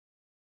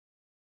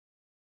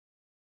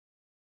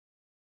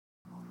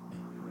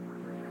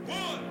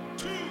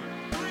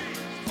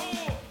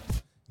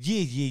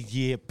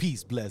Yeah.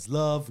 Peace, bless,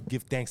 love.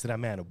 Give thanks to that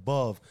man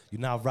above.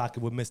 You're now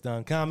rocking with Mr.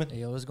 Uncommon. Hey,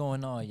 yo, what's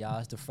going on, y'all?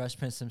 It's the Fresh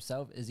Prince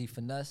himself, Izzy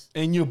Finesse.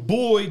 And your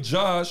boy,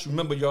 Josh.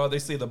 Remember, y'all, they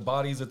say the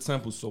body's a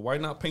temple, so why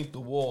not paint the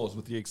walls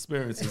with your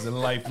experiences in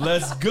life?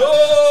 Let's go!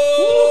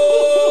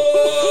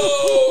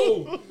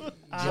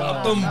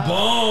 Drop them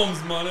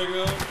bombs, my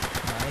nigga.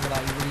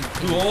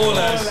 Do all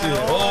that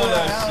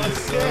shit,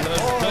 son.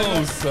 Let's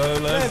go,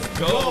 son. Let's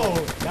go.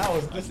 That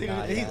was this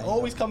nigga. He's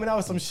always coming out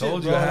with some shit.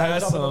 Told you I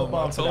had some.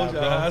 I told you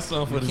I had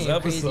some for this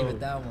episode. Crazy with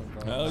that one,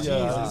 bro. Hell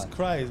yeah. Jesus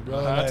Christ,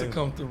 bro. I had to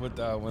come through with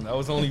that one. That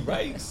was only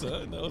right,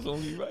 son. That was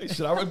only right.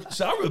 Should I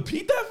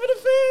repeat that for the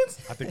fans?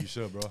 I think you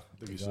should, bro. I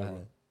think you should,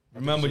 bro.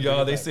 Remember,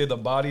 y'all, they say the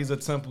body is a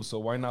temple, so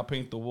why not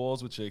paint the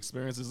walls with your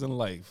experiences in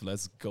life?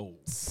 Let's go.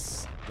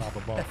 Drop a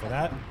bomb for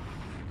that.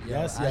 Yo,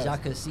 as y'all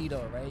can see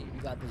though, right? We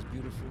got this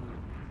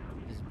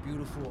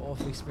beautiful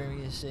off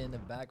experience shit in the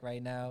back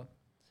right now.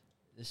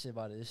 This shit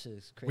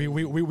is crazy.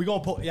 We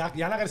gonna put y'all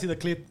not gonna see the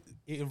clip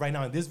right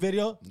now in this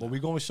video, but we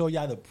gonna show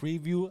y'all the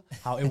preview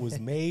how it was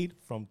made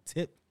from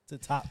tip to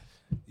top.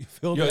 You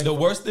feel me? Yo, the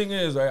worst thing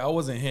is, right, I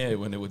wasn't here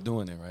when they were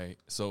doing it, right?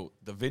 So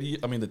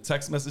the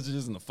text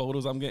messages and the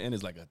photos I'm getting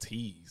is like a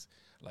tease.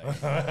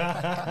 Like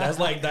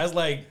that's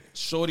like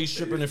shorty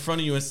stripping in front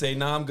of you and say,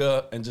 nah, I'm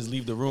good, and just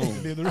leave the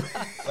room.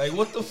 Like,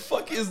 what the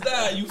fuck is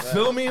that? You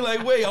feel me?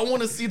 Like, wait, I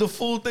want to see the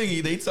full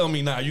thing. They tell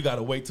me, nah, you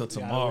gotta wait till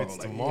tomorrow.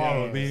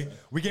 Tomorrow, B.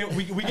 We gave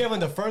him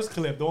the first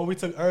clip, the one we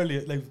took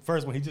earlier, like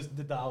first when he just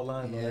did the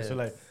outline. Yeah. So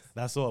like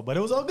that's all. But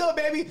it was all good,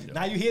 baby. Yeah.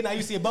 Now you here, now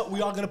you see it. But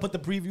we are gonna put the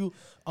preview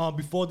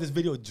before this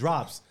video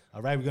drops.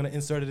 All right, we're gonna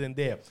insert it in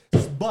there.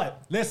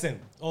 But listen,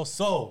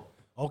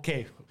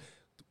 okay,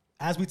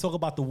 as we talk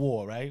about the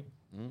war, right?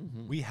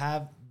 Mm-hmm. We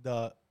have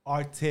the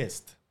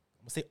artist.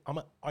 I'm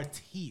an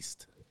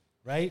artiste,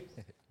 right?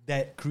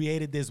 That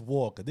created this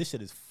war. Cause this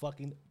shit is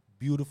fucking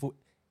beautiful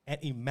and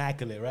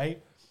immaculate,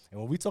 right? And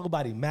when we talk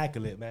about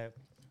immaculate, man,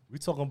 we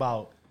talking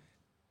about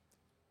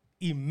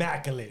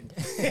immaculate,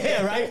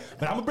 yeah, right?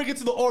 But I'm gonna bring it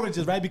to the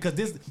origins, right? Because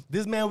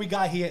this man we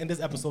got here in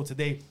this episode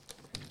today,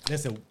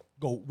 listen,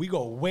 we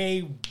go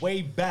way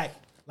back,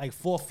 like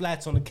 4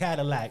 flats on the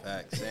Cadillac.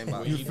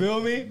 You feel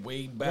me?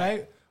 Way back.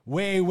 Right?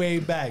 Way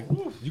back.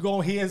 You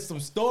gonna hear some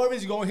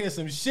stories. You gonna hear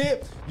some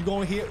shit. You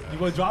gonna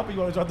drop it. You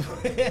gonna drop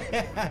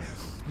the.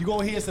 You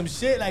gonna hear some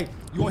shit. Like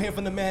you gonna hear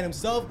from the man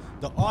himself,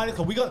 the artist.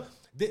 Cause we gonna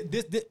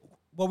this.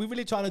 What we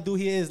really trying to do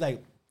here is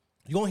like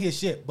you gonna hear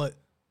shit, but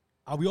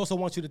we also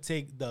want you to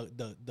take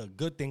the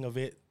good thing of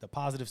it, the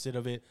positive shit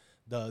of it,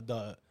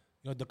 the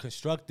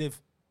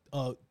constructive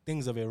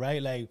things of it,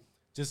 right? Like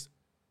just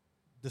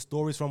the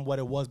stories from what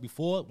it was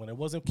before, when it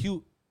wasn't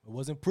cute, it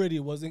wasn't pretty,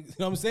 it wasn't, you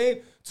know what I'm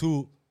saying,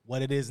 to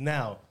what it is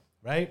now,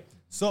 right?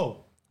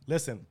 So,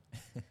 listen,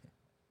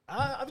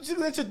 I'm just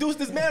gonna introduce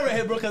this man right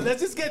here, bro, because let's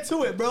just get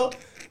to it, bro.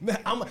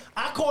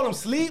 I call him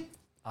Sleep.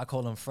 I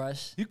call him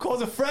Fresh. You call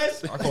him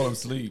Fresh? I call him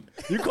Sleep.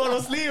 You call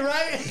him Sleep,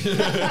 right?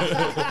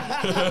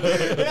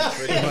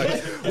 Pretty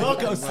much.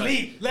 Welcome,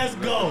 Sleep. Let's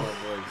go.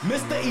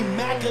 Mr.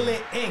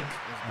 Immakulate Ink,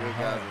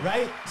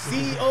 right?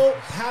 CEO,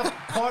 half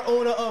part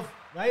owner of,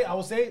 right? I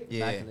would say.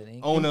 Yeah. Immakulate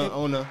Ink. Owner.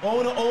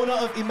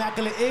 Of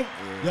Immakulate Ink.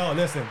 Yeah. Yo,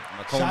 listen.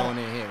 My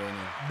co-owner in here right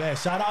now. Man,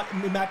 shout out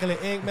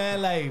Immakulate Ink,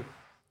 man. Like,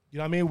 you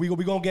know what I mean?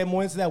 We gonna get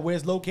more into that, where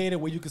it's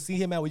located, where you can see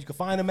him at, where you can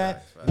find him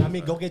at. You know what I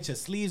mean? Go get your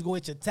sleeves, go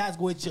get your tats,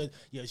 go get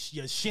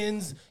your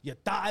shins, your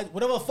thighs,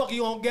 whatever the fuck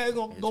you gonna get,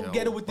 go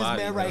get it with this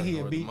man right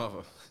here, B.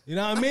 You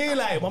know what I mean?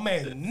 Like, my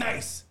man,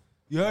 nice.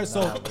 You heard?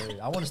 So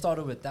I want to start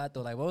off with that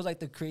though. Like, what was like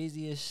the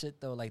craziest shit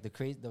though? Like the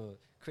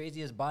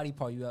craziest body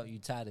part you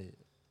tatted?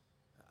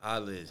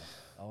 Eyelid.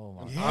 Oh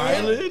my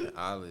yeah.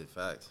 Eyelid,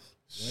 facts.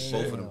 Shit.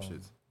 Both of them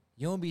shits.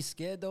 You don't be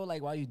scared though,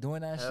 like while you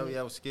doing that Hell shit? yeah,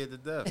 I was scared to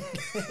death.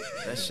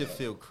 That shit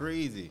feel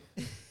crazy.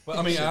 But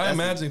I mean, I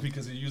imagine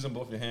because you're using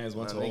both your hands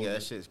once.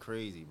 That shit's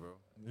crazy, bro.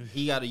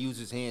 He got to use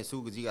his hands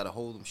too because he got to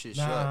hold them shit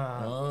shut.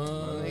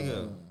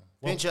 Nigga,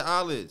 pinch your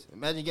eyelids.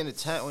 Imagine getting a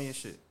tat on your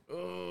shit.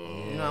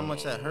 You know how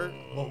much that hurt?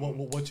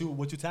 what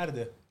you tatted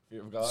there?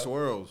 Fear of God.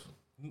 Swirls.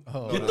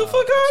 Get the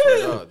fuck out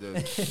of here.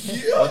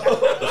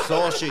 The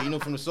saw shit, you know,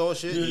 from the saw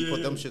shit, you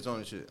put them shits on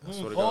the shit. I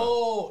swear to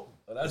God.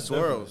 That's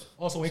swirls.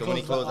 Also, when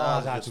he closed the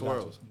eyes, it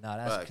swirls. Nah,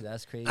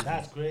 that's crazy.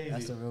 That's crazy.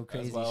 That's a real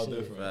crazy wild shit.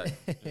 different.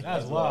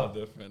 That's wild.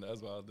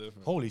 That's wild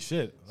different. Holy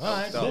shit. All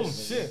right, That was boom, tough.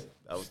 shit.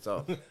 That was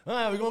tough. All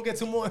right, we're going to get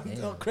 2 more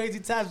crazy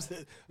tabs.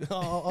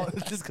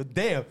 Just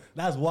damn,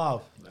 that's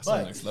wild. That's But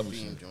some next level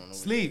shit.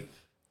 Sleep.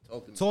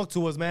 Talk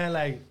to us, man.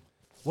 Like,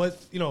 what,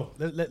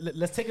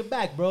 let's take it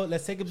back, bro.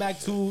 Let's take it back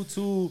to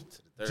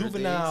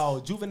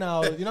juvenile. You know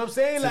what I'm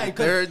saying? Like,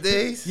 third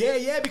days?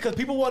 Yeah, because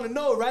people want to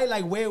know, right?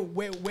 Like, where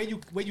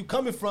you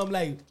coming from?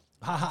 Like,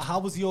 how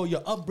was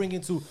your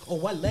upbringing to, or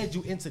what led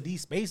you into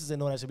these spaces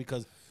and all that shit?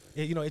 Because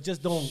it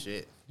just don't.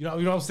 Shit. You know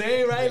what I'm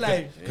saying, right?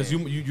 Like, because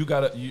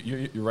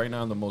you're right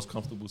now in the most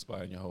comfortable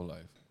spot in your whole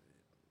life.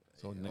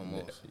 So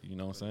almost. you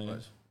know what I'm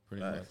saying?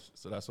 Pretty much.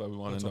 So that's why we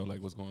want to know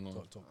like what's going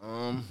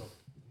on.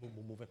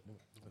 Move it.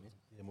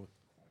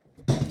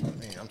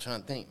 Man, I'm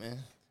trying to think, man.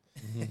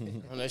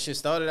 When that shit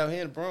started out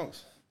here in the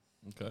Bronx.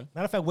 Okay.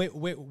 Matter of fact,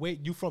 wait.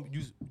 You from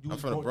you? I'm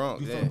from the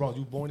Bronx. You from the Bronx?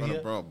 You born from here?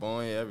 the Bronx,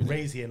 born here, everything.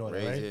 Raised here and all that,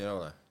 Raised right? here and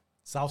all that.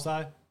 South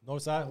side,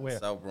 north side, where?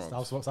 South Bronx.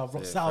 South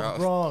Bronx. Yeah, South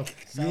Bronx.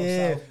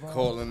 Yeah.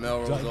 Cortland,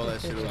 Melrose, all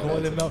that shit.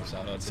 Cortland, Melrose.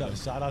 Shout out to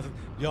Shout out.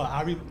 Yo,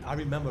 I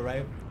remember,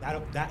 right?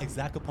 That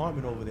exact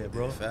apartment over there,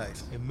 bro.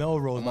 Facts. In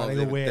Melrose, I'm my on nigga.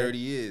 there Where? 30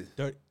 years.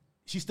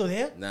 She's still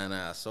there?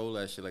 Nah, I sold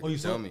that shit like Oh, a you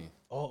sold? dummy.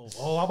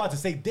 Oh, I'm about to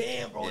say,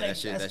 damn, bro. Yeah, like, that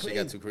shit crazy.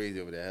 got too crazy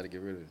over there. I had to get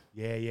rid of it.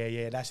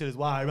 Yeah. That shit is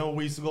wild. I remember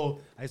we used to go.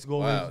 I used to go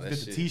Wow, and that did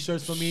the shit-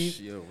 T-shirts for me.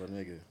 Yo, my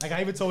nigga. Like I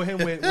even told him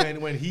when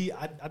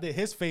I did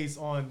his face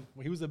on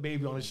when he was a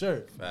baby on the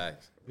shirt.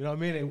 Facts. You know what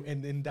I mean?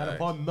 And that Facts.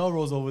 apartment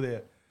Melrose over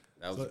there.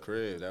 That was the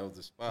crib. That was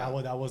the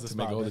spot. That was the to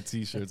spot. make all man. the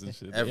T-shirts and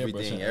shit.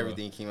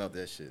 Everything came out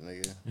that shit,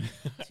 nigga.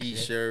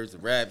 T-shirts,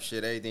 rap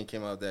shit, everything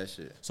came out that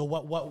shit. So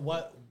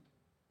what?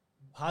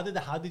 How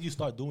did you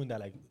start doing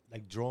that?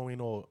 Like drawing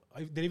or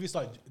did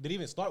it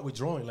even start with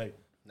drawing? Like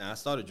Nah, I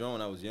started drawing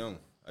when I was young.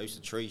 I used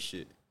to trade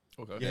shit.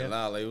 Okay. Yeah. Yeah.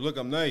 Loud, like, look,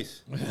 I'm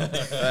nice.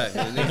 Fact.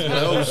 And niggas be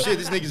like, oh shit,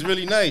 this nigga's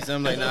really nice.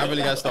 I'm like, nah, I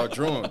really gotta start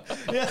drawing.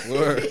 Yeah.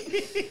 Word.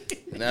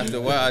 And after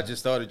a while, I just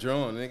started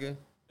drawing, nigga.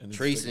 And it's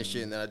Tracing like-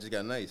 shit, and then I just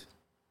got nice.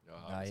 Yo, I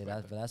Nah, yeah,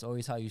 respect that. that's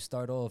always how you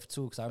start off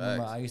too. Cause I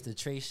remember Facts. I used to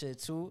trace shit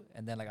too,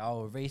 and then like I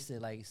would erase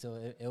it, like so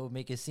it would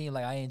make it seem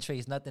like I ain't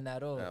traced nothing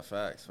at all. Nah,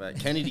 facts.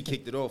 Kennedy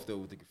kicked it off though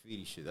with the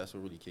graffiti shit. That's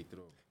what really kicked it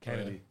off.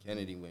 Kennedy.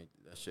 Kennedy went.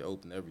 That shit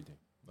opened everything.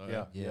 Oh,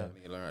 Yeah. Yeah.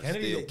 Nigga learned how to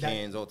Kennedy, steal that-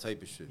 cans, all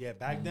type of shit. Yeah,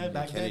 back then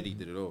Kennedy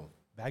did it all.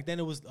 Back then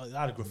it was a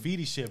lot of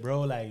graffiti shit,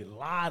 bro. Like a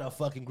lot of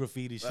fucking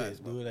graffiti Facts,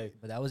 shit, bro. dude. Like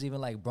But that was even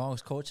like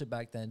Bronx culture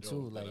back then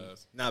too. Like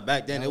Nah,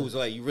 back then it was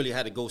like you really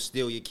had to go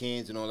steal your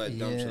cans and all that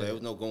dumb Yeah. shit. Like, there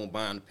was no going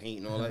buying the paint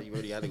and all that. You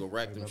really had to go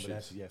rack them remember shit.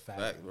 that shit. Yeah, facts,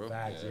 Facts, bro.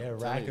 Facts, Yeah, yeah, I'm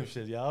rack telling them you.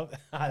 shit, yo.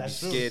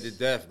 That's You true. scared to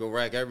death. Go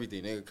rack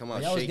everything. Nigga, come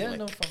out I was shaking getting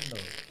like them from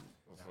though.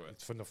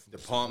 It's from the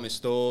department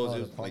stores, Oh, it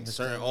was department like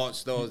certain art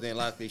stores. They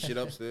lock their shit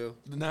up still.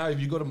 Now, if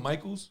you go to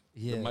Michael's,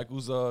 Yeah.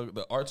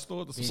 the art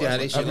store, the see how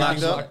they shit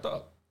everything's locked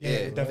up?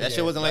 Yeah, definitely, that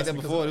shit wasn't like That's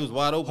that because before. It was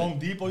wide open. Home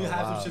Depot, you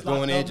have wow. some shit Go in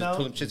locked there, up just put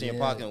now. them shits in your Yeah.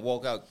 pocket and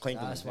walk out, clink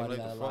them. That's why they Like,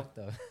 got what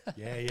the locked up.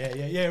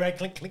 Yeah, right.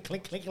 Clink, clink,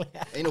 clink, clink, clink.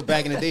 Ain't no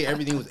back in the day,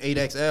 everything was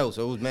 8XL,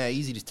 so it was mad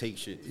easy to take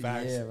shit.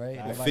 Facts. Yeah, right.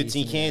 Facts. With Nobody 15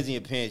 used to cans in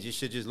your pants, your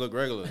shit just look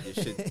regular. Your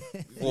shit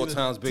 4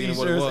 times bigger than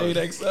what it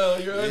T-shirts, was. 8XL.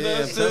 You heard Yeah,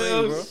 that I'm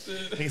telling you,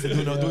 shit? bro.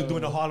 Niggas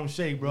doing the Harlem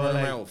Shake, bro. Run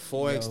Like, around with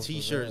 4X Yo, for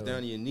T-shirts real.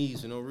 down to your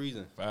knees for no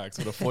reason. Facts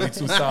with the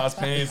 42 size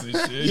pants and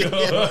shit. yo.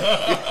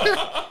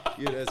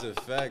 Yeah, that's a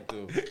fact,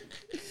 though.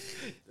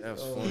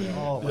 That's funny.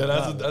 oh my Yeah,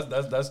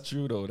 God. that's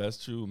true though.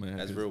 That's true, man.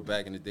 That's real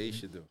back in the day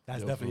shit, though.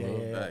 That's Yo, definitely for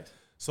real. yeah. Facts.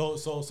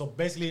 So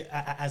basically,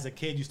 as a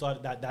kid, you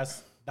started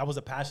that was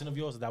a passion of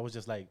yours. Or that was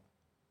just like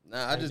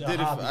Nah, I just a did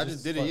it. hobby, I just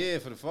just did fuck. it, yeah,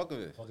 for the fuck of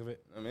it. fuck of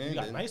it. I mean, You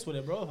got then- nice with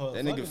it, bro.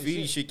 Then the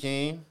graffiti shit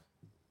came.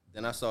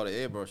 Then I started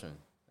airbrushing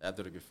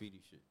after the graffiti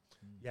shit.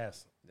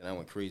 Yes, Then I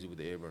went crazy with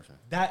the airbrushing.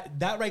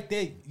 that right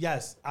there.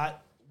 Yes,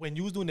 when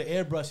you was doing the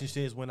airbrushing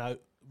shit is when I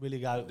really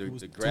got The- it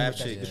was the too grab with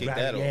that shit shit. kicked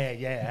that off.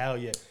 Yeah, hell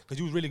yeah. Because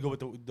you was really good with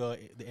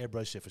the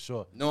airbrush shit for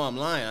sure. No, I'm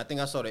lying. I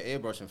think I started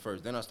airbrushing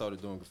first. Then I started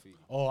doing graffiti.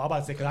 Oh, I'm about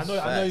to say because I know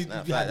Facts, you nah,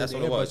 had facts. That's the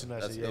what it was. airbrushing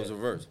that That's, shit. It was Yeah.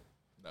 reverse.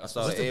 I What's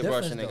started the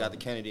difference, airbrushing and got though? the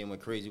Kennedy and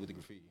went crazy with the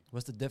graffiti.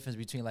 What's the difference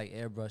between like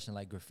airbrush and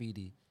like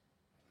graffiti?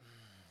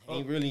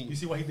 Ain't really. You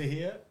see what he did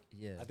here?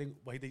 Yeah. I think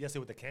what he did yesterday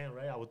with the can,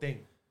 right? I would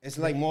think. It's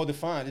like more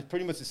defined. It's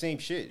pretty much the same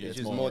shit. Yeah, it's it's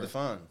just more- more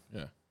defined.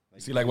 Yeah.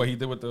 See, like what he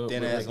did with the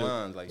Thin with, ass like,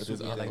 lines, like with his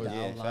super Yeah, like thin. the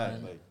Yeah, outline.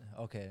 fact, like,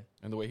 Okay.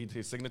 and the way he did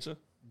his signature.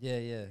 Yeah,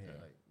 yeah.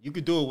 you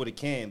could do it with a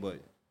can, but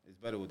it's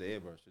better with the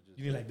airbrush. It just-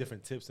 You need like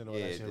different tips and all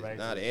yeah, that shit, right?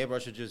 nah, the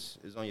airbrush is just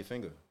is on your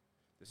finger.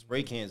 The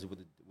spray cans with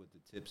the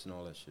tips and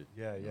all that shit.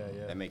 Yeah.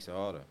 That makes it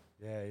harder.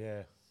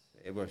 Yeah.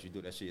 The airbrush, you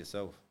do that shit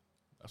yourself.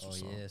 That's Oh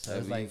what's up. yeah. So However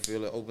it's you like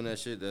feel it, open that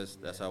shit.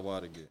 That's how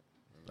wide it get.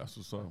 That's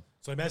what's up.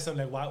 So imagine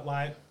like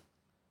why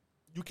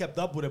you kept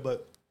up with it,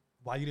 but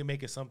why you didn't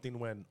make it something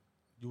when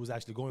you was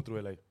actually going through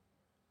it? Like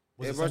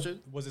Airbrushing?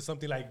 was it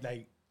something like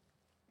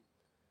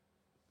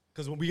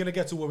because when we're gonna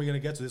get to where we're gonna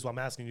get to, this is why I'm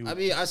asking you. I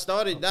mean, I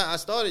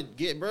started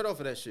getting bread off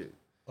of that shit.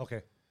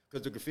 Okay.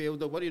 Cause the graffiti was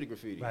the what is the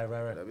graffiti?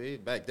 Right. I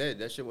mean, back then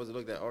that shit wasn't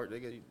look that art.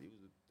 Nigga, he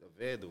was a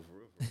vandal for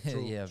real.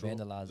 True, yeah, true.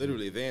 vandalizing.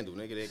 Literally a vandal,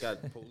 nigga. They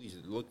got police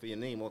to look for your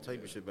name, all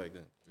type of shit back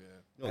then. Yeah.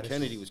 You know, That is-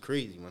 Kennedy was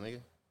crazy, my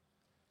nigga.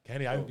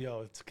 Kennedy,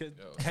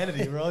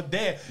 Kennedy, bro.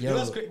 Damn. You know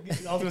what's crazy?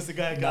 I was gonna say,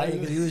 Nah, guy.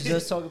 he was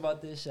just talking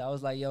about this shit. I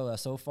was like, yo,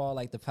 so far,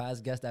 like the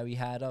past guests that we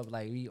had up,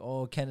 like we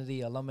all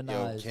Kennedy alumni.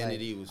 Yo, It's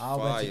Kennedy like, was I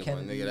went fire, to my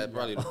Kennedy, nigga. That's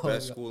probably the like,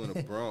 best oh, school in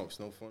the Bronx.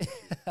 No fun.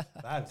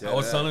 Facts. I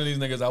was telling these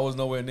niggas I was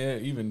nowhere near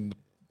even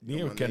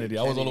near my Kennedy. nigga,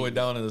 I was all the way Kennedy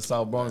down in the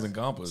South Bronx and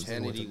Gompers.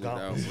 Kennedy was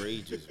Gompers.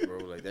 outrageous, bro.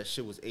 Like that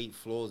shit was 8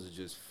 floors of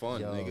just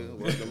fun, Yo, nigga.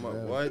 Work them up.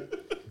 bro.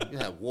 What? You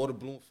had water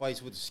balloon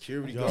fights with the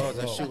security Yo, guards.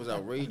 That bro. shit was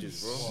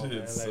outrageous, bro. Oh, man,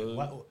 like,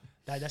 son.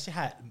 that shit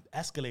had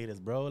escalators,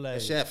 bro. Like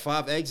That shit had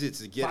 5 exits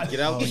to get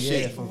out the yeah,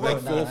 shit. for Like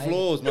real. 4 Nah, I-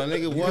 floors, my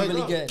nigga. You What? can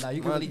really get,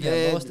 you can My really get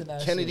dad, lost in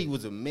that Kennedy shit.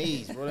 was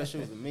amazed, bro. That shit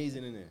was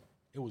amazing in there.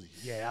 it was,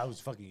 I was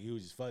fucking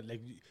huge as fuck.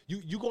 Like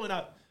you going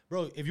out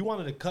Bro, if you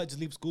wanted to cut,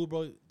 just leave school,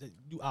 bro.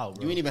 You out,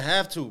 bro. You ain't even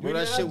have to, bro. You That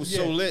didn't shit have- was yeah.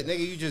 so lit,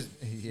 nigga. You just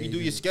you do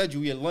your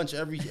schedule, your lunch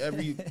every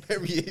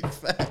period.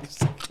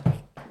 Facts.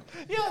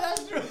 Yo,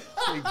 that's true.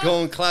 You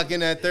go and clock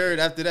in at third.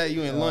 After that,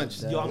 you in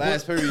lunch. Yo, I'm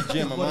Last period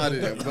gym, I'm out of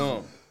there.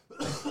 Boom.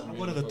 I'm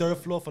going to the 3rd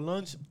floor for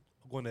lunch.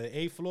 I'm going to the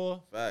 8th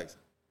floor Facts.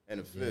 And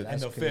the fifth. and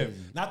That's the crazy.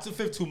 5th. Not the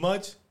 5th too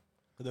much.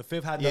 Because the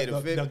 5th had Yeah, the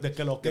the fifth-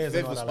 que lo que The es fifth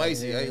and all was that.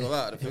 spicy. I ain't gonna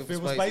lie. The The fifth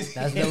 5th was spicy.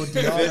 That's little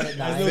DR.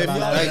 Nah, Little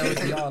that's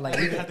DR. DR. Like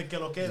Even even, had the que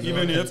lo que es.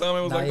 Even your time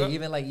it was nah, like yeah, that.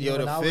 even like Yo,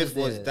 when the I was fifth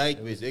was there, dyke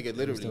bitch. They could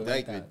literally still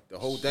dyke like bitch. that. The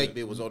whole dyke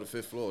bitch was on the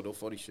 5th floor. No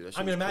funny shit. That shit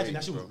I mean, was imagine crazy,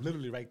 that shit was bro.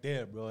 literally right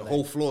there, bro. The Like,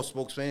 whole floor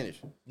spoke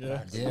Spanish. yeah. Yeah,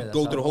 that's Go how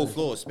through the it whole was.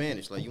 floor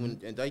Spanish, like you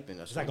in Dykeman.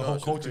 It's like a whole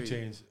culture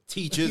change.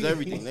 Teachers,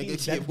 everything. They get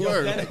That- your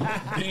word.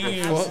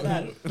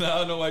 Damn. I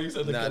don't know why you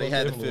said the Nah, kid they on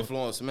had the floor. 5th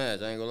floor on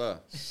Smash. I ain't gonna lie.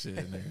 Shit,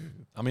 nigga.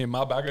 I mean,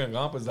 my back in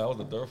Gompers, that was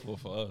the 3rd floor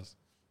for us.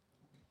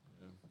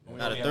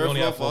 Nah, the We 3rd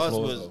only floor had for 4 us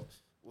floors,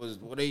 was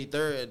what they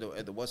third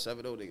at the West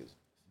 7 niggas.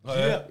 Oh,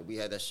 Yeah. yeah. We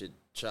had that shit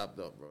chopped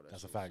up, bro. That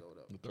That's a shit was fact. sold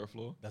up. The 3rd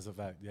floor. That's a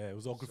fact. Yeah, it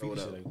was all graffiti Sold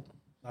shit. up. Like,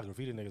 not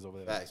graffiti niggas over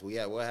there. Facts. We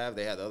had what have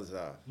they had the other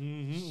side.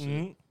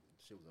 Mm-hmm.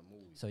 Shit was a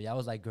movie. So y'all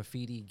was like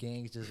graffiti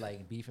gangs, just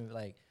like beefing,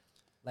 like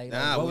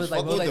Nah, what we was like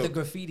fuck what was with like the them.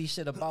 graffiti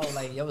shit about?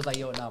 Like y'all was like,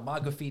 yo, nah, my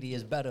graffiti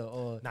is better,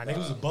 or Nah, niggas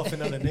was buffing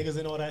other niggas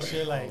and all that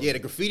shit. Like, Yeah, the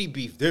graffiti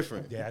beef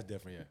different. yeah, that's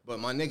different. Yeah. But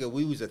my nigga,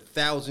 we was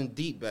 1,000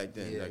 deep back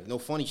then. Yeah. Like no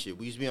funny shit.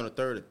 We used to be on the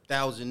third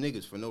 1,000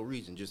 niggas for no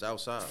reason, just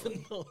outside. For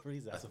no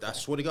reason. That's a I fact.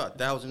 swear to God,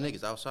 1,000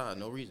 niggas outside,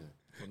 no reason.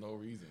 For no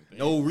reason. Damn.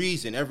 No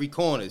reason. Every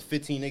corner,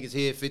 15 niggas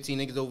here, 15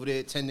 niggas over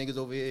there, 10 niggas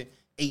over here,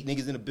 8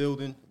 niggas in the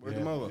building. Word Yeah,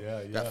 them over.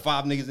 yeah, Got yeah.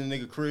 5 niggas in the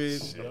nigga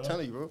crib. I'm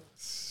telling you, bro.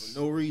 For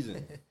no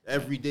reason.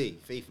 Every day,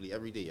 faithfully,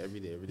 every day.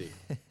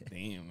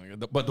 Damn.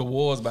 Nigga. But the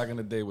wars back in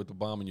the day with the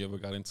bombing, you ever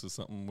got into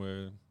something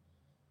where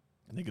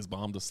niggas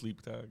bombed a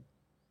sleep tag?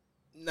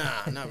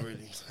 Nah, not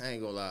really. I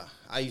ain't gonna lie.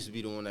 I used to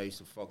be the one that used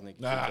to fuck niggas.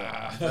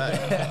 Nah.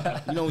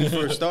 Fact. You know when you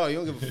first start, you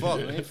don't give a fuck,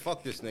 man.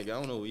 Fuck this nigga. I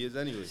don't know who he is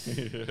anyway.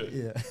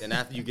 yeah. Then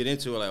after you get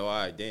into it, like, all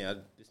right,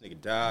 damn, this nigga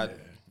died.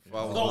 If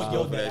I was Oh, supposed to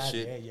yo, go for that yeah,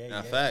 shit. yeah, Nah,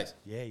 yeah. facts.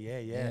 Yeah.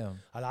 Damn.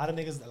 A lot of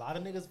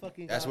niggas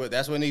fucking. That's what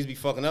niggas be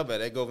fucking up at.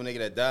 They go for nigga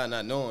that died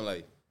not knowing,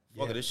 like,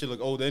 fuck Yeah. it, this shit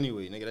look old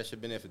anyway. Nigga, that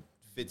shit been there for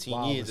 15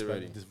 Wow, years respect,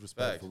 already.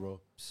 disrespectful, bro. Wow,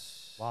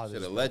 Shit, a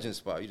disrespectful. legend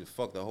spot. You just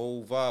fucked the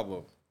whole vibe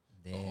up.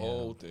 The Damn.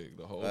 whole thing.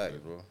 The whole Facts,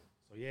 thing. bro.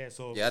 So yeah,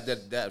 so Yeah, I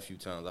did that a few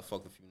times. I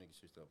fucked a few niggas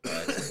shit up.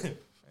 Facts.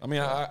 I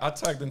mean, I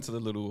tagged into the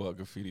little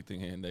graffiti thing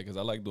here and there because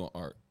I like doing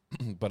art.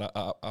 But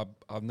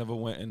I've never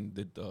went and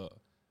did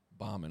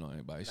bombing on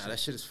anybody. Nah, that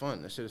shit is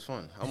fun.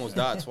 I almost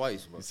died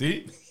twice, bro.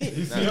 See?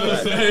 You see Nah, what I'm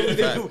fact, saying?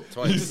 fact,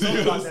 twice. You see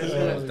what I'm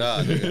saying? Almost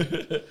died,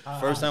 nigga.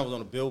 First time was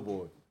on a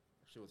billboard.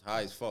 Shit was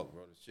high as fuck,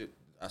 bro. The shit,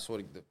 I swear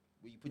to God,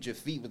 when you put your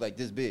feet was like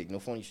this big, no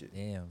funny shit.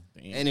 Damn.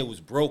 And it was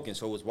broken,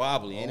 so it was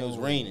wobbly, and it was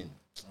raining.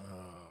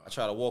 I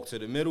tried to walk to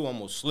the middle,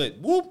 almost slipped.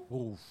 Whoop!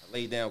 Ooh. I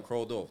laid down,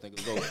 crawled off. Nigga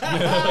was over.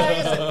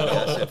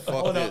 I said, fuck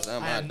Hold this. up,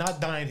 I'm I am out.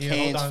 not dying here.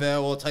 Cans Hold on.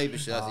 fell, all type of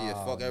shit. I said,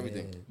 yeah, fuck Oh,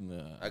 everything. man.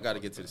 Nah, I gotta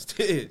get to the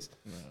stairs.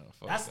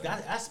 fuck That's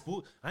that. that's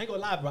spook. I ain't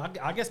gonna lie, bro.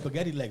 I get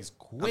spaghetti legs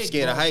quick. I'm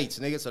scared bro. of heights,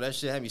 nigga, so that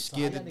shit had me So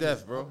scared how to y'all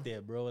death, niggas bro. up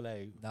there, bro.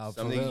 Like, Nah,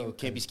 for Some nigga, real. you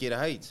can't be scared of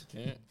heights.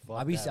 Can't. fuck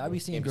I be that, I be bro.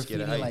 seeing Can't be scared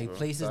graffiti of in heights, like bro.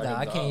 places Tag that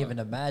I and can't dog. even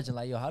imagine.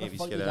 Like, yo, how the Can't be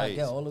fuck you scared of gotta get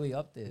heights. all the way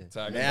up there?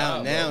 Tag and Now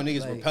dog, bro.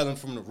 niggas Like- repelling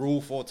from the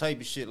roof, all type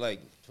of shit,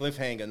 like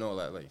cliffhanger and all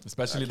that. Like,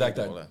 Especially I like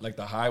can't do all that, like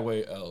the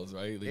highway L's,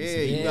 right? Like, Yeah,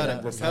 see- you Yeah,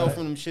 gotta that's repel right.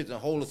 from them shits and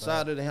hold the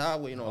side of the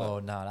highway and all Oh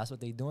that. nah, that's what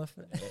they doing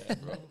for that. Yeah,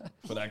 bro.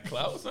 For that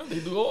clout, son, they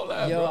do all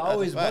that, Yo, bro. I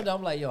always fact. wonder.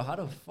 I'm like, yo, how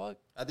the fuck?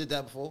 I did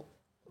that before.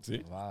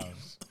 See? Wow.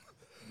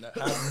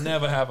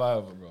 Never have I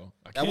ever, bro.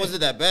 I That can't.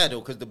 wasn't that bad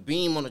though, cause the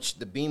beam on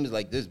the beam is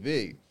like this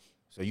big,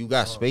 so you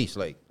got space.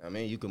 Like, I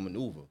mean, you can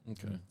maneuver.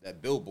 Okay.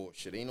 That billboard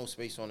shit, ain't no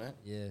space on that.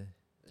 Yeah.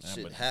 That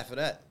shit, but- half of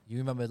that. You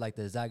remember like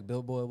the Zach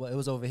billboard? What, it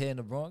was over here in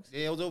the Bronx.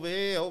 Yeah, it was over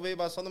here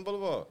by Southern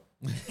Boulevard.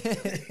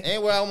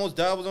 And where I almost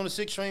died was on the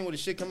 6 train where the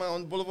shit come out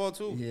on the boulevard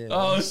too. Yeah.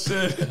 Oh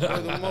shit. Look at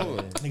him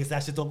over. Niggas,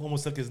 that shit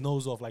almost took his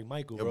nose off like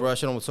Michael, Yo, bro. bro, that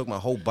shit almost took my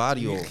whole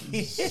body off.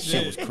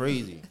 Shit was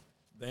crazy.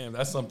 Damn,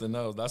 that's something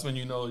else. That's when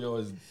you know, yo,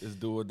 is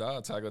do or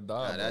die, tag or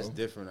die, Nah, that's bro.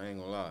 different. I ain't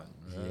gonna lie.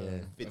 Yeah.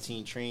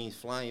 15 trains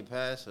flying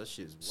past. That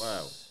shit's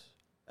wild.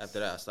 After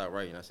that, I stopped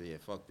writing. I said, yeah,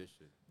 fuck this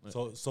shit.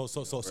 So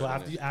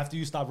after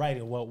you stopped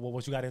writing,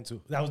 what you got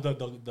into? That was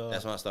the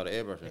That's when I started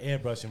airbrushing.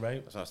 airbrushing,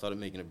 right? That's when I started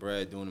making the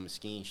bread, doing the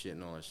mesquite shit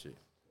and all that shit.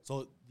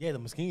 So yeah, the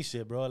mesquite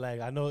shit, bro. Like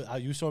I know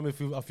you showed me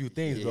a few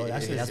things, bro.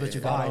 That shit That's is what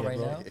you got fire, on right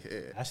bro. now?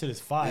 That shit is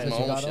fire. It's my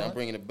you own got shit. on? I'm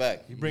bringing it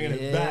back. You bringing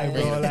it Yeah, back,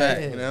 Bringing bro. it Like,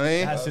 back. You know what I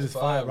mean? that shit is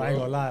fire, bro. I ain't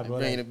gonna lie, bro.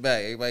 Bringing Like, it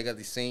back. Everybody got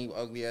the same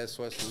ugly ass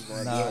sweatsuits.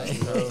 Going Nah, on. You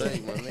know what I'm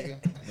saying, my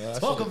nigga?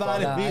 talk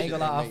about it, Nah, I ain't B.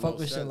 gonna lie. I Make fuck no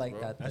with shit sense, like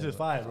bro. that. That's though. just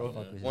fire, bro. I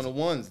fuck with One shit. of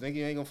ones, nigga.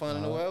 You ain't gonna find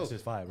it nowhere That's else.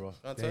 just fire, bro.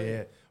 I'll tell you.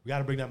 Yeah. We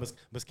gotta bring that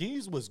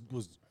mesquites was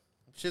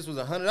Shits was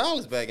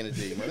 $100 back in the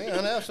day, man.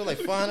 $100 shit like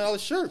 $500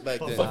 shirt back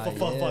for then.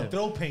 for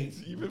throw paint.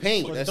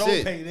 Paint, For that's throw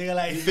it. paint, nigga.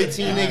 Like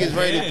 15 niggas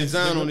ready to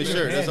design on the Yeah,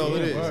 shirt. That's all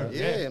it word, is.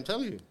 yeah. Yeah, I'm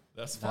telling you.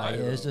 That's Nah, fire.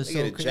 yeah, it's bro. just Nigga,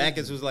 so the crazy.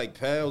 jackets was like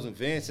Pals and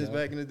Vances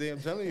back in the day.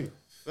 I'm telling you.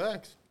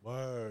 Facts.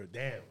 Word,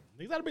 damn.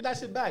 You gotta bring that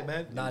shit back,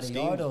 man. Nah, they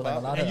are though. Like a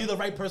lot And of you're the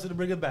right person to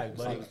bring it back,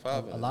 buddy.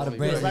 a lot of You're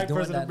brands the is right doing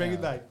person to that bring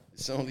it now. back.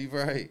 It's only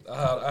right.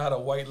 I had a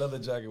white leather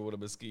jacket with a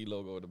Mesquite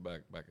logo in the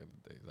back in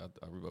the days.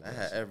 I remember I that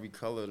had shit. every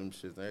color of them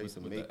shits. I used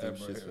to With make the them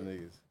M right shits for here.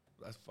 niggas.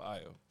 That's fire.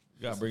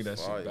 You gotta bring that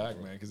Fire, shit back,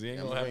 bro. man, because he ain't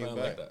Yeah, gonna I'm have bringing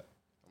nothing it like back. that.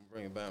 I'm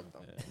bringing it back.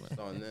 I'm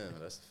starting now.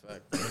 That's the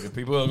fact. Nigga,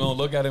 people are gonna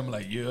look at him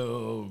like,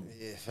 yo.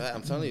 Yeah, fact.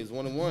 I'm telling you, it's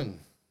 1 in 1.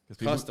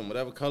 Custom,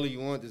 whatever color you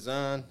want,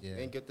 design. Yeah. You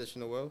ain't get that shit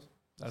nowhere else.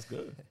 That's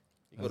good.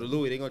 You go to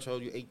Louis, they gonna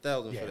charge you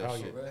 $8,000 for that hell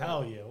shit. yeah.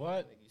 Hell yeah.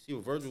 What? You see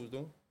what Virgil was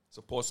doing?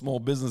 Support small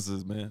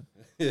businesses, man.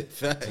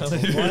 Facts. That's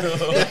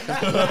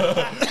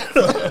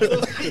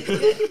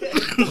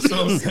what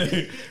I'm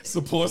saying.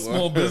 Support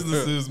small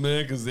businesses,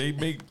 man, because they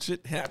make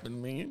shit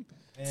happen, man.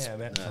 Yeah,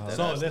 man. Nah,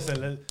 So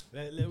listen,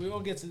 we're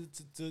gonna get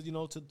to you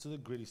know to the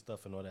gritty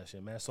stuff and all that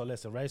shit, man. So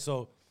listen, right?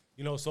 So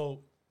you know, so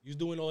you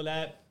doing all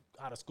that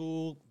out of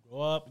school,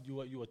 grow up.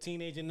 You a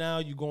teenager now.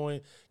 You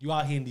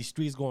out here in these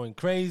streets going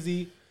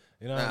crazy.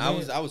 You know, what I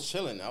mean? I was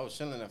chilling. I was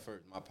chilling at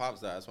first. My pops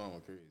died. That's why I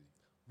went crazy.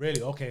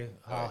 Really? Okay.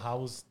 How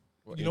was?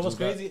 You know what's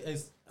crazy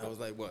is I was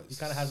like, what? he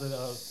kind of has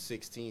a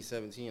 16,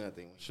 17, I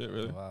think. Shit,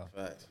 really? Wow.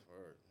 Facts.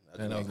 Word.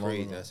 Man, That's that was going long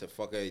crazy. ago. I said,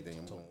 fuck everything.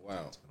 I'm going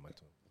wild.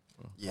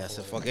 Yeah, I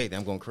said, fuck everything.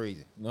 I'm going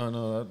crazy.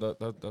 No,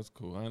 that's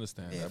cool. I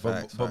understand Yeah, that.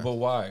 facts, But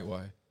why?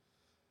 Why?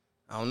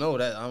 I don't know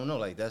that. I don't know.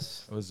 Like,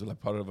 that's, It was like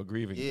part of a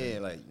grieving yeah,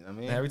 thing. like, you know what I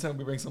mean? Man, every time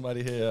we bring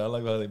somebody here, I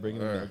like how they bring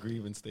them in a Word.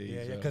 grieving stage.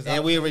 yeah, yo. because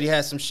And we already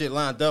had some shit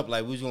lined up.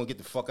 Like, we was going to get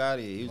the fuck out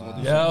of here. He was going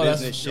to do Yo, some that's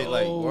business shit.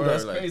 Like, word,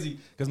 that's like, crazy.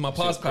 Because my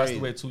pops shit's passed crazy.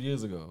 away 2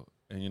 years ago.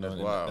 And, you know, That's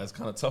and wild. that's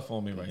kind of tough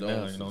on me right now.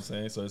 Condolences. You know what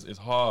I'm saying? So it's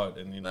hard.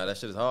 And, you know, Nah, that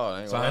shit is hard.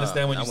 I ain't So I gonna lie.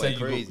 understand when you I say went you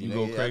go- crazy, you nigga.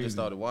 go Yeah, I crazy. just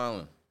started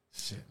wilding.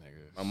 shit,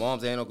 nigga. My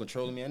mom's ain't no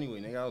controlling me anyway,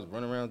 nigga. I was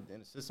running around in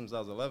the system since I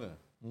was 11.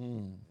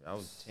 I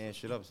was tearing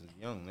shit up since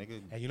young,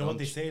 nigga. and you know what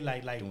they say,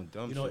 like doing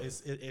dumb you know,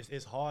 shit.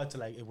 it's hard to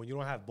like when you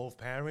don't have both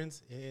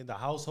parents in the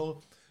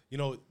household. You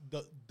know,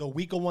 the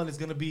weaker one is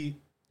gonna be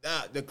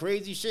Nah, the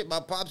crazy shit, my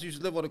pops used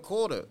to live on a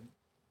quarter.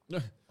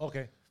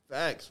 okay.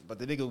 Facts. But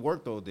the nigga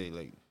worked all day.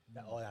 Like,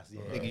 Oh, that's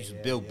nigga used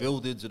to build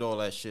buildings and all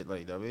that shit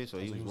like that, man. So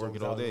he was he was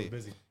working always all out, he day.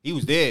 was busy. He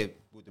was there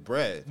with the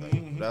bread. Like,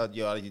 without,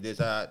 yo, I did this,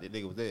 the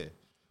nigga was there.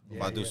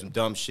 If I do some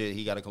dumb shit,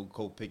 he got to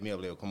go pick me up.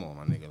 Like, come on,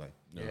 my nigga. Like,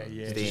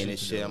 stay in this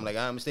shit. I'm like,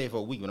 I'm staying for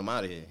a week when I'm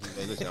out of here. He's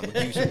like, listen, I'm going to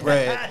give you some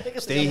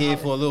bread. Stay here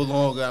for a little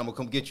longer. I'm going to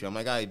come get you. I'm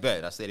like, I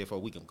bet. I stay there for a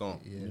week. I'm gone.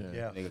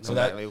 Yeah. Nigga, So come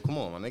that- back. Like, come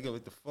on, my nigga.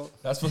 What the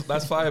fuck?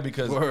 That's fire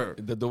because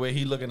Word. the way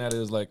he looking at it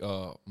is like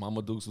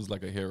Mama Dukes was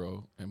like a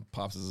hero and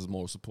Pops is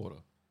more supporter.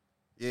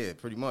 Yeah,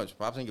 pretty much.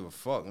 Pops ain't give a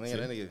fuck. Nigga,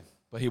 that nigga.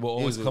 But he will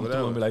always was come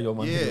through and be like, yo,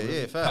 my Yeah, nigga,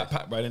 yeah, pat, facts.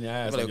 pat right in your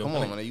ass. Like, yo, come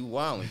on, like, man. You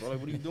wilding. Bro. Like,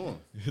 what are you doing?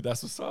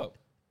 That's what's up.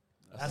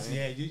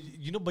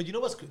 You know, but you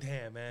know what's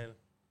damn, man.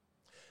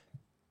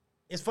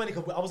 It's funny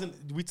because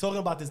we talking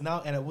about this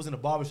now, and it was in a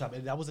barbershop,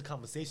 and that was a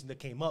conversation that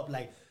came up,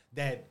 like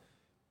that.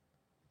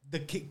 The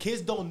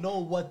kids don't know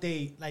what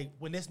they like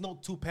when there's no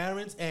two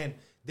parents and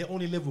they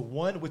only live with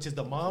one, which is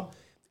the mom.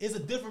 It's a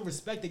different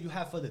respect that you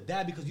have for the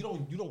dad because you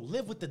don't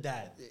live with the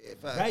dad,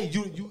 facts. right?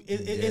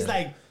 It's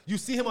like you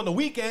see him on the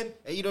weekend.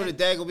 Hey, you know the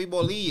dad gonna be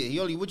more lenient. He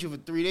only with you for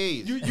 3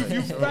 days. You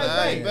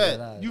I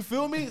bet. You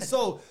feel me?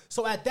 So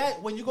at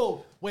that when you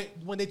go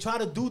when they try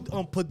to do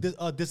put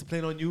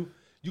discipline on you,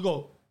 you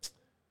go,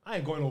 I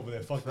ain't going over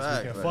there. Fuck this Right,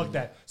 weekend. right. Fuck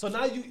that. So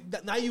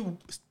now you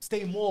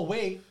stay more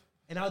away,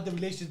 and now the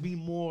relationship be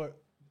more.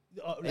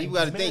 And you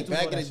gotta think, dismantled, all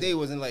back in that the shit. day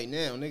wasn't like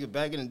now. Nigga,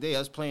 back in the day,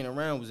 us playing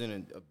around was in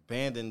an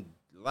abandoned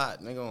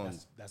lot, nigga, on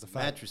That's a fact.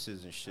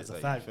 mattresses and shit. That's a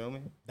Like, fact. you feel me?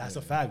 That's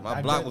a fact. My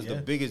Back block then, was yeah.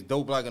 the biggest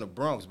dope block in the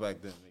Bronx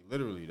back then. Like,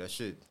 literally, that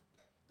shit.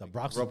 The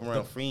Bronx Grew up was-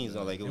 around the- Fiends,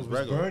 like it It was was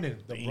regular. burning.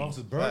 The Bronx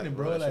was burning,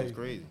 bro. That shit was Like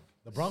crazy.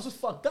 the Bronx was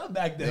fucked up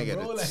back then, Nigga,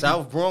 bro. the Like,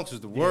 South Bronx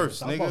was the worst,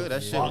 South nigga. Bronx That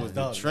was shit was fucked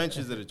the up.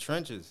 trenches of the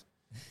trenches.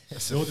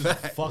 That's a buildings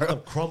fact, fucked bro.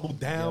 up, crumbled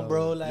down,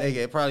 bro. Like Nigga,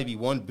 it probably be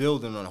one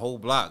building on the whole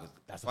block.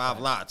 That's a 5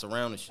 fact. lots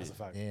around the shit. that's a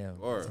fact. Damn.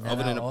 Or Now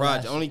other than the all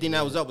project. that Only shit- thing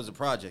that was up was the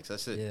projects.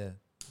 That's it. Yeah.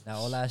 Now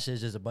all that shit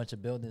is just a bunch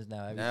of buildings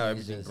now. Now is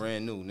everything just,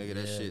 brand new, nigga.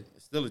 That Yeah. shit.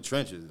 It's still the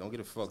trenches. Don't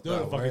get it fucked Still a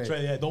up. fucking Word.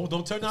 trend. Yeah, don't turn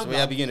That's down. the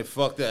way I be getting it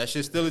fucked up. That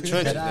shit's still the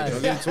trenches, nigga.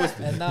 Don't get it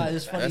twisted. And nah,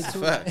 it's funny That's a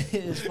too. fact.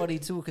 It's funny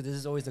too because this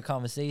is always the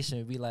conversation.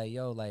 It'd be like,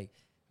 yo, like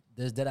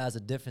there's a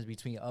difference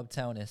between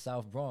Uptown and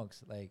South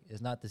Bronx. Like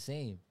it's not the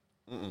same.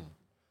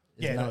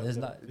 It's Yeah, not. no, It's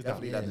not. it's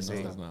definitely not the it's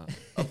same. It's not.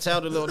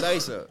 Uptown a little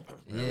nicer.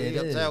 Yeah, Really, it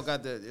Uptown is.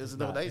 got the. It's a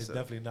little It's nicer.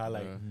 definitely not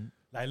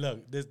like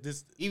look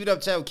this. Even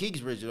Uptown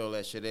Kingsbridge and all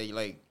that shit, they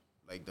like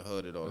the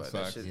hood and all That's that.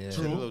 That fact. shit, Yeah. shit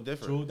True, a little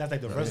different. true. That's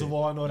like the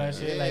reservoir and all that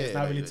shit. Like it's Yeah,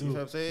 not really like, too. you know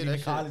what I'm saying? Even That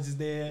shit- college is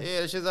there. Yeah,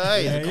 that shit's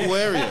alright. It's a cool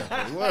area.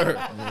 Like, word.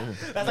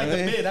 That's like the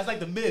mid. That's like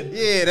the mid.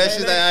 Yeah, that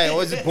shit's alright. Oh,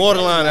 it's a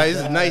borderline. Like, it's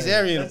a nice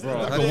area in the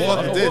Bronx. I I can can walk,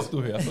 fuck I with can walk this.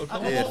 through here. I feel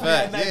comfortable. Yeah, walk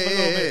fact. that night Yeah, for a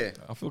little yeah, bit.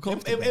 yeah. I feel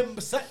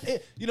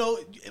comfortable. You know,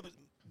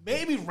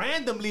 maybe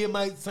randomly it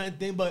might sound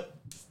thing, but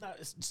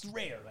it's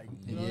rare. Like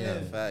you know,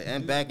 Yeah. Fact.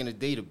 And back in the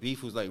day, the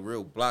beef was like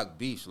real block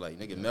beefs. Like,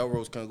 nigga,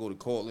 Melrose couldn't go to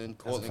Cortland.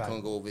 Cortland fact.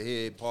 couldn't go over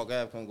here. Park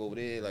Ave couldn't go over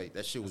there. Like,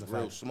 that shit was That's a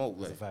real fact. smoke.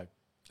 That's a Like, fact.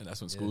 And that's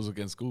when schools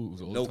against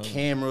schools. No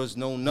cameras,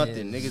 no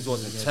nothing. Niggas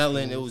wasn't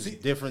telling. It was a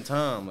different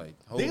time. Like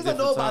niggas don't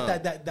know about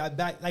that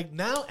back. Like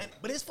now,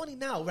 but it's funny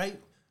now, right?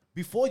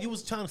 Before you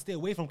was trying to stay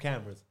away from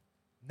cameras.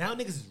 Now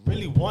niggas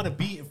really want to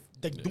be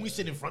like doing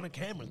shit in front of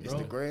cameras, bro.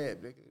 It's the grab,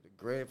 nigga. The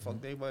grab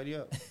fucked everybody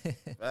up.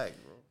 Fact,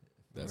 bro.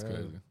 That's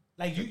crazy.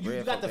 Like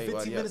you got the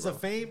 15 minutes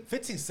of fame,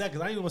 15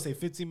 seconds. I don't even want to say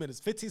 15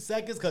 minutes, 15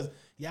 seconds, because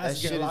that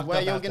shit is why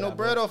you don't get no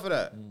bread off of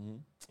that.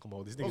 Come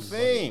on, these niggas.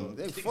 Fame,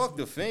 they fuck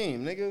the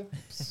fame, nigga.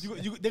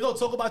 They gonna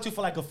talk about you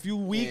for like a few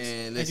weeks,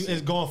 and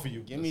it's gone for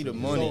you. Give me the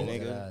money,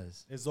 nigga.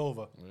 It's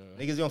over.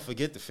 Yeah. Niggas gonna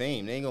forget the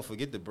fame. They ain't gonna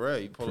forget the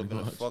bread. You pull up in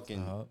a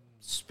fucking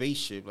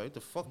spaceship. Like, what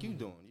the fuck you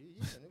doing?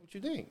 What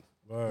you think?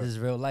 This is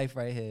real life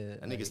right here.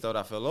 That niggas thought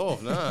I fell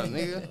off. Nah,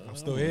 nigga. I'm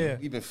still here.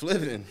 We been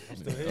flipping. I'm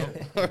still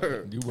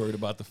here. You worried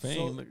about the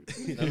fame?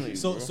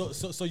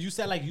 So you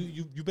said like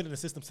you've been in the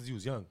system since you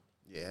was young.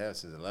 Yeah,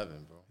 since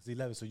 11, bro. Since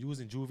 11. So you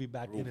was in juvie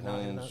back Group in and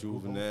out. homes,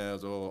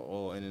 juveniles,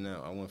 all in and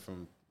out.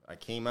 I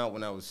came out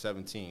when I was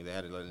 17. They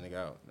had to let a nigga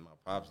out. And my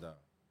pops died.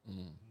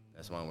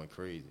 That's why I went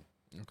crazy.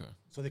 Okay.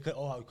 So they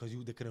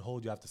they couldn't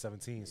hold you after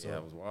 17. So yeah, I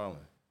was wilding.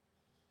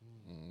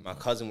 My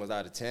cousin was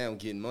out of town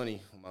getting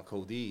money with my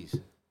codees.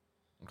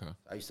 Okay.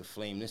 I used to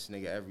flame this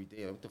nigga every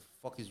day. Like, what the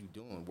fuck is you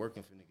doing?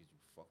 Working for niggas, you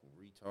fucking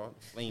retard.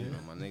 Flaming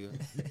him, my nigga.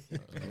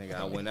 Nigga,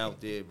 I went out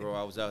there, bro.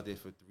 I was out there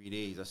for 3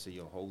 days. I said,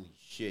 yo, holy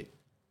shit.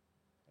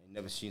 I ain't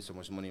never seen so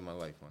much money in my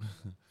life,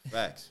 man.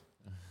 Facts.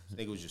 This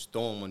nigga was just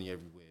throwing money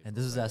everywhere. And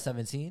this was at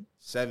 17?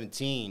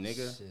 17,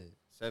 nigga. Shit.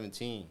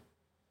 17.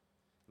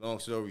 Long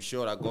story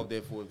short, I go up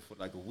there for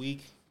like a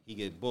week. He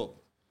get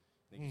booked.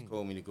 Niggas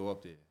called me to go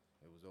up there.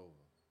 It was over.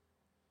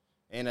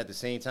 And at the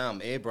same time,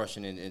 I'm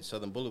airbrushing in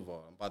Southern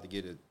Boulevard. I'm about to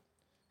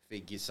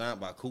get signed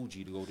by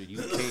Coogee to go to the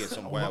UK or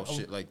some wild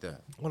shit like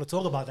that. I want to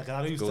talk about that because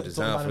I know you Go talk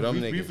design about for them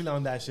it niggas. briefly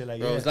on that shit.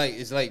 Like, Bro, yeah.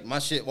 it's like my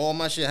shit. All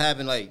my shit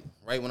happened like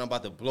right when I'm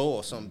about to blow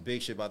or something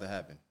big shit about to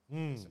happen.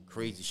 Some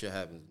crazy shit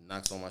happens.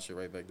 Knocks all my shit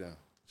right back down.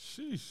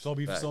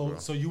 Sheesh.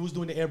 So you was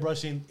doing the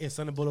airbrushing in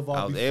Southern Boulevard.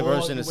 I was before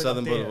airbrushing you in went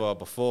Southern up there. Boulevard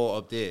before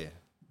up there.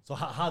 So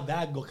how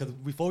that go? Because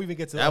before we even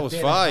get to That up was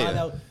there,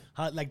 fire.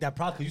 How like that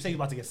product? Because you said you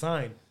about to get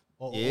signed.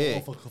 Or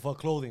for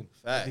clothing.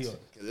 Facts.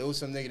 Because there was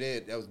some nigga there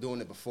that was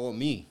doing it before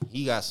me.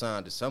 He got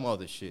signed to some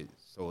other shit.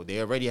 So they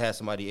already had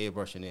somebody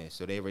airbrushing in.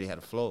 So they already had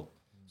a flow.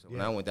 So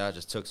when I went there, I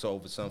just took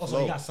over some flow. So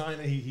he got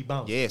signed and he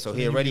bounced. Yeah, so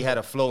he already had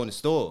a flow in the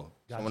store.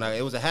 So when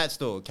it was a hat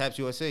store, Caps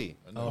USA.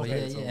 Oh,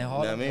 Okay, yeah. so- And You know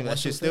what I mean? That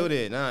shit's still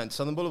there. Nah, in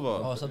Southern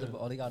Boulevard. Oh, Southern,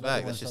 they got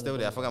Fact, that shit's still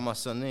there. I forgot my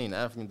son's name, the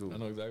African I dude.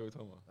 know exactly what you're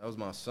talking about. That was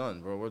my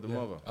son, bro. Where's the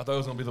mother? I thought it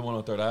was gonna be the one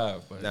on 3rd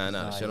Ave. But Nah,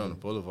 that shit on the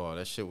Boulevard.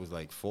 That shit was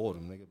like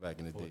Fordham, nigga, back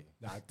in the day.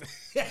 no,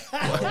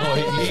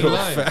 he ain't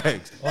lying.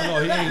 Facts. Oh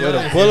no, he ain't Yo, the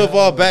lying.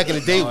 Boulevard back in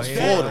the day was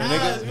yeah. Fordham,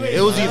 nigga.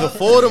 It was either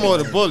Fordham or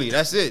the Bully.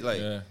 That's it. Like,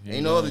 Yeah, he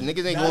ain't no other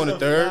niggas ain't going to That's a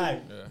third.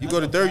 fact. You go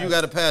to third, you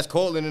got to pass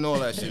Cortland and all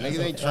that shit. Niggas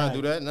ain't trying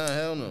to do that. Nah,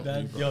 hell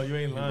no. Yo, you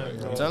ain't lying,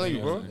 bro. I'm telling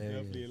you, bro.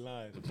 Definitely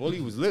lying. The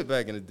Bully was lit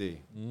back in the day.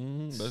 He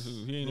ain't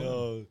lying.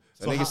 Yo,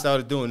 So niggas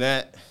started doing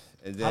that,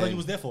 and how long you then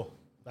was there for?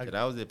 Like,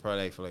 I was there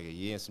probably like for like a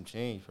year and some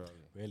change, probably.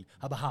 really?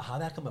 How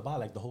that come about?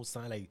 Like the whole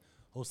sign,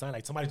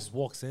 like somebody just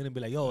walks in and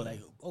be like, yo, like,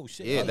 oh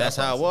shit. Yeah, that's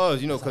how it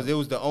was, you know, because it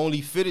was the only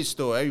fitted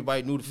store.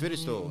 Everybody knew the fitted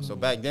store. So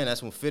back then,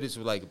 that's when fitteds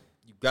were like,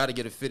 you got to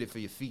get it fitted for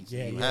your feet.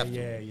 Yeah, you yeah, have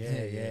to.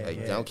 yeah.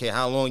 Like, I don't care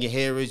how long your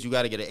hair is, you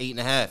got to get an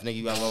 8.5, nigga.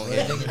 You got long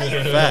hair.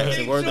 Facts.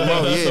 And word the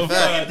mouth. Yeah,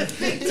 facts.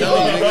 Tell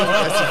you, nigga,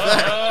 that's a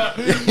fact.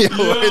 Yo,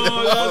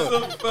 that's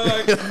a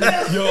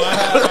fact. Yo,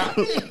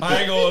 I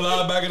ain't gonna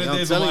lie. Back in the I'm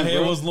days when telling my you, hair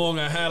bro. was long,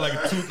 I had like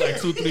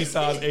 2-3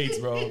 size 8s,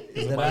 bro.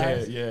 Because of my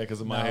hair. Yeah,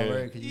 because of my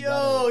hair.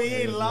 Yo, he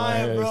ain't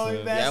lying, bro. son.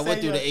 You better Yeah, I went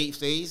say through yo- the 8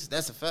 phase.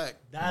 That's a fact.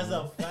 That's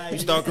a fact. You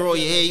start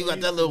growing your hair, you got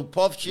that little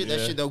puff shit. That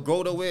shit don't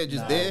grow nowhere,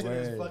 just there.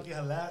 It's fucking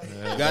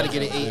hilarious. You got to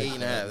get an 8.5.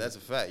 That's a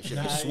fact. You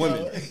should be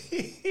swimming.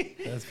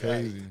 That's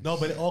crazy. No,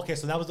 but okay,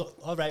 so that was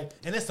all right.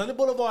 And then Sunday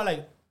Boulevard,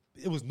 like,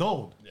 it was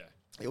known. Yeah.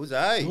 It was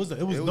alright. It was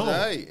known.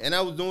 alright. And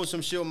I was doing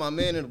some shit with my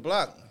man in the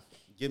block.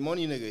 Get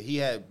money, nigga.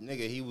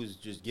 He was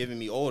just giving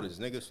me orders,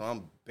 nigga. So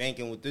I'm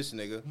banking with this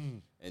nigga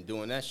and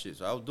doing that shit.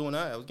 So I was doing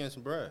that. I was getting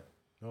some bread.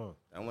 Oh.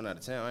 I went out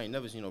of town. I ain't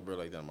never seen no bread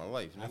like that in my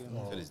life,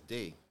 nigga. To this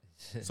day.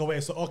 So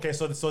wait, so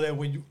then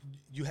when you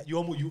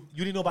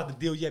didn't know about the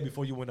deal yet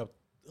before you went up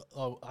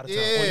out of town. Or you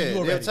Yeah, knew they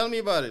were already? telling me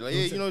about it. Like,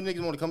 yeah, you know,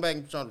 niggas want to come back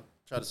and try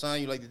to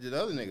sign you like they did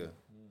the other nigga.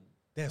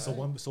 Damn,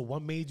 so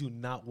what made you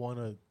not want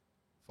to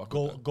Fuck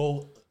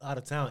go out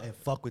of town and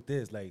fuck with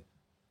this? Like,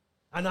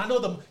 and I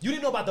know you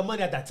didn't know about the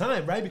money at that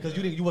time, right? Because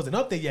you wasn't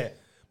up there yet.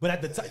 But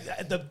at the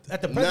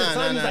present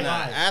time, you was like,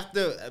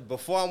 all right.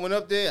 Before I went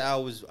up there, I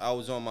was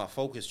on my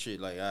focus shit.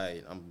 Like, all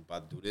right, I'm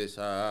about to do this.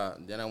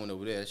 Then I went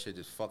over there. That shit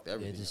just fucked Yeah,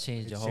 everything. it just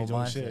changed your It whole changed your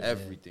mindset. shit. Yeah.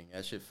 Everything.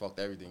 That shit fucked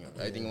everything up.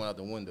 Everything went out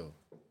the window.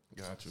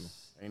 Got you.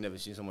 I ain't never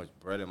seen so much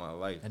bread in my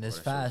life. And bro. it's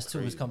That shit was fast too.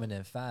 It's crazy. coming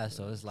in fast,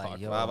 so it's like,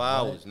 yo, 5 what?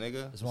 hours,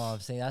 nigga. That's what I'm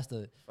saying. That's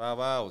the 5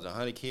 hours,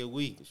 100K a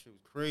week. That shit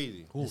was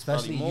crazy. Cool.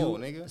 Especially Probably you, more,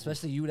 nigga.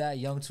 Especially you that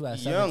young too at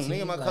Young 17.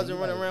 nigga, my like, cousin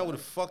you running like, around with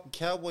a fucking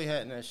cowboy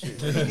hat and that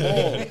shit.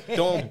 Mom,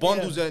 throwing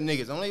bundles at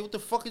niggas. I'm like, what the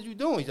fuck is you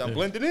doing? He's like,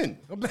 blended in.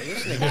 Like,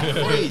 this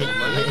nigga crazy, my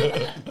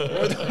nigga.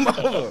 Word to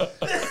mother.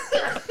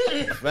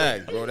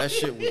 Fact, bro. That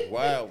shit was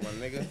wild, my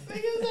nigga.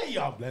 Niggas say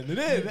y'all blended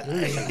in. That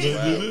shit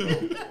was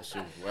wild, bro. That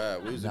shit was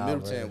wild. We was in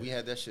Middletown. bro. We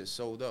had that shit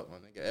sold up, my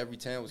nigga. Every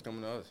town was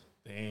coming to us.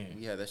 Damn.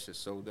 We had that shit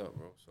sold up,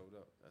 bro. Sold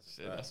up. That's a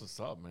Shit, fact. that's what's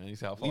up, man. You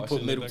see how far We shit put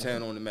look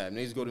Middletown on the map.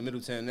 Niggas go to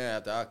Middletown now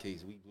after our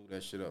case. We blew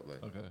that shit up.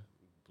 Like, Okay.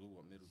 we blew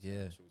up Middletown.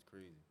 Yeah. That shit was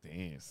crazy.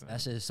 Damn, son. That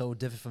shit is so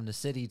different from the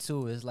city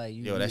too. It's like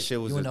you. Yo, that shit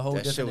was you in a whole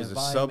that shit different was the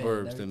environment and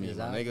suburbs to me, everything's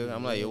my out nigga. there,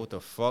 I'm like, yeah. yo, what the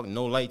fuck?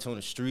 No lights on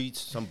the streets,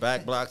 some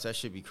back blocks. That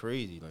shit be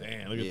crazy. Like,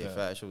 Damn, look at yeah, that.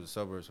 fact, shit was the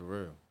suburbs for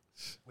real.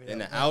 Wait,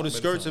 And the outer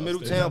skirts of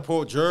Middletown,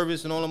 Port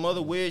Jervis, and all them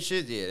other weird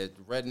shit. Yeah,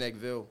 that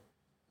Redneckville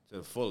to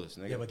the fullest,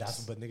 nigga. Yeah,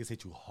 but niggas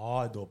hit you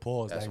hard though.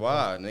 Pause. That's like,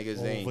 why niggas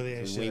over ain't. there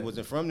and We shit.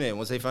 wasn't from there.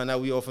 Once they find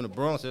out we all from the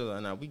Bronx, they're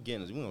like, nah, we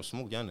getting this. We gonna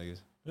smoke y'all niggas.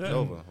 It's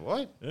over.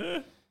 What? Yeah.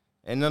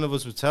 And none of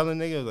us was telling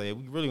niggas like,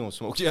 we really gonna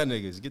smoke y'all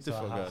niggas. Get the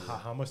So fuck out of here.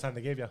 how much time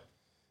they gave you?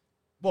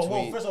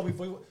 Well, first of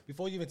all,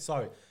 before you even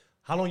sorry,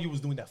 how long you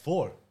was doing that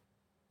for?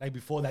 Like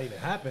before that even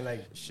happened,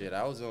 like Shit,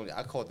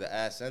 I caught the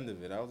ass end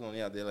of it. I was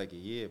only out there like a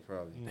year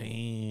probably.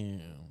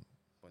 Damn.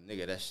 But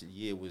nigga, that shit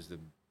year was the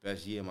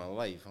best year of my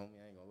life, homie.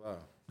 I ain't gonna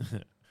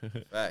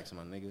lie. Facts,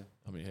 my nigga.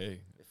 I mean, hey.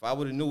 If I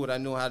would have knew what I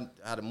knew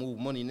how to move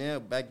money now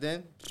back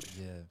then,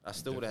 Yeah. I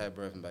still would have had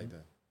breath back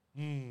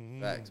then.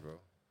 Facts, bro.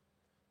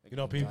 you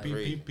know,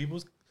 Crazy.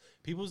 people's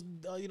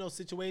you know,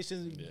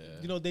 situations. Yeah.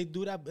 You know, they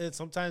do that. And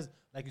sometimes,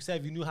 like you said,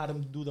 if you knew how to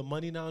do the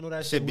money now and all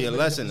that Should shit, be a would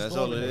lesson. make That's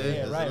different all it story. is.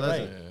 Yeah, That's a right,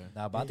 lesson. right.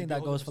 Nah, but I You think be that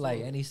holding goes for like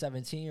story. any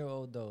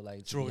 17-year-old though. Like,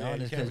 to True, be yeah, you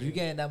honest, can't because you really-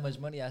 getting that much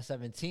money at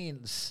 17.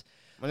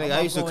 My I'm nigga, I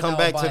not used to going come out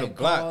back to the buying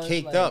block cars,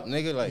 caked like- up,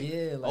 nigga. Like,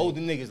 Yeah, like- older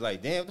niggas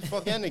like, damn, what the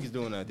fuck y'all niggas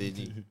doing out there?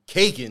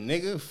 Caking,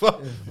 nigga.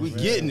 Fuck, we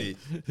getting it.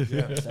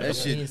 That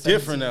shit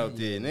different out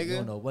there, You don't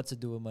nigga. know what to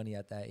do with money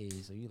at that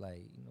age. So you like,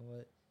 you know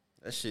what?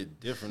 That shit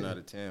different out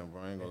of town,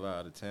 bro. I ain't gonna lie,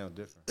 out of town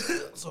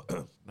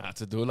different. Not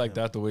to do it like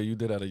that the way you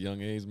did at a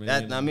young age, man.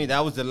 That I mean, that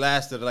was the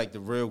last of like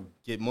the real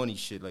get money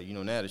shit. Like, you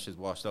know, now the shit's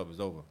washed up. It's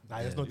over.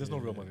 Nah, there's no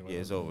real money. Right Yeah,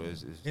 it's now. over.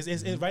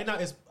 It's right now.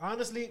 It's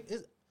honestly,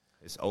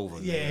 It's over.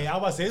 yeah. nigga. I was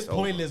about to say it's It's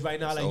pointless over. right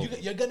now. It's Like over.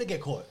 you're gonna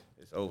get caught.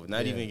 It's over.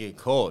 Not even get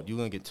caught. You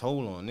gonna get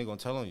told on. Nigga gonna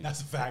tell on you.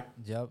 That's a fact.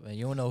 Yep, and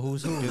you don't know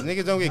who's who. Cause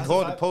niggas don't get That's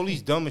caught. a The fact.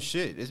 police dumb as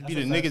shit. It's be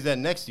the That's a fact. niggas that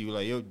next to you.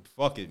 Like, yo,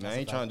 fuck it, man. That's I a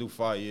ain't trying to do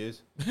 5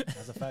 years.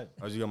 That's a fact.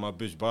 I just got my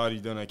bitch body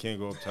done. I can't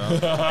go up top. Fucking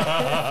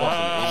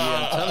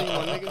idiot. I'm telling you,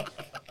 my nigga.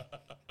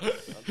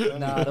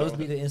 Nah, those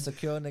be the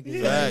insecure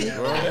niggas. Facts,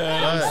 bro.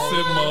 Facts.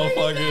 Sit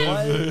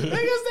motherfuckers.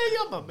 Niggas say,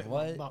 yo,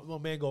 What? my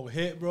man gonna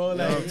hit, bro.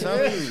 No, Like, I'm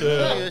telling you,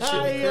 that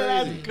shit be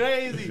that's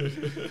crazy.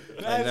 crazy. Like,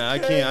 That's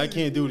nah, crazy. I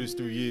can't do this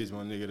 3 years,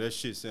 my nigga. That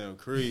shit sound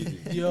crazy.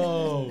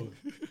 Yo,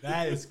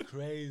 that is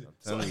crazy.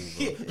 So, telling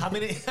you, bro. how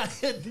many?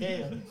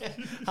 Damn.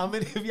 How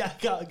many of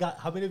y'all got?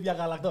 How many of y'all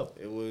got locked up?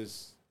 It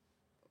was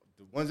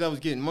the ones that was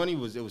getting money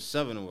was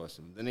 7 of us.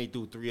 Then they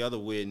threw 3 other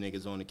weird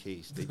niggas on the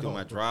case. They threw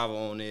my driver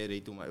on there.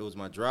 It was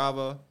my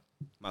driver,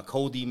 my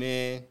Cody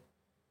man.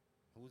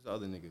 Who was the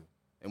other nigga?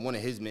 And one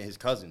of his men, his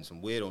cousin,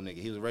 some weirdo nigga.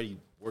 He was already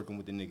working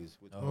with the niggas.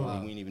 With Cody. wow.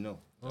 We didn't even know.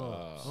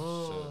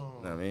 Oh,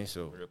 Know what I mean?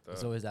 So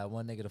So is that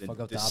one nigga to fuck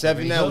up the the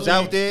 7 that operation? was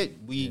out there,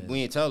 we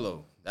ain't tell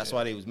though. That's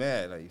why they was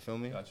mad. Like, you feel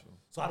me? shit. Got you.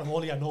 So out of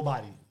all y'all,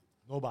 nobody.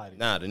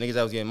 Nah, the niggas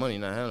that was getting money,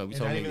 nah, hell no. We And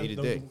told not them to even eat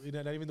a dick.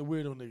 not even the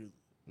weirdo niggas.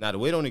 Nah, the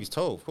weirdo niggas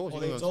told. Of course, Oh,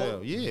 you they ain't gonna tell.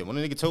 told? Yeah, one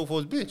of the niggas told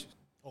for his bitch.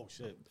 Oh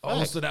shit.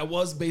 Oh, so that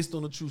was based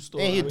on a true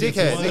story. And he a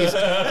dickhead.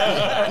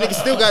 Niggas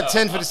still got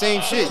 10 for the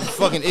same shit. You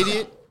fucking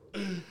idiot.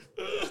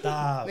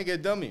 Stop. Nigga a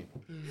dummy.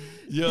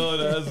 Yo,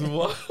 that's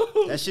wild.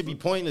 That shit be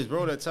pointless,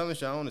 bro. That telling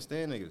shit, I don't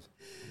understand niggas.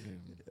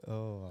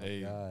 Oh my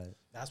Hey. god.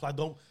 That's why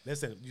don't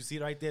listen. You see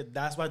right there.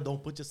 That's why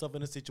don't put yourself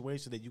in a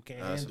situation that you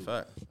can't That's a handle.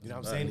 fact. You know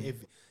what Fact. I'm saying?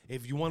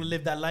 If you want to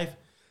live that life,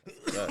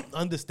 Fact.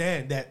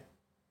 understand that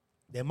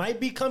there might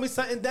be coming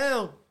something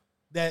down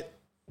that's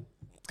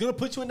gonna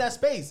put you in that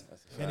space.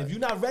 And if you're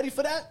not ready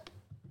for that,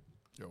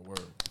 Yo, word.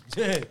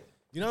 yeah,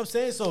 you know what I'm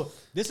saying. So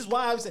this is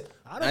why I was saying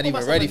I don't Not put even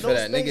myself ready in for no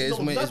that, space, nigga. It's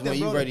no when nothing, you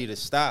bro. ready to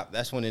stop.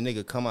 That's when the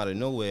nigga come out of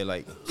nowhere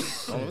like,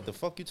 oh, what the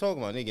fuck you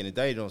talking about? Nigga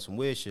indicted on some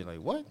weird shit. Like,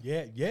 what?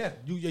 Yeah.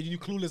 You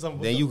clueless on.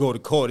 Then you go to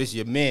court. This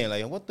your man.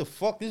 Like, what the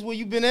fuck? This where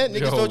you been at?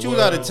 Niggas Yo, thought you was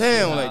out of word.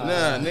 town. Like,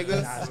 nah,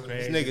 nigga. That's This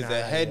crazy. nigga's Nah, a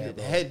yeah,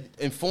 bro. head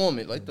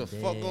informant. Like, the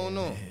fuck going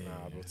on? Nah,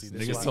 bro. See,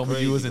 this is Niggas why- told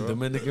me you was in crazy,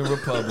 bro. Dominican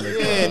Republic.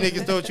 Yeah,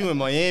 niggas thought you in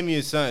Miami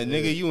or something.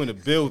 Nigga, you in the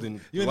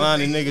building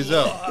lining niggas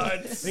up.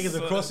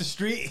 niggas across the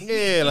street.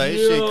 Yeah, like,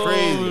 this shit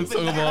crazy.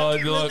 Talking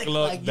about, look,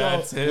 Like, yo,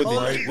 that's him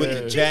right With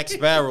there. the Jack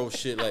Sparrow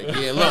shit. Like,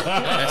 yeah, look,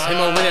 that's him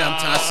over there.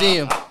 I see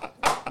him.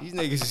 These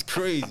niggas is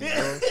crazy,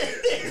 bro.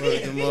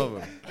 Word to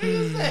mother.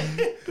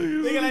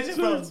 Nigga, that shit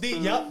from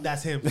deep. Yup,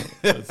 that's him.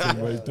 That's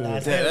him right there.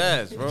 That's Dead him.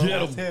 ass, bro. Get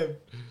That's him. him.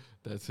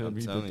 That's him. I'm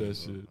He telling did you,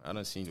 that bro. shit. I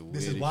done seen the This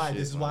weirdest is why. shit,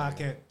 This is my why I nigga.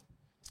 can't.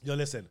 Yo,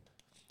 listen.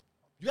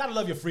 You gotta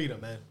love your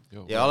freedom, man.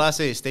 Yeah, all I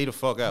say is stay the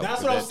fuck out.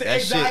 That's what I'm saying. That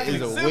Exactly.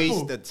 shit is a Simple.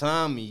 waste of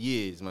time and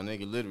years, my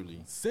nigga,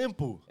 literally.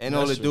 Simple. And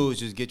all it do is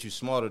just get you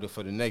smarter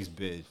for the next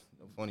bid.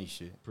 No funny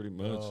shit. Pretty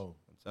much. Yo.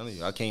 I'm telling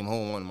you, I came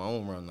home on my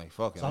own run, like,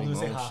 fuck it. So I I was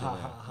make gonna my say, own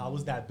shit now. how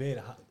was that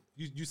bid?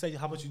 You said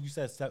how much? You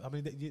said seven, how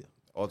many?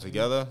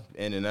 Altogether,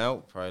 in and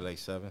out, probably like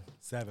 7.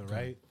 7,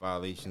 right?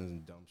 Violations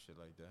and dumb shit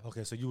like that.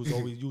 Okay, so you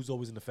was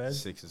always in the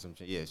feds. 6 or some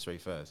shit. Yeah, straight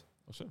feds.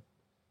 Oh, sure.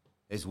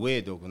 It's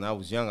weird though. When I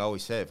was young, I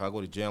always said if I go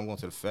to jail, I'm going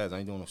to the feds. I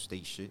ain't doing no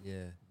state shit.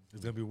 Yeah.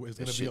 It's gonna be. It's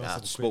That gonna shit, be. I On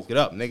some spoke crazy.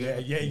 it up,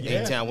 nigga. Yeah.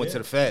 Anytime I went to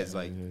the feds,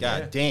 like,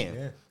 god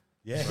damn.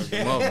 Yeah.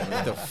 Mother,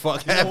 what the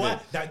fuck You know happened?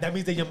 what? That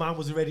means that your mind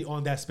was already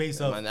on that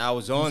space of. Man, I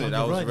was on it. the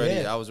I was run,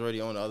 ready. yeah. I was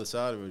already on the other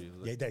side already.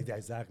 Yeah,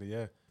 exactly.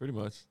 Yeah. Pretty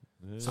much.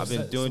 Yeah. I've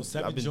been doing.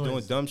 seven I've been joints.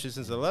 doing dumb shit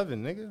since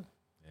 11, nigga. Yeah. You know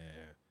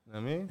what I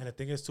mean, And the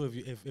thing is too,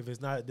 if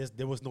it's not this,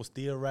 there was no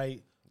steer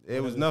right.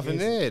 there was whatever the nothing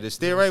case. there. The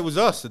steer right was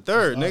us, the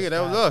third, nigga.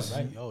 That was us.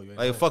 Right? Yo, you ain't Like,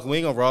 lying. fuck, we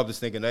ain't gonna rob this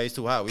nigga. Now it's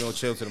too hot. We gonna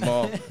chill to the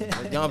mall.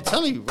 Like, yo, I'm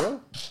telling you, bro.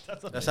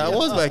 That's how it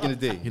was back in the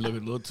day. He looked a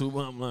little too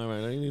bottom line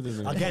right now. You need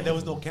to Again, there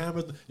was no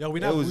cameras. Yo,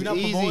 It was we not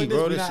easy, promoting bro.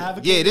 This, we This not shit-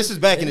 advocating yeah, this is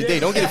back in the day.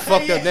 Don't get it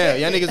fucked up now.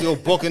 Y'all niggas go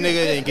book a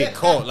nigga and get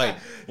caught. Like,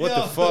 what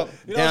Yo, the fuck?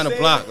 you know Down what the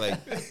I'm block. saying?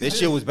 Like, this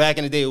shit was back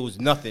in the day. It was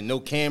nothing. No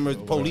cameras.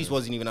 Police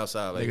wasn't even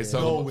outside. Like, Niggas No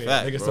talking, way.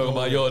 about, Fact, niggas bro. talking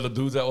about, yo, the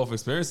dudes at Off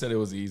Experience said it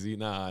was easy.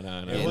 Nah.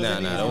 yeah, wasn't nah,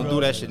 easy, don't bro.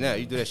 do that shit now.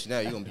 You do that shit now,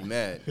 you gonna be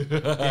mad. Yeah,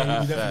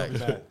 you definitely Fact.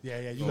 mad. Yeah.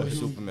 You You gonna be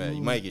super mad.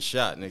 You might get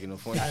shot, nigga. No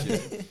funny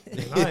shit.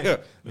 lying.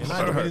 You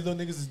lying. The way these little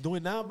niggas is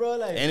doing now, bro.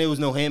 Like, And there was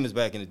no hammers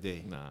back in the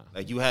day. Nah.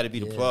 Like, you had to be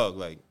the Yeah. plug,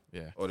 like,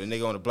 Yeah. or the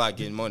nigga on the block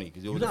getting money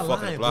because it you're was a not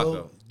fucking lying, block bro.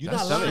 though. You're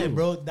That's not true. lying,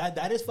 bro.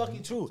 That is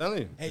fucking true. Telling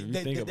you. If you And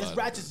think this about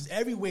ratchet is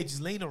everywhere,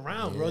 just laying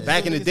around, bro.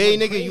 Back in the These day,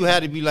 niggas nigga, going you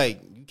had to be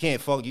like, you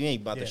can't fuck, you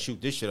ain't about Yeah. to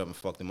shoot this shit up and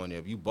fuck the money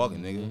up. You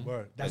bugging, nigga. Word.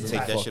 Like, That's take a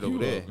that fact. shit Fuck over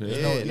you there. up. Yeah,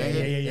 There's Yeah,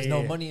 nigga. There's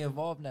no money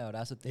involved now.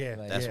 That's the thing. Yeah,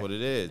 like, That's what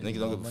it is. Niggas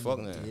don't no give a money. fuck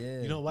now.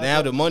 Yeah. You know what?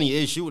 Now the money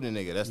is shooting a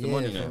nigga. That's the Yeah,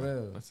 money for now.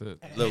 real. That's it.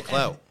 Little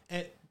clout.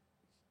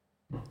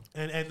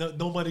 And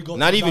no money goes.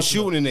 Not even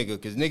shooting a nigga,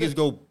 because niggas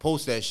go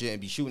post that shit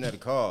and be shooting at the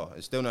car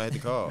and still not hit the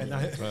car. And,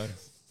 I-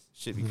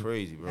 Shit be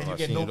crazy, bro. and you I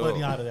get seen no it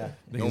money all. out of that.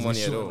 No Niggas be money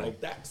at shooting all.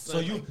 like that,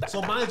 So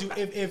so mind you,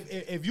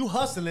 if you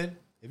hustling,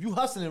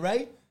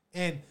 right,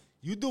 and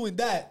you doing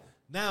that,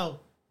 now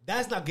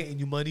that's not getting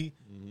you money.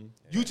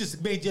 You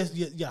just made just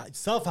your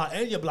yourself out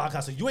and your block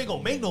house, so you ain't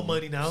gonna make no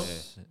money now.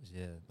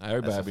 Yeah. Now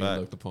everybody That's a being fact.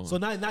 looked upon. So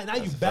now you a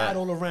bad fact.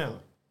 all around.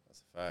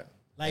 That's a fact.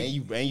 Like-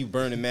 and you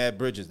burning mad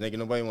bridges, nigga.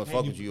 Nobody want to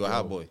fuck you- with you. You a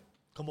hot boy.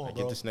 Come on, Like,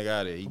 bro. get this nigga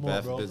out of there. He Come on,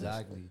 bad bro. for business.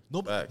 Exactly.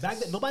 No, Facts. back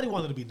then, nobody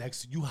wanted to be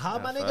next to you. How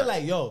my nigga facts.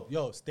 like,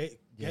 yo, stay,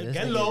 Yeah, get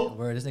this nigga- low.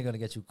 Word, this nigga gonna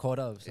get you caught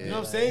up. So. You know what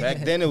I'm saying? Back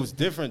then it was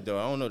different though.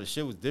 I don't know. The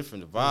shit was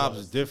different. The vibes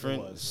was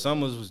different. was. The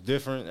summers was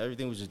different.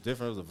 Everything was just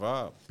different. It was a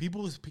vibe.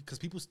 People was because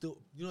people still,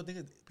 you know,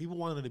 people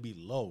wanted to be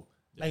low.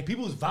 Like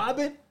people was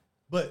vibing,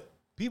 but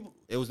people.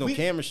 It was no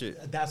camera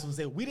shit. That's what I'm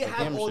saying. We didn't No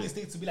have camera all shit. these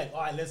things to be like,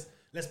 all right,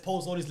 let's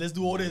post all this, let's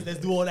do all this, let's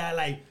do all that.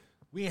 Like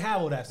we didn't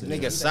have all that. So Nigga,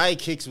 we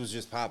sidekicks was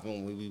just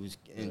popping when we was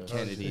in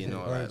Kennedy and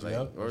all Heard that. you,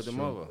 Like, yep. or the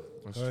mother.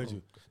 heard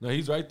you. No,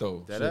 he's right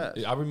though. That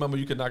Shit, ass. I remember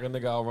you could knock a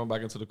nigga out, run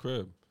back into the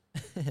crib.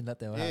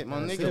 Nothing. Yeah,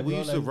 my That's nigga, it, we bro.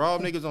 used to Like-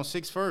 rob niggas on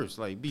 6 First.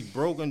 Like, be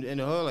broke in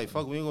the hood. Like,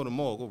 fuck, we ain't go to the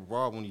mall. Go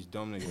rob one of these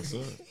dumb niggas.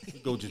 We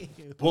go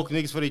just book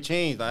niggas for their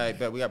chains. Like, I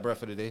bet we got bread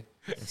for the day.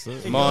 That's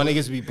it. Tomorrow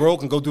niggas be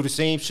broke and go do the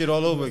same shit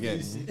all over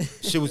again.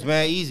 Shit was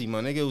mad easy,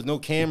 my nigga. It was no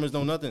cameras,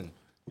 no nothing.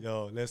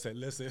 Yo, listen.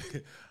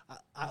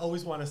 I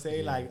always want to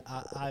say like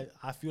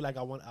I feel like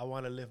I want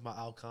to live my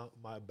outcome,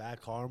 my bad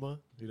karma.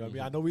 You know what I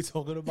mean? I know we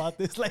talking about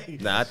this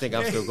like. Nah, I think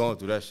I'm still going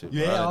through that shit. bro.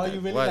 Yeah, I done are did-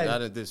 you really, What? like- I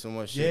done did so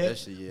much shit. Yeah, That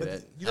shit, yeah. but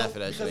That, you know, half of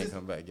that shit because ain't it's-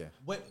 come back, yeah.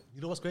 What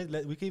you know what's crazy?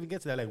 Like, we can even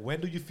get to that. Like, when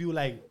do you feel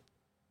like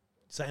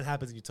something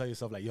happens and you tell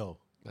yourself like, "Yo,"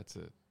 That's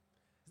it.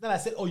 it's not like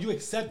I said, "Oh, you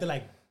accept it."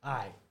 Like,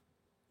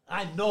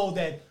 I know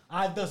that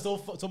I've done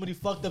so many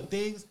fucked up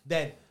things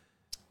that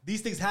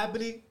these things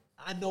happening.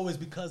 I know it's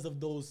because of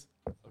those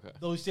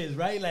shits,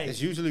 right? Like,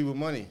 It's usually with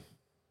money.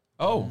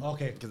 Oh,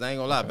 okay, Because I ain't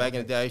gonna lie, back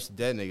in the day, I used to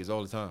dead niggas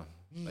all the time.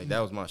 Like, that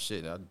was my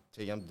shit. I'd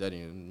tell you, I'm dead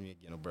and you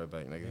ain't get no bread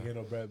back, you nigga. get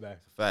no bread back.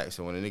 Fact.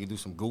 So when a nigga do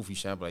some goofy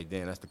shit, I be like,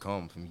 damn, that's the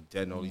karma for me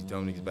dead and all these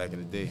dumb niggas back in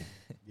the day.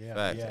 Yeah,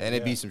 Fact. yeah, And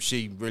it be yeah. some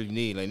shit you really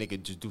need. Like,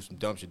 nigga just do some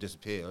dumb shit,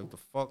 disappear. Like, what the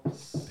fuck?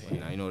 Like,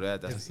 nah, you know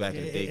that? That's back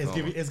in the day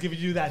karma. It's giving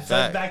you that Fact.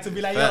 touch back to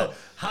be like, Fact. yo,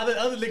 how the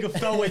other nigga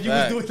felt when you was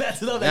Fact. doing that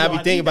to them? Now I be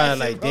thinking about it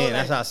that like, shit, bro. damn,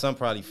 that's how some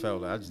probably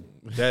felt. Like, I just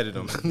deaded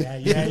them.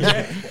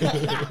 Yeah.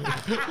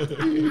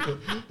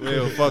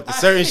 Well, fuck the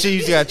certain shit you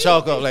just got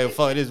chalk up. Like,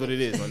 fuck, it is what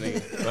it is, my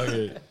nigga.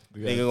 okay.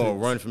 Nigga gonna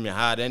run from your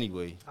hide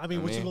anyway. I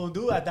mean, what you gonna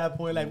do at that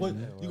point? Like, what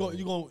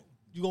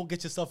you gonna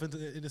get yourself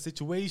in a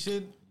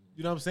situation?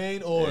 You know what I'm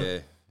saying? Or Yeah.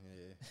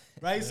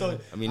 right? So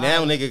I mean,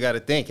 now nigga gotta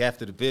think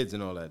after the bids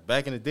and all that.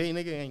 Back in the day,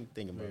 nigga ain't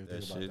thinking about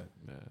that shit.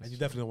 and you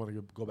definitely don't want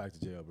to go back to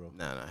jail, bro.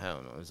 Nah,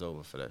 hell no. It's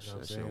over for that You know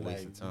what shit. I'm That shit a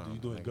saying? waste Like, of time. you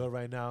doing nigga. good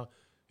right now.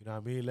 You know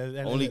what I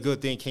mean? Only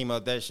good thing came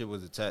out that shit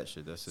was the tat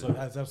shit. That's it. So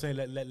as I'm saying,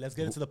 let's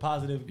get into the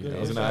positive. Yeah, I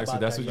was gonna ask you.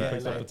 That's what you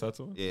picked like, up the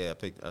tattoo. Yeah,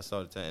 I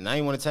started tatting. I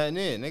ain't want to tat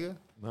in, nigga.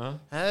 Nah.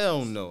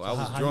 Hell no. I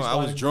was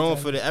you drawn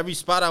started for every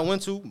spot I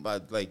went to.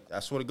 But like, I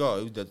swear to God,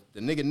 it was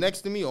the nigga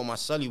next to me or my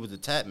sully was the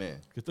tat man.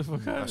 Get the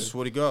fuck out I of here.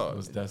 swear to God. It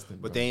was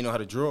destined. But bro. they ain't know how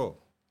to draw.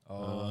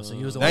 Oh, so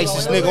you was the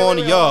Nicest one. nigga on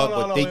the yard,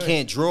 hold on, but they wait.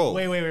 can't draw.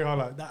 Wait, hold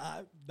on.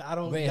 I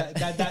don't. Wait.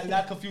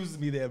 That confuses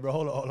me there, bro.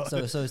 Hold on.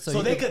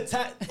 So they could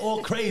tat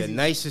all crazy. The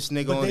nicest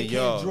nigga but on they the can't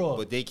yard, draw.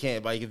 but they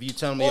can't. Like if you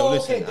tell me, yo,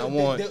 listen, I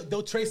want.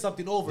 They'll trace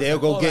something over. They'll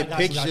Like, go oh, get I got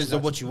you, pictures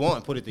of what you want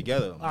and put it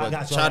together. I But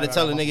got you, try to alright,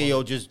 tell a alright, nigga, my yo,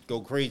 fault. just go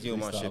crazy on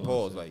my Freestyle shit. on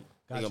Pause. shit. Like,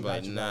 Got they you, gonna be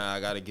like, got you, nah,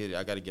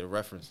 I gotta get a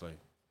reference. Like,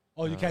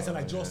 Oh, you can't say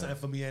like draw something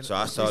for me. And so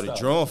I started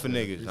drawing for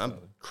niggas. I'm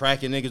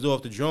cracking niggas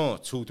off the drawing,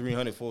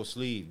 200-300 for a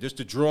sleeve, just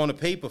to draw on the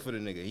paper for the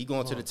nigga. He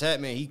going to the tat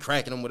man, he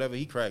cracking him, whatever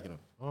he cracking him.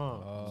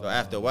 So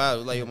after a while, it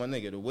was like, yo, my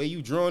nigga, the way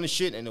you drawing the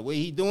shit and the way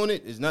he doing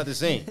it is not the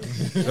same.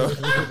 So,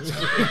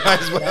 might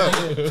as well.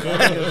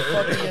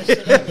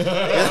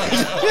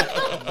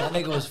 That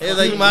nigga was It's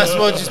like you might as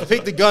well just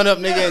pick the gun up,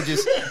 nigga, and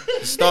just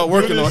start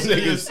working on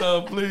niggas.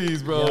 yourself,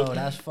 please, bro. Yo,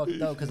 that's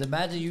fucked up. Cause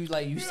imagine you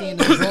seeing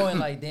the drawing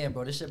like, damn,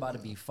 bro, this shit about to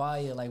be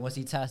fire. Like once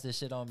he taps this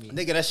shit on me,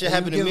 Nigga, that shit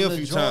Then happened you to me give a him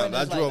few the drawing, times.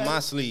 I it's drew like, up my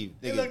sleeve.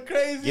 You Nigga, look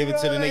crazy, give it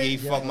to the bro, nigga, he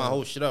like- fucked my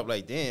whole shit up.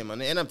 Like, damn,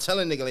 man. And I'm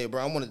telling nigga, like,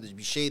 bro, I wanted it to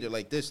be shaded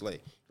like this.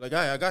 Like, all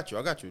right, I got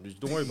you. Just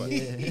don't worry about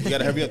it. You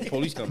gotta hurry up, the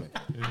police coming.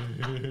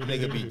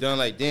 Nigga be done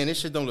like, damn, this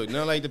shit don't look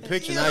nothing like the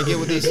picture. Now I get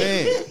what they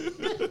saying.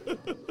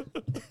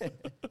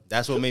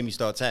 That's what made me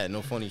start tatting.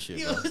 No funny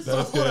shit, bro.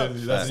 That's good.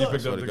 That's So- you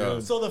picked so up the to God.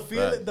 gun. So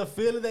the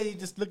feeling that you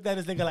just looked at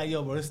this nigga like,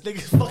 yo, bro, this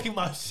nigga's fucking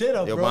my shit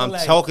up, Yo, bro. but I'm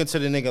like, talking to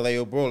the nigga like,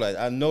 yo, bro, like,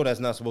 I know that's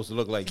not supposed to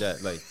look like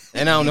that. Like,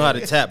 and I don't know how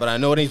to tap, but I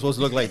know it ain't supposed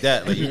to look like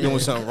that. Like, you doing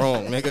something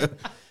wrong, nigga.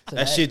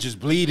 That shit just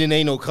bleeding,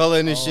 ain't no color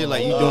in this shit.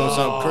 Like, you doing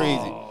something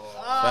crazy.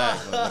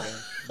 Fact, my nigga.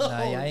 Nah,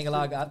 yeah, I ain't gonna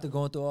lie. After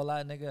going through all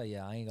that, nigga,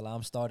 yeah, I ain't gonna lie.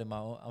 I'm starting my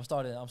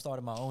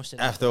own shit.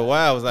 After a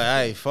while, I was like, all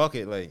right, fuck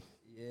it. Like,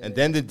 and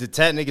then the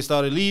tat nigga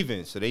started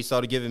leaving. So they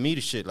started giving me the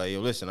shit. Like, yo,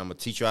 listen, I'm going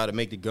to teach you how to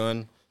make the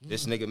gun.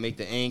 This nigga make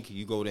the ink.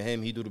 You go to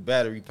him. He do the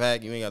battery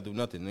pack. You ain't got to do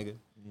nothing, nigga.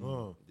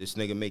 This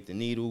nigga make the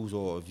needles,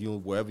 or if you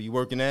wherever you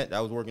working at.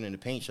 I was working in the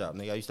paint shop,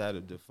 nigga. I used to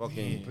have the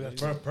fucking...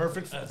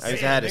 perfect. I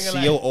used to have the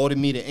CO order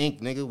me the ink,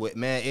 nigga, with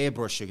mad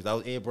airbrush shit, because I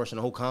was airbrushing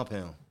the whole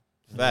compound.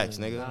 Facts,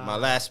 nigga. My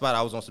last spot,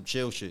 I was on some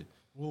chill shit.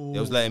 They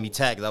was letting me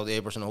tag, because I was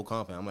airbrushing the whole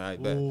compound. I'm like, all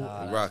right, bet.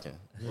 We rocking.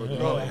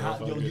 Bro, and how,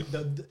 yo,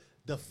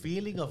 the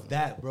feeling of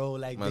that, bro,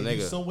 like My that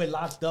you nigga. somewhere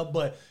locked up,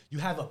 but you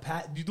have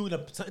you doing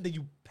something that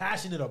you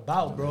passionate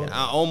about, bro.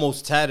 I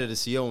almost tatted a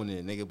CO in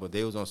there, nigga, but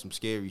they was on some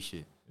scary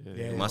shit.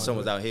 Yeah, My son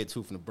was out here,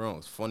 too, from the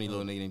Bronx. Funny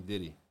little nigga named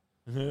Diddy.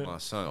 My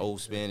son, old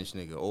Spanish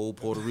nigga, old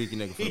Puerto Rican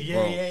nigga from the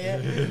yeah.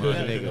 Bronx. My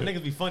Them nigga.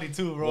 niggas be funny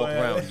too, bro. Walk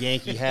around with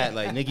Yankee hat,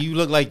 like, nigga, you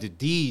look like the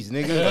D's,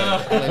 nigga.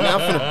 Like, nah, I'm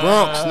from the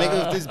Bronx,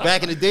 nigga. This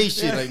back in the day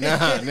shit, like, nah,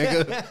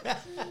 nigga.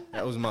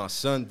 That was my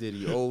son,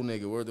 Diddy, old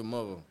nigga, word the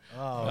mother.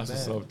 Oh, That's man.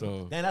 what's up,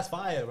 though. Man, that's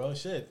fire, bro.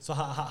 Shit. So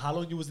how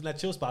long you was in that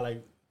chill spot,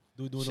 like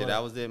doing Shit, all I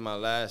that? was there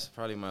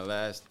probably my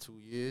last 2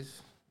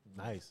 years.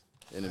 Nice.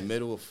 In the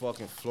middle of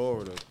fucking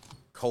Florida,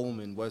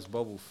 Coleman, West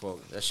Bubble,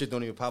 fuck. That shit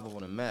don't even pop up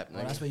on the map, Oh,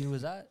 nigga. that's where you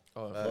was at.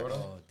 Oh, Florida?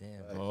 Oh,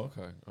 damn. Oh,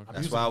 okay.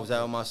 That's why I was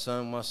out with my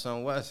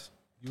son West.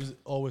 You was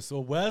always so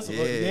west.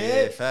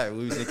 Yeah, fact.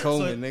 We was in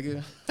Coleman,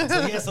 nigga.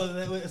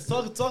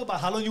 So talk about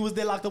how long you was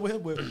there locked up with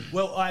him.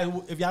 Well, all right,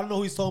 if y'all don't know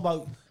who he's talking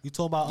about, you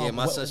talking about. Yeah,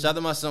 my son. Shout out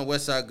to my son,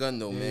 Westside Gunn,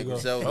 though, There man. you go.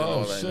 Griselda and Oh,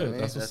 all that, shit, man.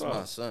 that's That's what's my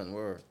up. son.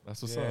 Word.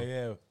 That's what's Yeah, up.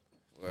 yeah. Word,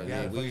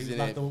 Yeah, yeah, we was in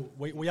locked there.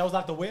 wait, y'all was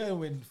locked away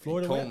in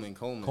Florida? where? Coleman.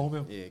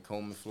 Coleman? Yeah,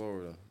 Coleman,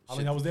 Florida. How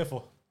long y'all was there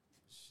for?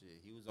 Shit,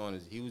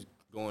 he was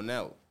going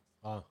out.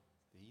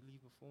 Did he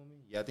leave before me?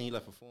 Yeah, I think he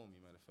left before me,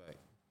 matter of fact.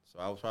 So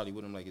I was probably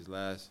with him like his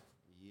last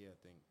year, I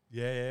think.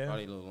 Yeah.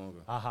 Probably a little longer.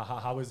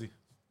 How is he?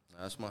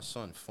 Nah, that's my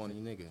son, funny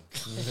nigga.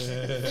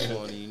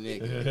 Funny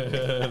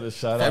nigga. The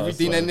shout out.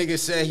 Everything son. that nigga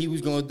said he was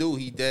gonna do,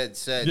 he dead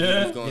said he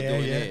Yeah? was gonna Yeah,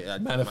 do yeah. it. Yeah.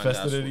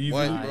 Manifested it easy.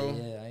 What, Nah, bro?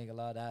 yeah, I ain't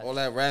gonna lie that. All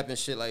that rapping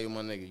shit, like,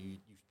 my nigga, you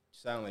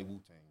sound like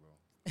Wu-Tang, bro.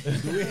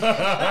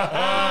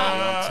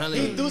 I'm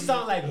telling He you. do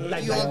sound like I'm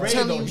Ray,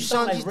 telling though. you, He son,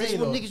 sound like this Ray,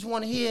 what though. niggas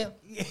want to hear.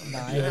 Nah,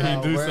 I ain't He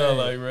gonna do lie, sound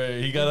word. like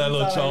Ray. He got that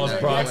little sound Charles like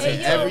Bronson.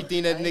 Ray.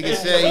 Everything that nigga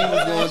said he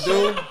was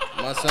gonna do,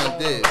 my son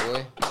did,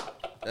 boy.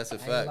 That's a I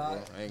ain't fact, gonna bro. lie.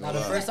 I ain't Now, gonna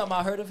the lie. first time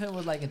I heard of him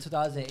was like in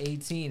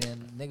 2018,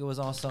 and nigga was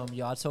on some,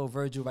 yo, I told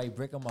Virgil, write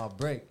brick on my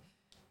brick.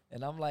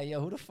 And I'm like, yo,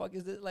 who the fuck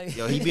is this? Like,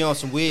 Yo, he be on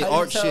some weird how you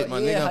art tell- shit, my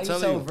yeah, nigga. how I'm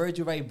telling tell you.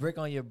 Virgil write brick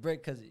on your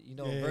brick? Because, you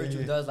know, Yeah, Virgil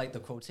yeah. does like the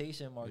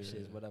quotation mark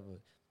shit, whatever.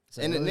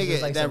 So And the it was just,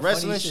 nigga, like, that some funny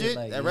wrestling shit,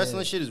 like, that yeah.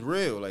 wrestling shit is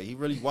real. Like, he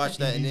really watched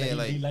that in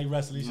there. He like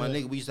wrestling My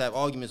shit. nigga, we used to have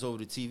arguments over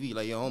the TV.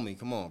 Like, yo, homie,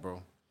 come on,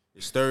 bro.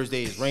 It's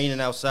Thursday. It's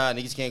raining outside.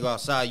 Niggas can't go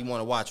outside. You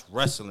want to watch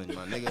wrestling,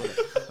 my nigga?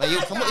 Like, yo,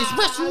 come on. It's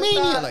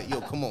WrestleMania. Like, yo,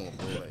 come on,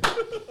 bro.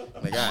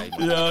 Like all right,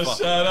 Yo, fuck.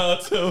 shout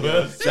out to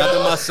West. Shout out to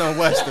my son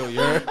West, though,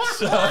 you heard?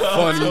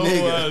 Funny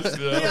nigga. West,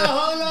 yo.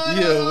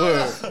 Yeah,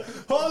 word.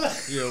 Hold on.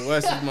 Yeah,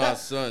 Wes is my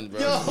son, bro.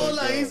 Yo, hold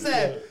on. He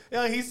said,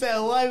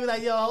 what? He was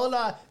like, yo, hold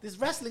on. This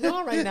wrestling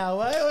on right now,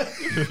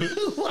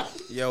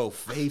 what? Yo,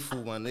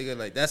 faithful, my nigga.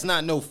 Like, that's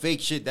not no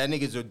fake shit. That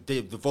nigga's a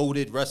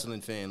devoted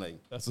wrestling fan. Like,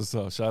 That's what's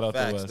up. Shout out to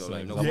facts, Wes. though. Like,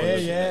 Like, no I'm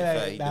bullshit. yeah,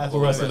 Like, he that's a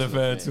devoted wrestling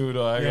fan too,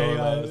 though. I ain't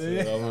gonna lie.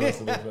 yeah. I'm a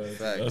wrestling fan. Facts.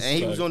 That's And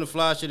he was facts. on the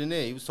fly shit in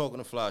there. He was talking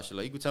the fly shit.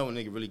 Like, you could tell when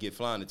nigga really get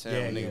flying to town.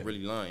 Yeah, when yeah. nigga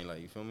really lying.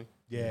 Like, you feel me?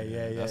 Yeah.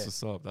 That's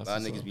what's up. A That's lot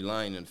of what's niggas up. be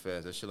lying in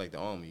fast. That shit like the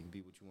army. You can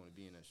be what you want to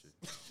be in that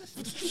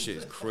shit. Shit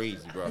is crazy,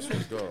 bro. I swear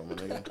to God, my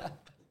nigga.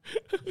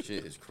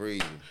 Shit is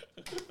crazy.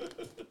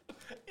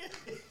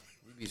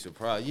 You'd be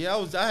surprised. Yeah,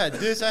 I had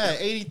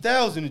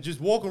 80,000 to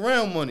just walk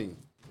around money.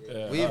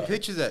 Yeah. Where your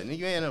pictures at? Nigga,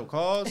 you ain't had no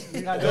cars.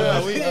 But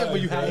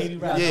you had 80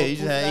 rounds. Yeah, you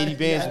just had 80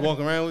 bands to walk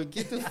around with.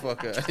 Get the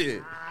fuck out of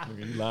here.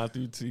 Nigga, you lying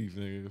through your teeth,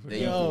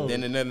 nigga. Yo.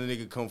 Then another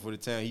nigga come for the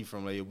town he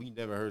from. Like, yo, we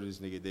never heard of this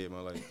nigga day in my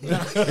life.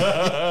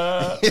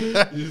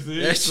 You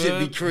see, That shit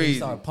be son? crazy.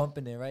 Start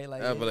pumping it, right?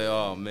 Like, I'd be like,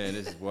 oh man,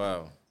 this is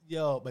wild.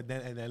 Yo, but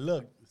then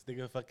look, this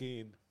nigga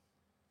fucking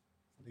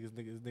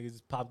niggas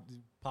just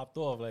popped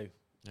off like.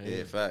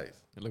 Yeah, facts.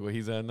 Look where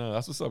he's at now.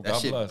 That's what's up. That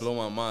God shit bless. blow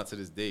my mind to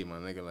this day, my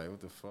nigga. Like,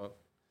 what the fuck?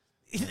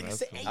 Nigga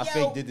say, hey, I yo.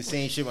 fake did the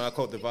same shit when I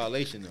caught the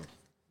violation though.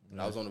 When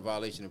I was on the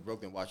violation in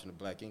Brooklyn watching the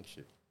Black Ink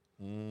shit.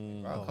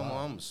 Bro, come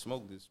on, I'm gonna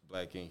smoke this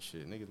Black Ink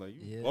shit. Niggas like,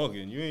 you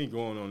bugging. You ain't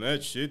going on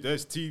that shit.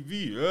 That's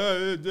TV.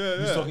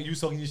 You was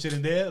talking your shit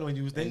in there when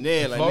you was there? And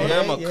there, like, Florida? nigga,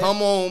 I'm gonna come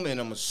home and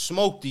I'm gonna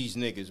smoke these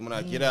niggas when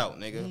I get out,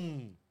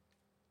 nigga.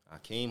 I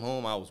came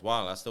home, I was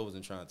wild. I still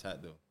wasn't trying to tap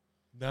though.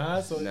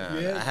 Nah, so Nah,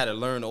 yeah. I had to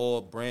learn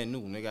all brand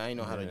new, nigga. I ain't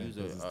know how to use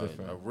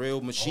a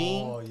real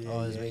machine. Oh, yeah.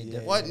 Oh, it's very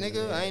different. What,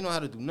 nigga? I ain't know how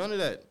to do none of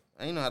that.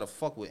 I ain't know how to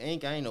fuck with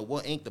ink. I ain't know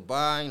what ink to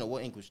buy. I ain't know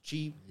what ink was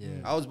cheap. Yeah.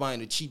 I was buying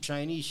the cheap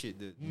Chinese shit,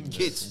 the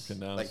kits,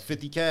 Canals. like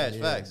 50 cash,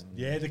 facts.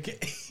 Yeah, the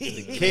kid.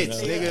 The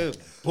kits, nigga,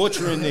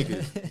 butchering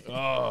niggas,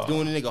 Oh.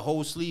 doing a nigga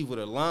whole sleeve with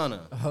a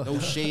liner, no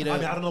shade I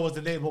mean, I up. don't know what's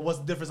the name, but what's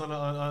the difference on a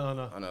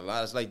On a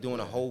lot, it's like doing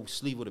a whole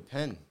sleeve with a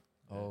pen.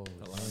 Oh,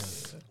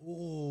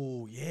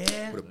 Ooh,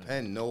 yeah. With a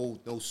pen, no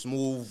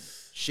smooth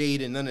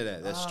shade and none of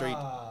that. That's straight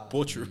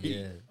butchery.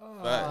 yeah.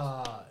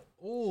 Facts.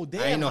 Oh,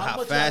 damn. I ain't know how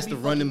much fast I to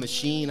be run the fucking-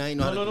 machine. I ain't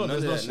know how to do none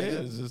of there's that, no shit.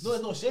 nigga. It's just- No,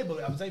 there's no shade,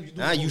 but I'm saying you do.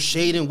 Nah, you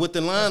shading with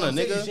the liner, You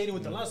nigga. shading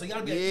with the line, so you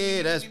gotta be Yeah,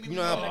 like, that's, you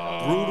know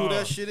how brutal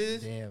that shit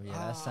is? Damn, yeah,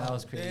 that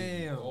sounds crazy.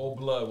 Damn. All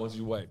blood once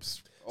you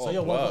wipes. So Oh,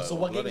 yo, blood. so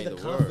what Blood gave you ain't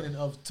the word. confidence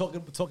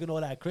of talking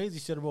all that crazy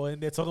shit about in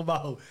there talking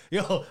about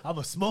yo,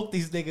 I'ma smoke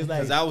these niggas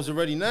like. Cause I was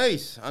already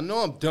nice. I know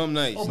I'm dumb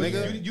nice, Oh, but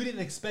nigga. you didn't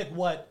expect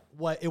what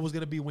it was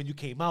gonna be when you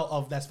came out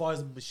of as far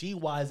as machine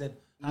wise and.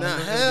 Nah,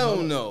 hell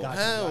no, Gotcha,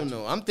 hell gotcha.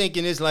 no. I'm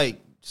thinking it's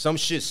like some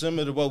shit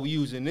similar to what we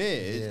use in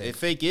there. Yeah. It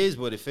fake is,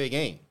 but it fake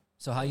ain't.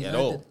 So how you At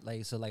learned all. it?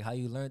 Like, so like how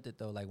you learned it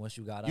though? Like once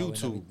you got out,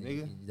 YouTube, and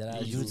everything? nigga. Did I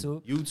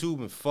YouTube? YouTube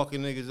and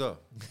fucking niggas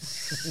up.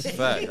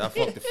 Fact, I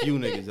fucked a few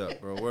niggas up,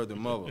 bro. Word the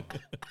mother.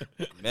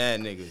 Mad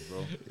niggas,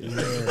 bro.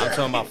 I'm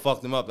talking about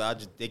fucked them up.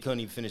 They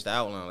couldn't even finish the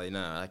outline. Like,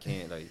 nah, I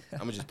can't. Like, I'm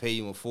gonna just pay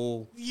you in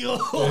full. Yo,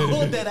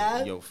 that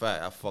ass. Yo,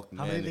 fact, I fucked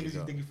How mad many niggas niggas you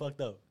up. think you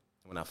fucked up?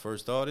 When I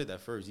first started,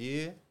 that first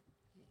year,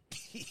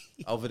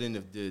 other than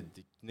the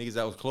niggas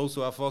I was close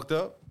to, I fucked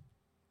up.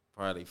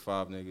 Probably like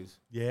 5 niggas.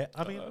 Yeah,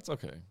 I mean, That's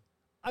okay.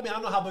 I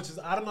don't know how much is.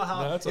 I don't know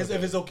how No, that's if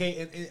okay. it's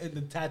okay in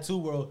the tattoo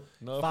world.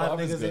 No,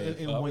 5 is niggas good.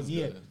 in 5 1 is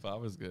year. good.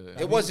 5 is good.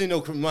 It wasn't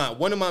no criminal.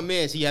 One of my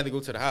mans, he had to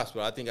go to the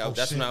hospital. I think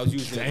that's shit. when I was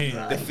using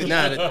Damn.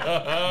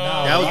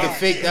 that was the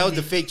fake. That was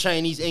the fake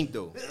Chinese ink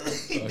though.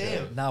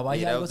 Damn. Nah, why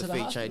you Yeah, gotta that go was to the the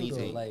fake hospital Chinese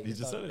though? ink. Like, He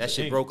just said it. That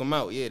shit Ink. broke him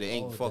out. Yeah, the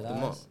ink Oh, fucked did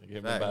him I? up. It gave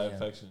him Fact. bad Yeah.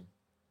 infection.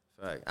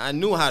 Fact. I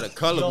knew how to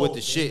color Yo, with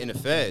the shit in the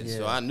feds,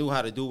 so Yeah. I knew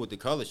how to do with the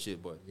color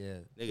shit. But yeah.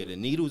 nigga, the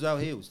needles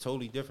out here was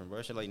totally different, bro.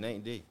 That shit like night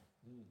and day.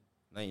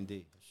 Night and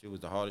day. Shit was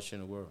the hardest shit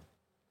in the world.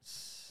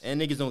 And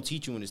niggas don't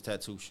teach you in this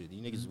tattoo shit. These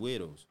niggas is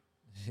weirdos.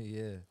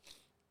 Yeah.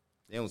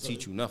 They don't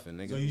teach you nothing,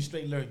 nigga. So you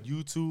straight learn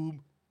YouTube.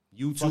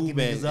 YouTube fucking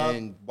niggas up.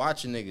 and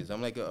watching niggas.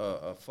 I'm like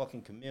a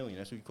fucking chameleon.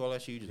 That's what you call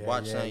that shit. You just Yeah,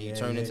 watch yeah, something, you yeah,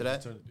 turn yeah, into you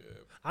that. turn-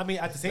 I mean,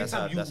 at the same That's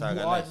time, how- you that's how I are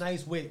got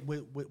nice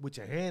with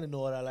your hand and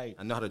all that. Like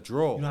I know how to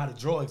draw. you know how to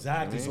draw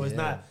exactly. So it's Yeah.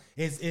 not.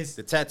 It's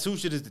The tattoo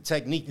shit is the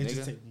technique, it's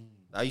nigga. just.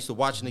 I used to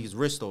watch niggas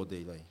wrist all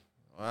day. Like,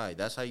 all right,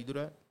 that's how you do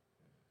that?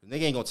 The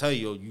nigga ain't gonna tell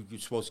you, you're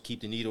supposed to keep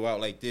the needle out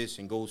like this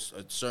and go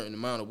a certain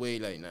amount of way.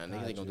 Like, nah,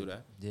 niggas ain't gonna do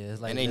that. Yeah,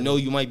 it's like And they know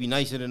you might be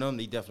nicer than them.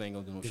 They definitely ain't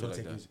gonna do no They shit gonna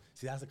like take that. you.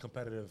 See, that's a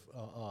competitive.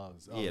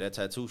 Yeah, that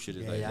tattoo shit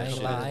is Yeah, like yeah, I that ain't,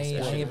 shit lie, I is- ain't,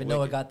 that I shit ain't even know it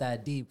wicked. got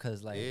that deep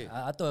because like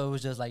Yeah. I thought it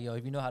was just like yo,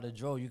 if you know how to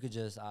draw, you could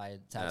just tattoo.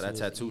 Nah, that it.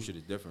 tattoo shit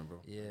is different,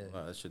 bro. Yeah.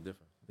 Wow, that shit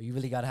different. But you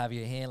really gotta have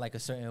your hand like a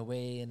certain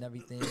way and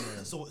everything.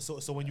 and-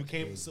 So when you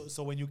came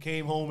so when you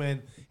came home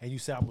and you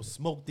said I'm gonna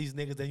smoke these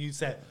niggas, then you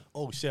said,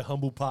 oh shit,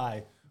 humble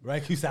pie,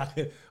 right? You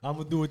said I'm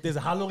gonna do it this.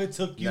 How long it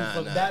took you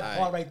from that all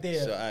part right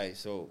there? So, all right,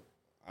 so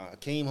I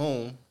came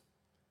home.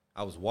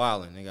 I was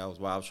wilding, nigga. I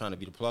was trying to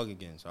be the plug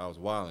again, so I was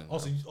wilding.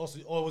 also,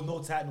 it was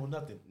no tat, no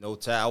nothing. No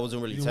tat. I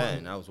wasn't really You didn't want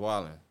tatting. I was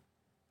wilding.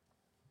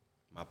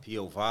 My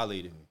PO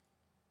violated me.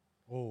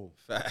 Oh,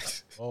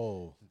 Facts.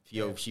 oh,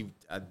 PO,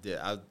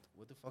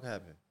 what the fuck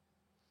happened?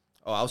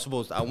 Oh,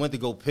 I went to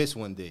go piss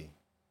one day.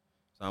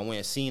 So I went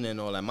and seen it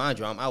and all that. Mind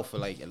you, I'm out for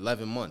like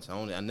 11 months.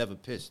 I never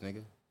pissed,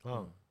 nigga.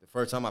 The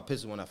first time I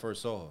pissed was when I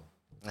first saw her.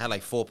 I had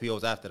like 4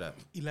 POs after that.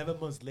 11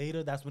 months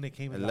later, that's when it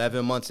came in.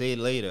 11 months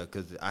later,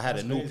 because I had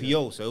a new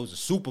PO, so it was a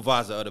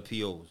supervisor of the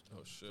POs.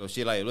 Oh, shit. So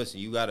she like, listen,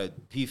 you got to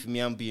pee for me,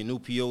 I'm going to be a new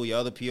PO. Your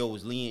other PO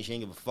was lean. She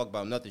ain't give a fuck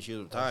about nothing. She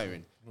was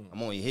retiring.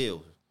 I'm on your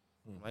heels.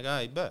 I'm like, all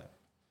right, bet.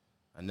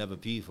 I never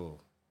peed for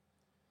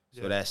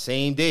her. So that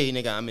same day,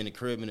 nigga, I'm in the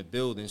crib in the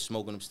building,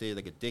 smoking upstairs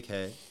like a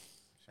dickhead.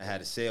 I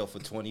had a sale for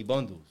 20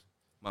 bundles.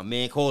 My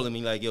man calling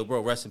me like, yo,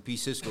 bro, rest in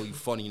peace, Cisco. You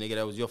funny, nigga.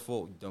 That was your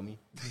fault, you dummy.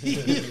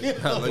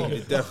 I love you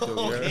to death,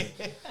 though, yeah.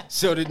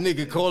 So the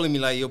nigga calling me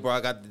like, yo, bro,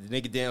 I got the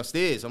nigga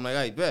downstairs. I'm like,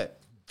 all right, bet.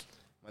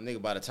 My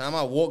nigga, by the time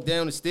I walked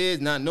down the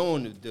stairs, not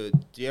knowing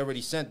they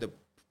already sent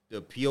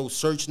the PO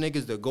search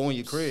niggas to go in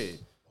your crib.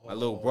 My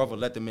little brother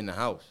let them in the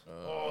house.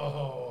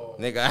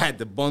 Nigga, I had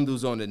the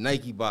bundles on the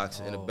Nike box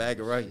and a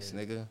bag of rice,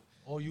 nigga.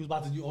 You was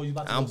about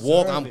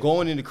to I'm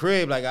going in the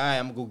crib like, all right,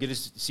 I'm going to go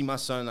see my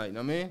son, like, you know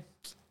what I mean?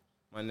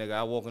 My nigga,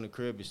 I walk in the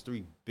crib, there's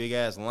 3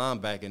 big-ass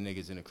linebacker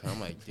niggas in the crib. I'm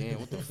like, damn,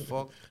 what the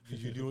fuck?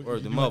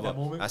 Where's the mother?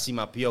 I see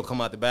my PO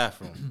come out the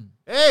bathroom.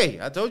 Hey,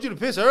 I told you to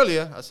piss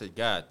earlier. I said,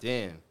 God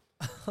damn.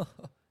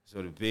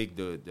 So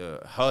the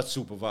HUD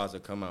supervisor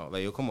come out.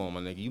 Like, yo, come on, my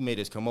nigga. You made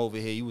us come over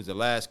here. You was the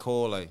last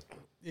call. Like,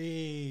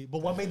 hey, but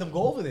what made them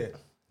go over there?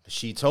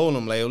 She told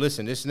him, like, yo,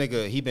 listen, this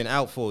nigga, he been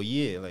out for a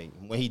year. Like,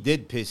 when he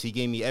did piss, he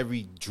gave me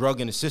every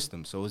drug in the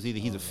system. So it's either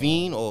he's a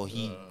fiend or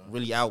he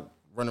really out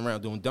running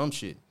around doing dumb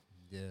shit.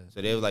 Yeah.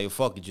 So they was like, yo,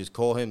 fuck it, just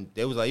call him.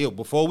 They was like, yo,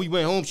 before we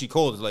went home, she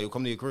called us, like, yo,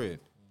 come to your crib.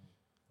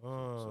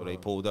 So they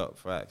pulled up,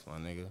 facts, my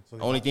nigga. So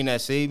only thing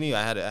that saved me,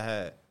 I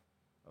had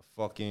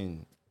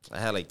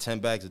like 10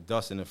 bags of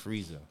dust in the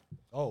freezer.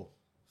 Oh.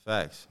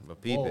 Facts. But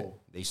peep it.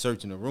 They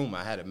searching the room.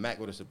 I had a Mac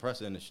with a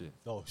suppressor in the shit.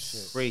 Oh,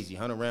 shit. Crazy.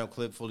 100-round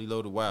clip, fully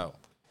loaded, wild.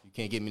 You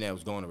can't get me that. It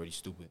was gone already,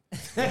 stupid.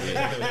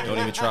 Yeah, don't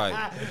even try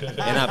it.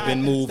 And I've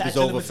been moved. It's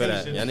over for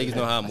that. Y'all niggas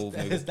know how I move,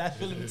 nigga. That's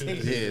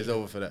limitation. Yeah, it's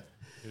over for that.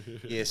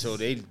 Yeah, so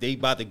they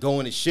about to go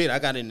in the shit. I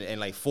got in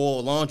like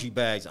 4 laundry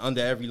bags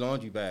under every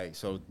laundry bag.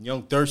 So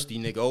young thirsty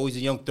nigga, always a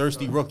young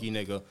thirsty rookie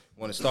nigga,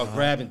 want to start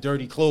grabbing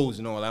dirty clothes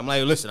and all that. I'm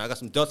like, listen, I got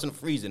some dust in the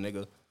freezer,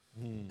 nigga.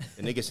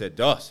 The nigga said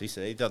dust. He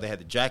said they thought they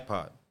had the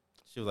jackpot.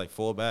 She was like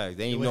 4 bags.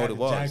 They didn't even know what it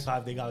was.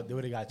 Jackpot, they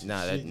would have got you.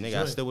 Nah, that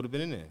nigga, I still would have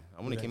been in there.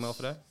 I wouldn't have came out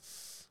for that.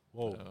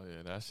 Whoa. Oh,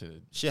 yeah, that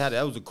shit.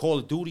 That was a Call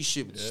of Duty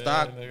shit with the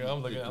stock. Nigga,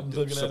 I'm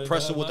looking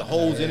suppressor with the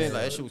holes in it.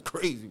 Like, that shit was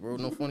crazy, bro.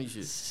 No funny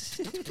shit.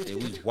 Yeah,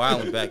 we was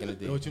wilding back in the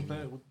day. What you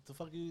playing? What the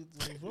fuck you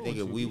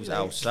nigga, we was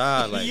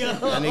outside. Like, y'all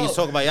niggas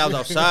talk about y'all was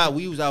outside.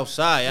 We was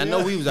outside. I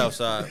know we was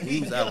outside. We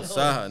was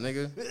outside,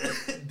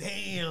 nigga.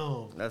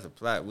 Damn. That's a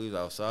plot. We was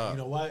outside. You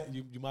know what?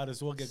 You might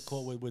as well get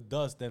caught with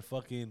dust than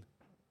fucking.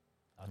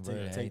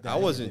 Take that. I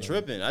wasn't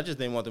tripping. I just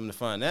didn't want them to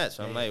find that.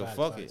 So I'm like, well,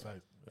 fuck it.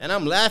 And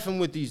I'm laughing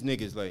with these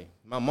niggas. Like,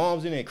 my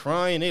mom's in there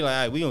crying. They like,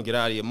 all right, we gonna get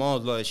out of here.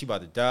 Mom's like, she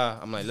about to die.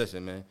 I'm like,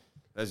 listen, man,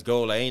 let's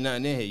go. Like, ain't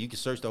nothing in here. You can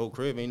search the whole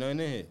crib. Ain't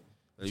nothing in here.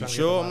 Like, you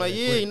sure? I'm like,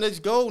 yeah, let's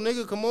go,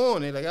 nigga. Come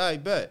on. They like, all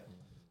right, bet.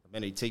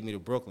 Man, they take me to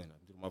Brooklyn. I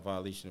do my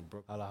violation in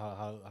Brooklyn.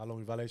 How long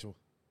your violation?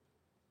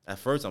 At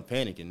first, I'm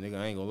panicking,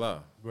 nigga. I ain't gonna lie.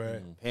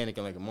 Right.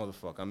 Panicking like a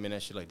motherfucker. I'm in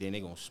that shit like, damn, they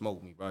gonna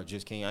smoke me, bro. I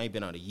just can't. I ain't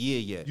been out a year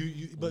yet.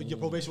 But your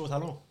probation was how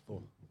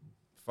long?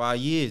 5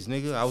 years,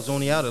 nigga. I was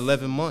only out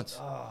 11 months.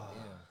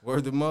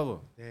 Word the mother.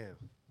 Damn.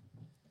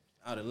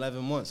 Out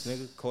 11 months,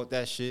 nigga. Caught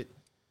that shit.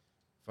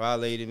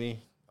 Violated me.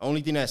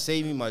 Only thing that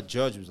saved me, my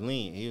judge was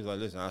lean. He was like,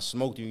 listen, I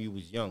smoked you when you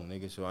was young,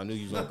 nigga, so I knew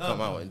you was going to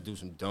come out and do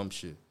some dumb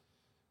shit.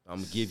 I'm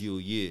going to give you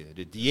a year.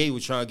 The DA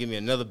was trying to give me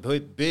another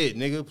bid,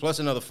 nigga, plus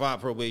another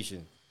 5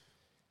 probation.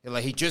 They're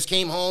like, he just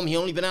came home. He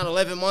only been out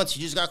 11 months.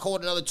 He just got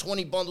caught another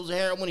 20 bundles of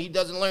heroin when he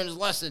doesn't learn his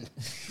lesson.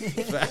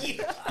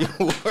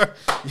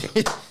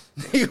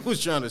 Nigga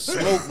was trying to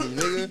smoke me,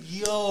 nigga.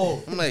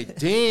 Yo. I'm like,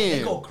 damn.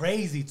 They go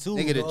crazy, too.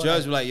 Nigga, the judge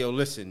was like, yo,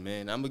 listen,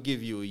 man, I'm going to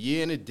give you a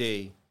year and a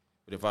day,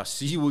 but if I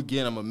see you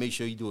again, I'm going to make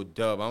sure you do a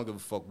dub. I don't give a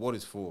fuck what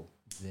it's for.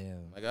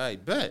 Damn. Like, all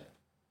right, bet.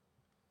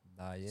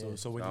 Nah, yeah.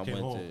 So when you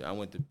came home? I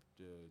went to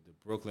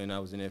Brooklyn. I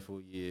was in there for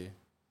a year.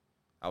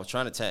 I was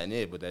trying to tat in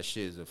there, but that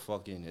shit is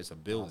it's a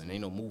building.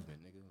 Ain't no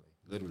movement, nigga. Like,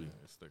 literally.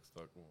 Yeah, it's stuck.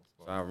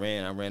 So I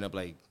ran up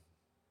like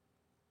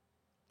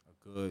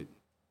a good...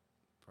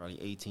 Probably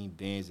 18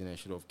 bands in that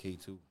shit off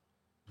K2.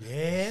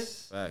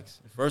 Yes. Facts.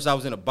 First, I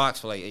was in a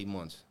box for like 8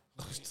 months.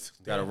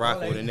 Got a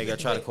rock with a nigga. I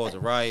tried to cause a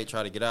riot,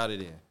 try to get out of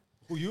there.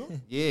 Who, you?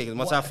 Yeah, because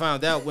once I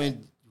found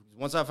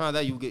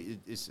out you get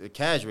it's a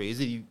cadre. Is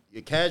it you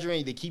a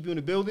cadre? They keep you in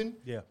the building?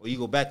 Yeah. Or you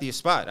go back to your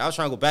spot? I was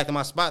trying to go back to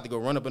my spot to go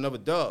run up another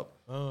dub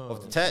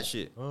off the tat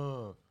shit. He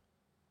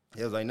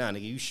was like, nah,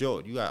 nigga, you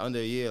short. You got under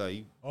a year.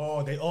 Like,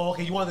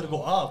 okay. You wanted to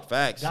go up.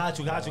 Facts. Got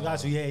you.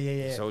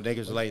 Yeah. So niggas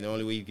was like, the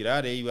only way you get out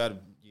of there, you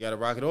gotta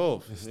rock it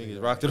off.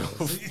 Niggas rocked it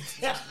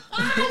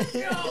off.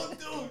 Yo,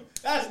 dude,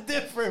 that's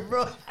different,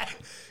 bro.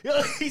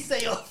 Yo, he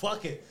say, yo,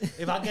 fuck it.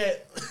 If I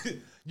get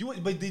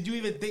but did you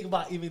even think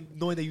about even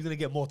knowing that you're gonna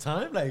get more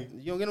time? Like,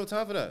 you don't get no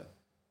time for that.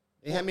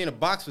 They had me in a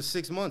box for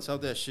 6 months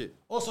out that shit.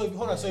 Also,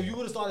 hold on. So if you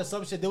would have started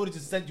some shit, they would have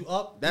just sent you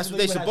up. That's what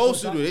they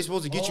supposed to do. They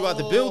supposed to get you out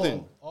the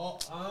building.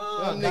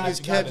 Them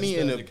niggas kept me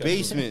in the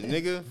basement,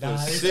 nigga, for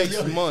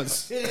 6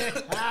 months.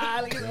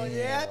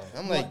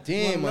 I'm like,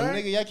 damn, my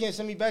nigga, y'all can't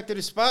send me back to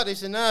the spot. They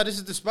said, nah, this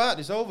is the spot.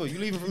 It's over. You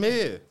leaving from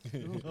here.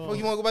 What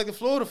you want to go back to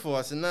Florida for?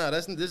 I said, nah,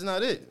 this is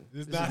not it.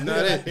 This is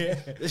not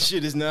it. This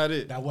shit is not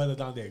it. That weather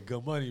down there,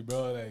 good money,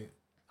 bro. Like,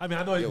 I mean,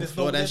 I know there's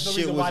no that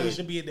reason why you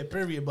should be in there,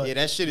 period. But yeah,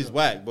 that shit is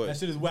whack. But that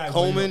shit is whack.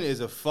 Coleman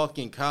is a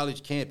fucking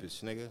college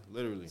campus, nigga.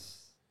 Literally,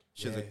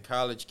 shit's a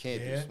college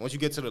campus. Yeah. Once you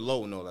get to the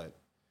low, no, like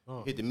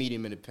hit the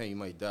medium in the pen, you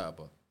might die.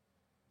 But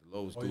the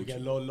low is you get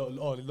low.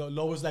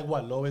 Low is like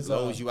what? Low is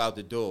you out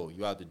the door.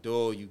 You out the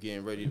door. You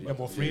getting ready to get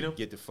more freedom.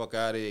 Get the fuck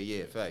out of there.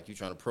 Yeah, in fact, you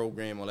trying to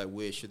program all that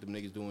weird shit them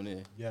niggas doing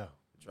there. Yeah,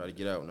 try to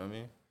get out. You know what I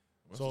mean?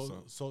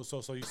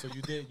 So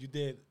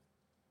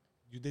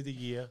you did the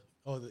year.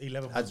 Oh, the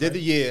 11 months, I did the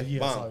year.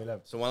 Sorry,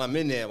 so while I'm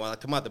in there, while I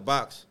come out the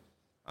box,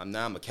 I'm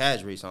a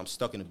cadre, so I'm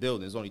stuck in the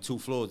building. There's only 2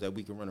 floors that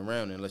we can run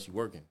around in unless you're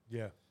working.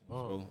 Yeah.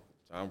 So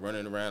I'm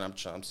running around.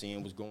 I'm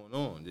seeing what's going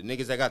on. The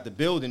niggas that got the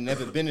building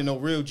never been in no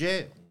real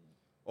jail.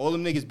 All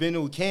them niggas been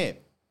to a camp,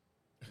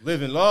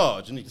 living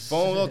large, and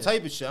phone all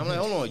type of shit. I'm like,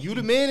 hold on, you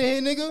the man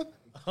in here, nigga?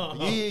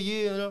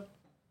 Yeah.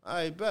 All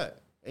right, bet.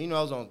 And you know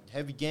I was on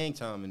heavy gang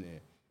time in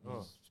there.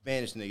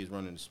 Spanish niggas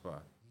running the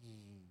spot.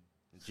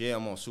 Yeah,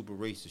 I'm on super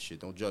racist shit.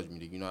 Don't judge me,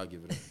 nigga. You know I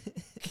give it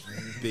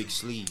a big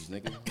sleeves,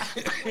 nigga.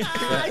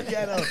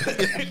 Get up.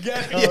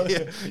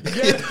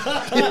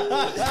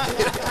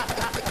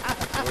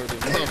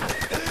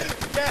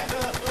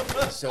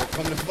 So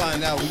come to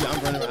find out,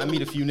 I'm running. I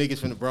meet a few niggas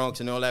from the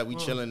Bronx and all that. We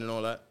chilling and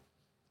all that.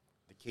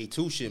 The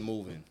K2 shit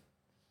moving.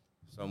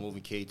 So I'm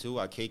moving K2.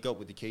 I cake up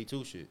with the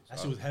K2 shit. That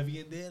shit was heavy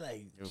in there,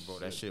 like. Yo, bro,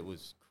 that shit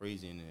was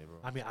crazy in there, bro.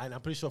 I mean,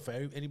 I'm pretty sure for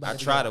anybody. I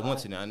tried it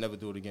once in there. I never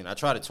do it again. I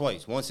tried it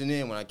twice. Once in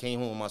there when I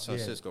came home with my son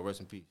Cisco. Rest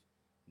in peace.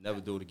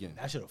 Never do it again.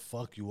 That should have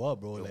fucked you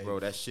up, bro. Yo, like,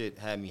 bro, that shit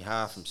had me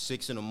high from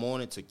 6 in the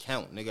morning to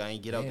count. Nigga, I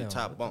ain't get out the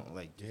top bunk.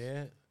 Like,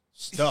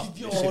 stuff.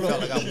 That shit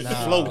felt like I was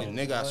floating,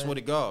 nigga. I swear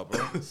to God,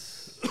 bro.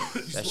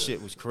 That shit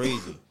was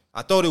crazy.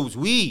 I thought it was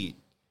weed.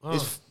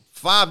 There's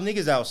 5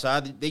 niggas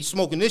outside. They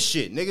smoking this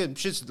shit. Nigga,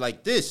 shit's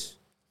like this.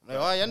 I'm like,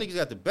 all right, y'all niggas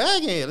got the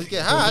bag in here. Let's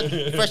get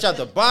high. Fresh out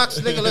the box,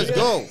 nigga. Let's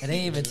go. And they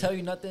ain't even tell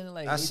you nothing.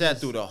 Like I sat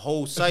through the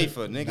whole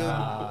cipher, nigga.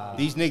 Nah.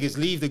 These niggas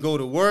leave to go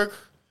to work.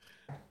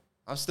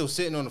 I'm still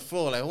sitting on the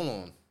floor like, hold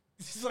on.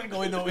 This ain't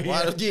going over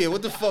here. Yeah,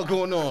 what the fuck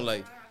going on?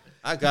 Like,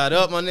 I got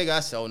up, my nigga.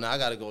 I said, oh, nah, I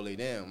got to go lay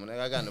down. My nigga,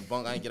 I got in the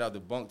bunk. I ain't get out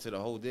the bunk till the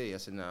whole day. I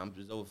said, nah, I'm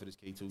just over for this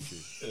K2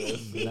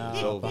 shit.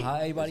 Nah, but how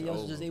everybody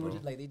else just able to,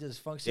 like, they just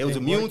function. They was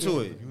immune to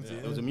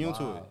it. They was immune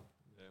to it.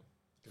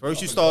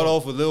 First, you start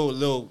off with a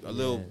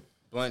little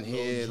blunt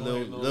here,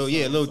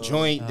 little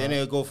joint. Then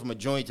it'll go from a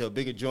joint to a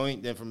bigger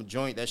joint. Then from a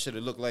joint, that shit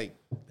will look like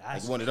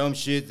one of them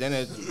shit.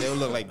 Then they'll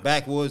look like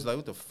backwoods. Like,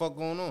 what the fuck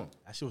going on?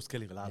 That shit was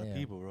killing a lot of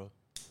people, bro.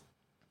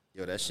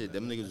 Yo, that shit,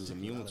 them niggas was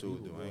immune to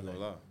it, though. I ain't gonna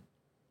lie.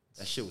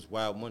 That shit was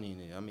wild money in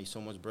there. I made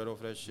so much bread off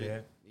of that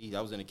shit. Yeah.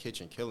 I was in the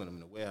kitchen killing them in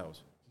the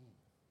warehouse.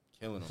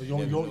 Killing them. So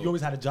you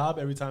always had a job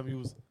every time you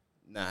was?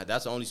 Nah,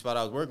 that's the only spot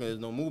I was working. There's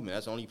no movement.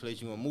 That's the only place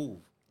you gonna move.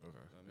 Okay.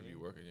 I mean, you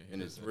working in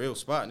this real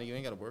spot, nigga. You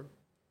ain't gotta work.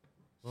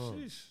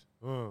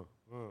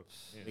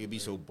 Nigga be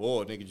so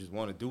bored. Nigga just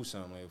want to do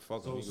something. Like,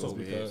 fuck me, go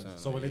over here.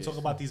 So when they talk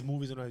about these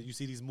movies and you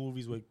see these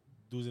movies with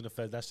dudes in the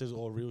feds, that's just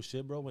all real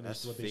shit, bro. When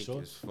that's what they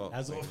show.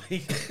 That's all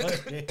fake.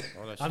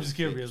 I'm just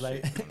curious,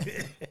 like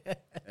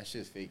that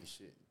shit's fake as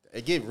shit.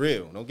 It get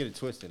real. Don't get it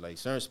twisted. Like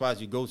certain spots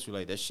you go to,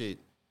 like that shit,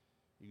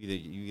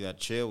 you gotta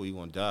chill or you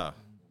gonna die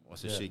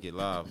once the shit get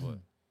live. But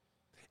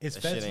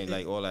that shit ain't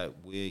like all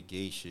that weird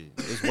gay shit.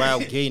 There's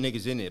wild gay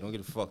niggas in there. Don't get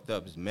it fucked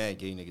up. There's mad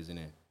gay niggas in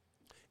there.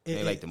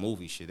 They like the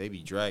movie shit. They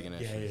be dragging that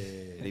shit.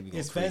 Yeah. They be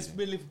going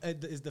crazy.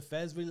 Is the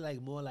feds really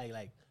like more like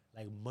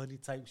money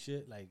type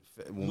shit? Like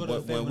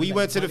when we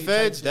went to the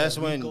feds, that's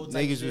when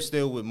niggas was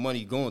still with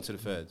money going to the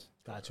feds.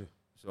 Got you.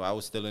 So I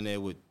was still in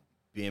there with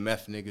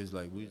BMF niggas,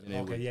 like we was in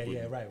there with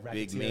right.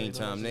 big main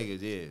time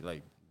niggas,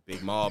 like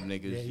big mob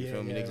niggas. You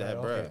feel me? Niggas that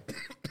had bread.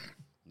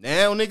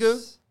 Now,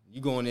 nigga,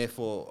 you going there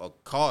for a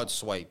card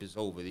swipe, it's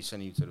over. They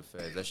sending you to the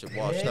feds. That shit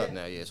washed up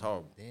now. Yeah, it's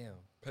horrible. Damn.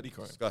 Petty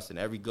crime. Disgusting.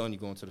 Every gun you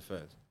going to the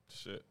feds.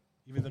 Shit.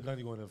 Even the gun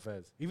you going to the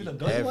feds. Even the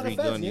gun you going to the feds.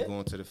 Every gun you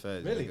going to the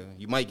feds. Really? Nigga.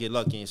 You might get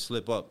lucky and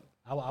slip up.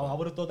 I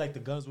would have thought like the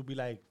guns would be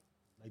like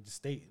the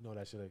state and all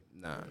that shit. Like,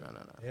 nah.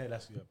 Yeah,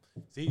 that's good.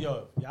 See,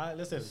 y'all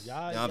listen,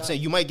 I'm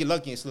saying you might get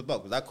lucky and slip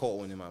up because I caught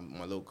one in my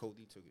little coat.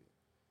 He took it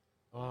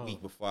a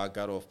week before I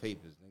got off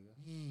papers,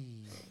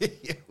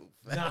 nigga.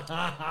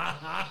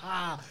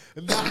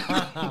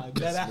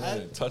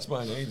 Touched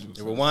by an angel.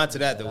 Yeah, rewind to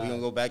that though. We gonna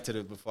go back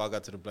to before I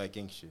got to the black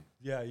ink shit.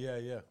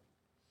 Yeah.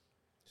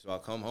 So I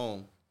come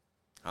home.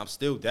 I'm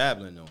still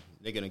dabbling though.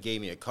 Nigga done gave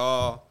me a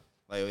car.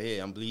 Like, oh,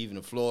 here, I'm leaving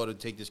to Florida.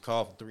 Take this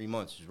car for 3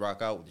 months. Just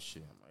rock out with the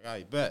shit. I'm like, all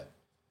right, bet.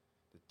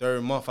 The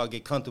 3rd month, I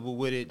get comfortable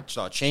with it.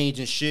 Start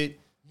changing shit.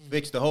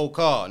 Fix the whole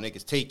car.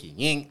 Niggas take it.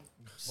 Yank.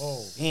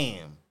 Oh.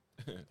 Damn.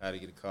 I had to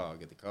get a car.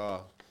 Get the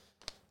car.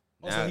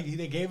 Also,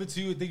 they gave it to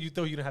you. Think you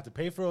thought you didn't have to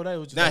pay for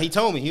it? Nah, he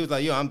told me. He was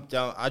like, yo,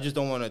 I just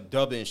don't want to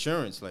dub the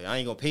insurance. Like, I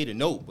ain't going to pay the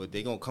note, but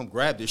they going to come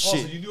grab this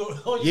shit. So you knew,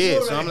 yeah,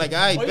 so I'm like,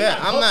 I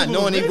bet. I'm not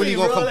knowing they really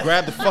going to come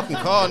grab the fucking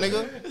car,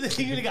 nigga.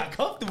 You really got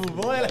comfortable,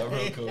 boy.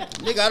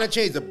 Nigga, I done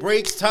changed the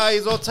brakes,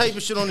 tires, all type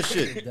of shit on the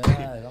shit.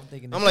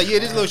 I'm like, yeah,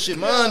 this little shit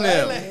mine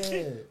now.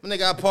 My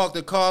nigga, I parked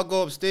the car,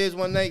 go upstairs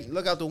one night,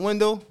 look out the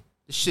window.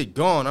 This shit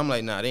gone. I'm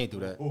like, nah, they ain't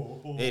do that.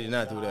 They did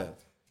not do that.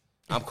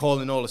 I'm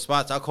calling all the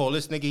spots. I call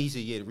this nigga. He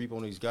said, yeah, the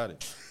repo niggas got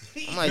it.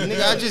 I'm like,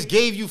 nigga, I just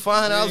gave you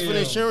 $500 for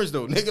the insurance,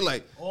 though. Nigga,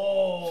 like,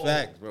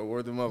 facts, bro.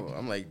 Word them up.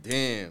 I'm like,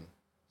 damn.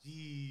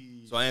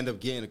 Jeez. So I end up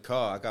getting a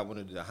car. I got one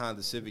of the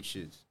Honda Civic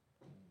shits.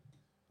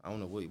 I don't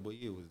know what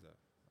year was that.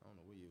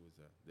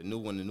 The new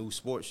one, the new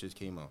sports shit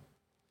came out.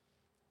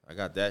 I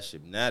got that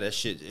shit. Now that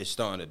shit is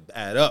starting to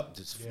add up.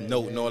 Just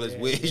noting all this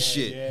weird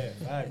shit.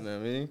 Yeah, you know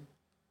what I mean?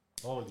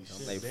 Holy I'm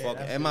shit. like, fuck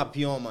it. And my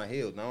PO on my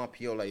heels. Now my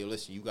PO like, yo,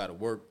 listen, you got to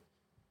work.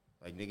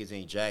 Like, niggas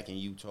ain't jacking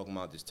you talking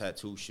about this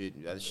tattoo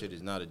shit. That shit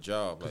is not a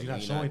job. Like, you're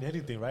not showing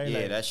anything, right?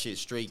 Yeah, like, that shit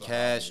straight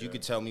cash. You can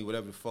tell me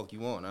whatever the fuck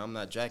you want. I'm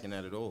not jacking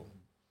that at all.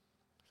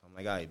 So I'm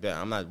like, all right, bet.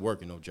 I'm not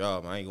working no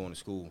job. I ain't going to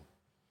school.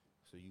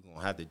 So you going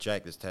to have to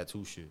jack this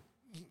tattoo shit.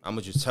 I'm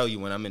going to just tell you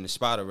when I'm in the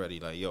spot already.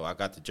 Like, yo, I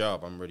got the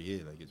job. I'm already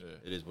here. Like,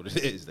 it is what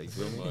it is. Like,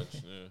 feel me?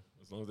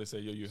 As long as they say,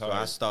 yo, you hired. So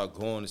I start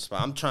going to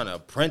spot. I'm trying to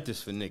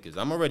apprentice for niggas.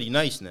 I'm already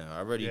nice now.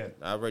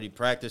 I already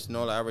practiced and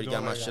all that. I already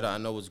got my shit out. I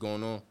know what's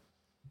going on.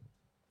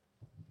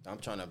 I'm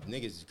trying to,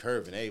 niggas is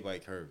curving. Everybody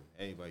curving.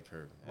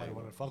 Nobody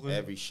want to fuck with you?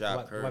 Every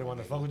shop curving. Nobody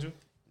want to fuck with you?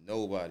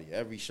 Nobody.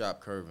 Every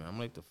shop curving. I'm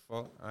like, the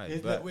fuck? All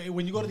right,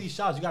 when you go to these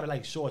shops, you got to,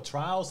 like, show a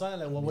trial or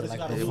something? Like, what is it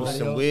got to do? It was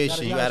some weird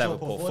shit. You got to have a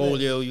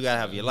portfolio. You got to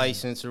have your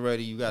license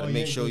already. You got to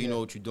make sure you know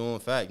what you're doing.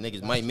 Fact.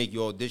 Niggas might make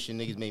you audition.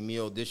 Niggas make me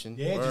audition.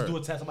 Yeah, just do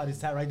a test, somebody's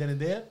tat right then and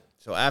there.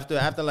 So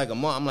after like a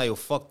month, I'm like, yo,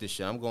 fuck this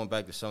shit. I'm going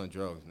back to selling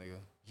drugs, nigga.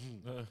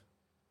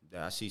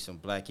 I see some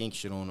black ink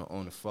shit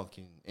on the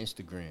fucking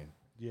Instagram.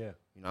 Yeah.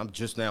 You know, I'm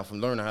just now from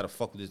learning how to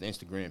fuck with this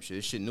Instagram shit.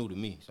 This shit new to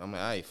me. So I'm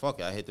like, all right,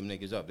 fuck it. I hit them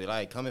niggas up. They're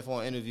like, come in for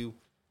an interview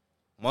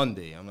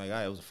Monday. I'm like, all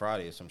right, it was a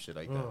Friday or some shit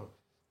like that.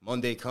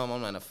 Monday come,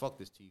 I'm like, nah, fuck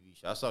this TV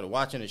shit. I started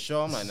watching the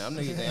show. I'm like, nah, I'm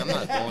not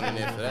going in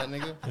there for that,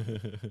 nigga.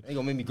 They ain't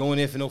gonna make me go in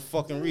there for no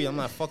fucking reason. I'm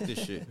not, fuck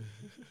this shit.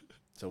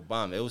 So,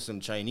 bomb. It was some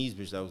Chinese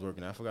bitch that was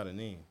working. I forgot her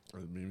name.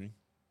 Was it Mimi?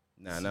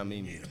 Nah, not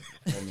Mimi.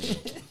 I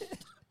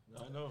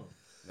know.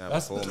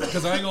 That's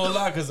because I ain't gonna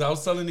lie, because I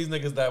was telling these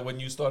niggas that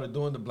when you started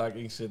doing the black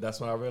ink shit, that's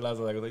when I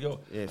realized I was like, yo,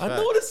 I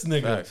know this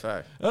nigga.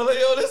 Fact. I was like,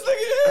 yo, this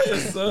nigga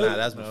is. Nah,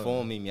 that's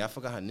before Mimi. I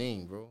forgot her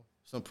name, bro.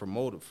 Some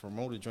promoter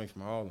joint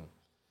from Harlem.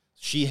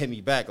 She hit me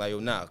back like, yo,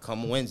 nah,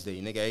 come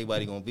Wednesday, nigga.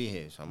 Everybody gonna be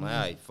here. So I'm like,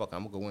 all right, fuck, I'm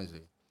gonna go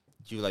Wednesday.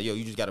 She was like, yo,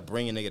 you just gotta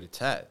bring a nigga to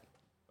tat.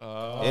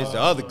 It's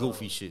the other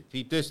goofy shit.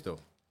 Peep this though.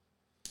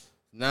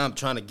 Now I'm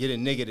trying to get a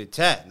nigga to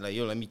tat. Like,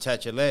 yo, let me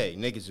tat your leg.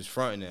 Niggas is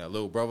fronting there.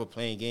 Little brother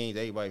playing games,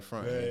 everybody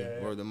fronting.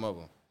 Word the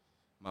mother.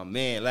 My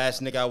man,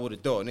 last nigga I would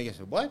have thought. Nigga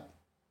said, what?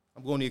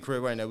 I'm going to your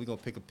crib right now. We gonna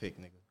pick a pick,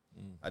 nigga.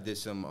 I did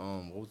some,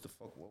 what was it?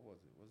 What's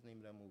the name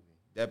of that movie?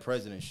 That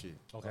President shit.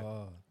 Okay.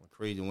 Went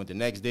crazy. Went the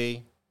next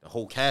day, the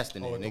whole cast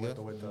in there, nigga.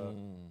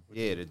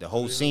 The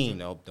whole scene,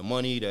 the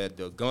money,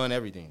 the gun,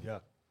 everything. Yeah.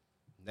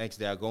 Next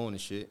day I go in the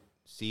shit,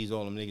 sees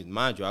all them niggas.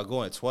 Mind you, I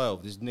go at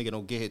 12. This nigga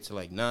don't get here till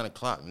like 9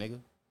 o'clock, nigga.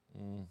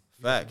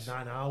 Facts.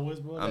 9 hours,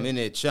 bro. I'm in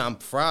there. I'm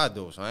fried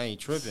though, so I ain't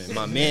tripping.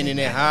 My man in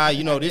there high.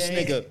 You know, this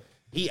nigga,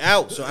 he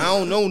out, so I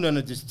don't know none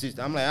of this.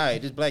 I'm like, all right,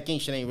 this black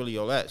ink shit ain't really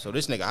all that. So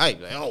this nigga hype,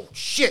 like, oh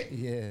shit.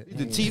 Yeah.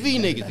 The TV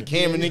niggas, the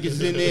camera niggas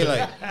is in there,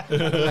 like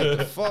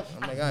the fuck.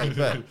 I'm like, all right,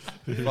 bet.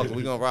 Fuck it,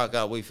 we gonna rock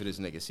out, wait for this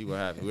nigga, see what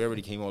happens. We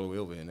already came all the way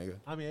over here, nigga.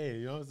 I mean, hey,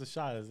 you know, it's a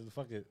shot. It's a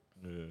fuck it.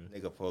 Yeah.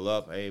 Nigga pull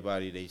up,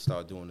 everybody, they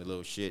start doing the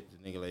little shit. The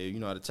nigga like, you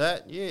know how to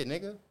tat? Yeah,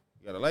 nigga.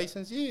 You got a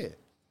license? Yeah.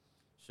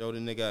 Show the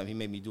nigga, he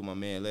made me do my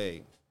man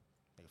leg.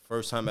 Like,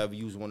 first time I ever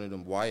used one of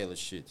them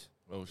wireless shits.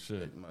 Oh,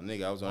 shit. My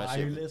nigga, I was on that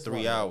shit for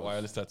 3 hours.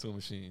 Wireless tattoo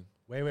machine.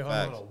 Wait, hold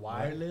on.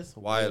 Wireless?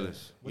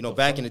 Wireless. You know,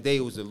 back in the day, it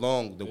was the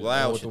loud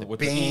shit. The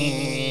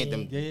bang,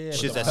 them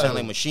shits that sound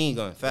like machine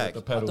gun. Fact.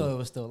 I thought it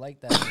was still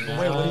like that.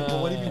 Wait,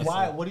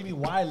 what do you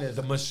mean wireless?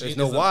 The machine. There's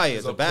no wire.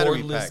 It's a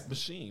battery pack.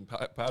 Machine.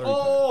 Battery pack.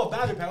 Oh,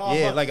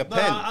 yeah, like a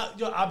pen.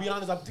 I'll be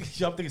honest. I'm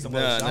thinking some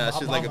other shit. Nah,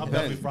 shit like a pen. I'm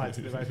definitely fried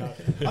today right now. I'm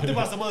thinking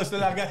about some other shit.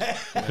 Shit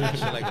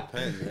like a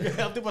pen. I'm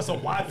thinking about some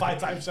Wi-Fi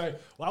type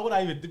shit. Why would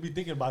I even be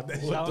thinking about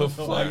that? What the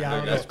fuck?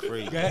 That's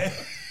crazy.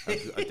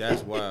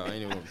 That's wild. I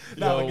ain't even.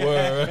 No, word.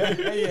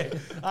 Yeah.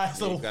 All right,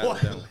 so so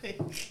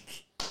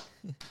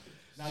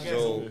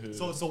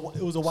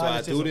it was a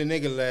wireless. So I do the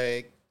nigga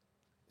leg.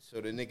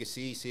 So the nigga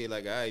see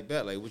like, all right,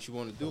 bet. Like, what you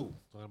want to do?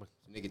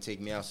 Nigga take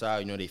me outside.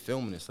 You know, they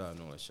filming inside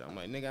and all that shit. I'm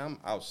like, nigga, I'm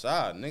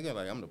outside. Nigga,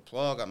 like, I'm the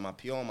plug. I got my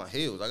PO on my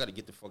heels. I got to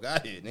get the fuck out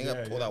of here.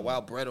 Nigga, I pulled out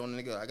wild bread on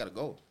the nigga. I got to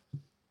go.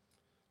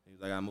 He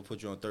was like, I'm going to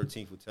put you on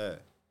 13th with Tad.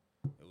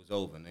 It was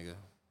over, nigga.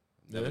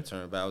 Never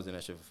turned back. I was in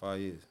that shit for 5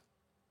 years.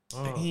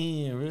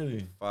 Damn,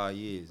 really? 5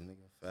 years, nigga.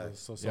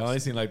 So I only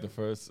seen like the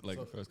first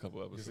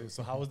couple episodes.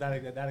 So how was that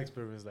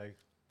experience like?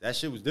 That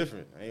shit was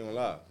different. I ain't gonna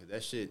lie.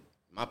 That shit,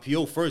 My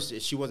PO first,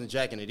 she wasn't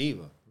jacking it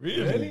either.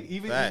 Really?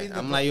 Even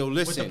I'm like, yo,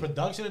 listen. With the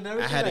production and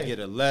everything? I had to get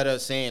a letter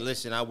saying,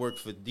 listen, I work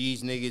for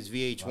these niggas,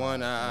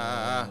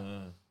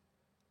 VH1,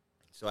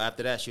 So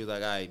after that, she was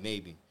like, all right,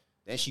 maybe.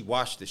 Then she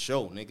watched the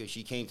show, nigga.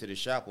 She came to the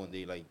shop one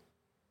day like,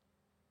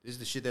 this is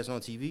the shit that's on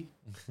TV?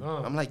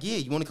 I'm like, yeah,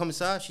 you want to come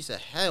inside? She said,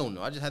 hell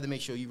no. I just had to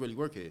make sure you really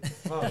work here.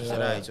 I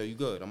said, all right, so you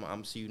good. I'm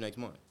going to see you next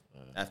month.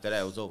 After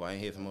that, it was over. I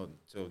ain't hear from her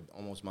until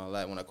almost my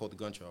last when I caught the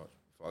gun charge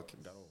before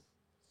I got off.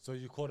 So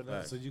you caught a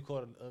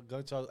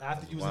gun charge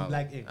after you was in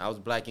Black Ink? I was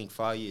Black Ink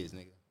 5 years,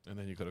 nigga. And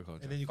then you could have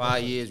called.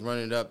 5 years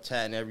running it up,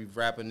 tatting every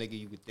rapper nigga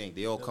you could think.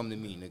 They all come to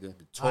me, nigga.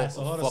 The talk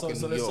of fucking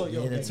New York.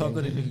 Yeah, the talk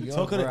of the New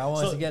York, bro. I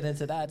want to get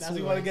into that, too. That's what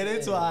you want to get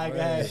into? All right,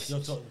 guys. Yo,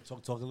 talk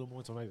a little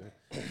more to me, man.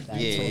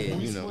 Yeah,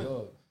 you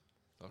know.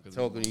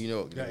 Talking, you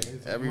know,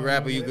 every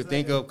rapper you could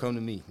think of, come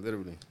to me,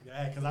 literally.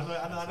 Yeah, because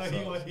I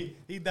know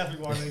he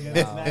definitely wanted to get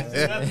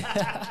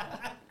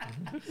that.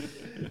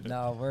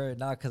 Nah, word,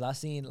 nah, because I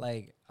seen,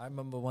 like, I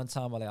remember one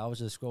time, like, I was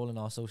just scrolling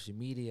on social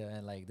media,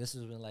 and, like, this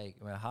was when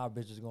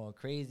Highbridge was going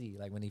crazy,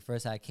 like, when he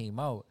first came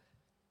out,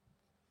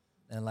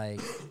 and, like,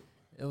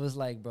 it was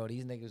like, bro,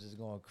 these niggas was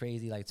going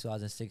crazy, like,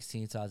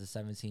 2016,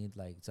 2017,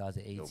 like,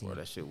 2018. Yo, bro,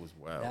 that shit was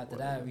wild. After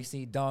that, we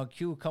see Don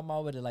Q come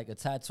out with, like, a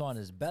tattoo on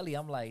his belly.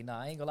 I'm like,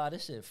 nah, I ain't gonna lie,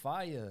 this shit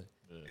fire.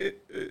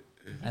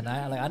 And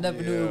I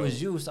never knew it was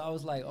you, so I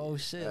was like, oh,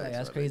 shit, like,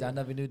 that's crazy. I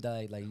never knew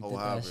that, like, you did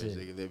that shit.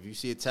 Nigga. If you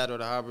see a tattoo of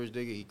the Highbridge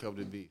nigga, he come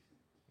to beef.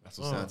 That's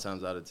what's 9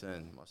 times out of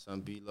 10. My son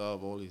B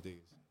Love, all these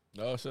niggas.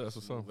 Oh shit, that's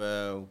what's up.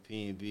 Well,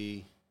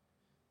 P&B.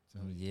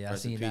 Yeah, I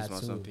seen that too. My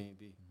son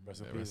P&B.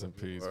 Rest in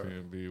peace,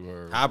 P&B.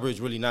 Highbridge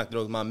really knocked it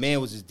over. My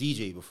man was his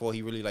DJ before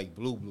he really like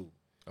blew.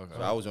 Okay.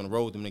 So I was on the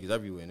road with them niggas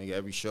everywhere. Nigga,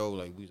 every show,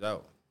 like, we was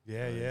out.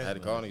 Yeah. I had a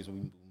car, niggas, so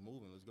we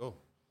moving. Let's go.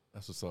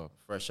 That's what's up.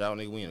 Fresh out,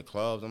 nigga. We in the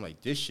clubs. I'm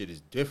like, this shit is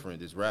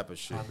different, this rapper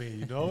shit. I mean,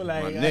 you know,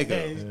 like, my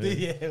nigga.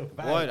 Yeah,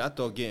 what? I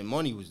thought getting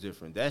money was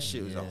different. That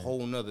shit was a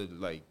whole nother,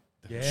 like,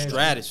 Yeah,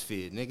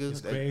 stratosphere, nigga.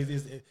 It's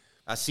crazy.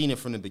 I seen it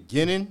from the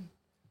beginning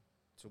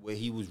to where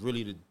he was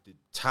really the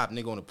top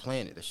nigga on the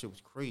planet. That shit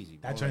was crazy,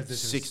 bro. That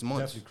transition 6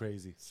 months. Definitely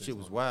crazy. Shit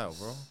was wild,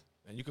 bro.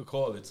 And you could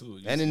call it too.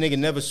 And the nigga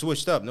never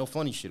switched up. No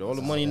funny shit. All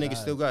the money niggas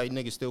still got.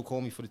 Niggas still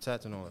call me for the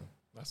tattoo and all that.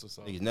 That's what's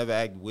up. Niggas never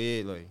act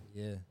weird. Like,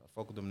 yeah. I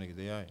fuck with them niggas.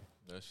 They alright.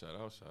 That shout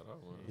out.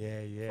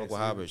 Yeah. Fuck with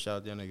Highbridge. Shout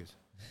out them niggas.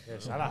 Yeah,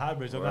 shout out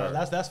Highbridge.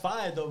 Okay, that's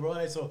fine though, bro.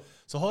 Like, so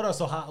hold on.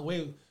 So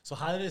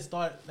how did it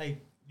start?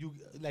 Like, you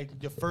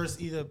your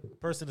first either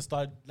person to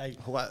start like.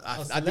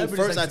 I think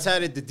first I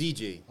tatted the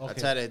DJ. Okay. I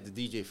tatted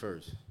the DJ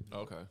first.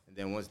 Okay. And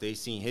then once they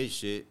seen his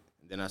shit,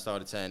 then I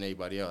started tatting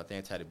everybody else. I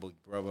think I tatted Boogie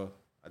Brother.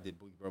 I did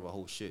Boogie Brother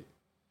whole shit.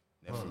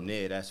 And from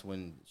there, that's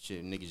when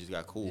shit niggas just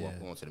got cool. I'm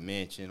going to the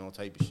mansion, all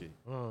type of shit.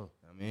 I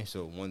mean,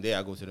 so one day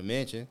I go to the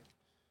mansion.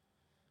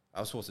 I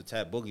was supposed to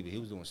tap Boogie, but he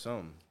was doing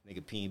something.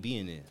 Nigga P&B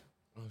in there.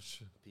 Oh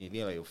shit.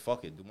 P&B like, yo,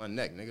 fuck it, do my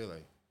neck, nigga.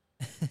 Like,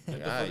 all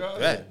right,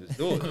 bet, let's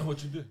do it.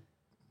 What you did?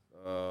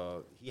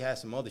 He had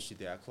some other shit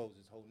there. I closed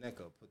his whole neck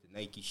up, put the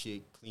Nike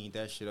shit, cleaned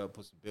that shit up,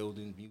 put some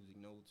buildings, music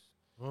notes,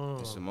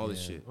 and some other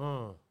shit.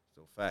 So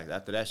fact,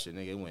 after that shit,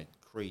 nigga, it went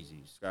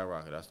crazy,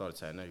 skyrocketed. I started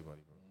tatting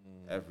everybody, bro.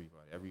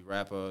 Everybody, every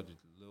rapper, the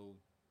little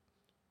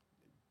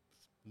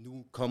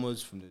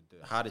newcomers from the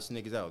hottest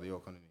niggas out, they all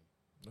come to me.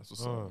 That's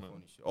what's up, man.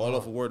 All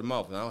off of word of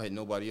mouth, and I don't hit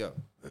nobody up.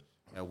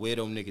 Now,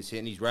 weirdo niggas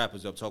hitting these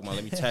rappers up talking about,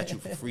 let me tattoo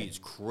for free. It's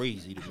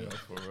crazy to me.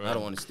 I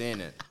don't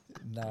understand that.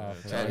 Nah,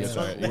 That's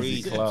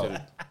crazy.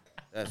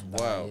 That's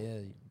wild. Yeah.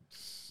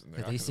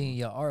 Cause they seen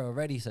your art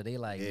already, so they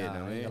like, Yeah, nah,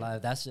 no, I ain't yeah. gonna lie,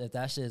 if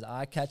that shit is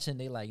eye catching,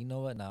 they like, you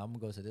know what, nah, I'm gonna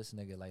go to this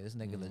nigga, like this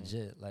nigga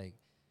legit, like,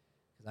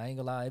 cause I ain't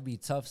gonna lie, it'd be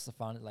tough to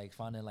finding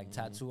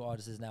tattoo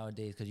artists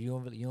nowadays, cause you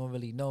don't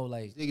really know,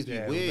 like, Niggas be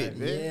weird,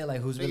 man. yeah,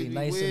 like who's Niggas really be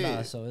nice weird. or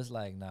not, so it's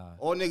like, nah.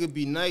 All nigga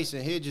be nice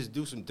and here just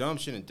do some dumb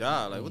shit and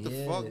die. Like, what the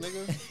Yeah. fuck,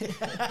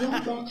 nigga? Your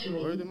battery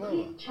Word them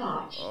fully out.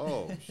 charged.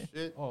 Oh,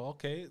 shit. Oh,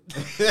 okay.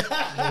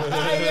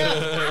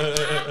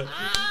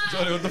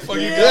 Johnny, what the fuck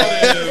you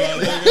got in there,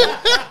 my nigga?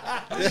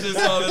 This just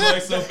sounded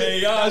like some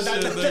AI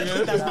shit,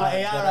 nigga. That's my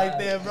AI right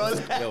there, bro.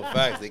 Yo,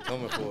 facts, they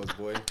coming for us,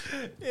 boy.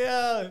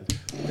 Yeah,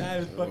 that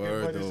is fucking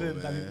Word funny though,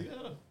 shit. man.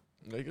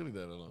 They could leave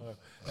that alone.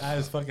 That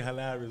is fucking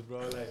hilarious, bro.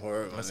 Like,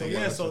 Word, my so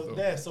nigga.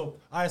 yeah, so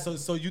all right, so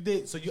you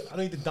I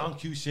know you did Don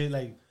Q shit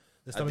like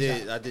the I stomach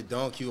did. shot. I did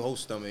Don Q whole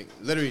stomach.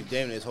 Literally,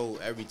 damn near his whole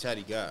every tat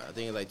he got. I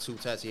think it's like 2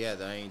 tats he had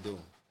that I ain't do.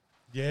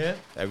 Yeah,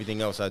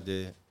 Everything else I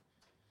did.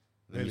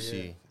 Let me Really,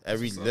 see. yeah.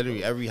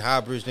 Literally every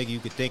Highbridge nigga you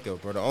could think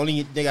of, bro. The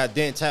only nigga I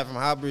didn't tap from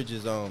Highbridge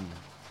is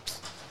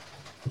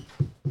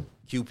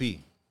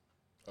QP.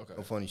 Okay.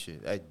 No funny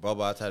shit. Hey,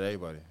 Bubba, I tatted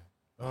everybody.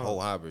 The whole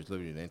Highbridge,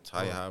 literally the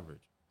entire Highbridge.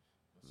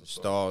 The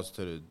stars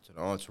to the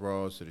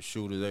entourage to the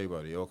shooters,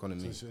 everybody. They all come to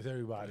me. so it's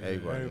everybody.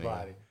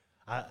 Everybody.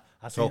 I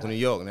seen Talking New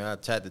York, now I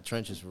tapped the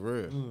trenches for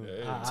real.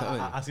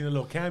 I seen the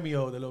little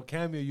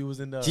cameo you was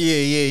in the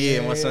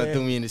Yeah. My son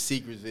threw me in the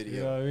Secrets video.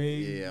 You know what I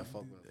mean? Yeah, I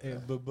fuck with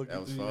him. But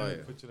That was fire.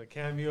 Put you in a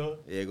cameo.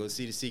 Yeah, go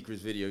see the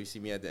Secrets video. You see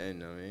me at the end,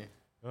 know what I mean?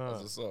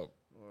 That's what's up.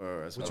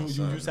 That's But my you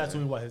son,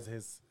 tattooing man. what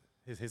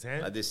his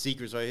hand? I did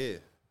Secrets right here.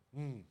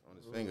 On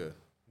his finger.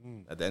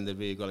 At the end of the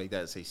video, go like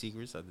that, say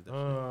secrets. I did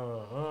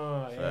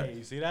that. Hey,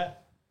 you see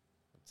that?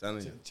 I'm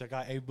telling you. Check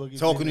out A Boogie.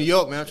 Talking New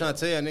York, man. I'm trying to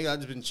tell you, nigga, I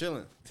just been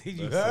chilling.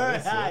 You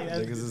heard?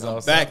 Niggas is I'm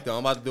outside. back though.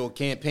 I'm about to do a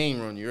campaign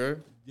run. You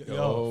heard?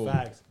 Yo,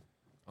 facts.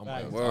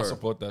 I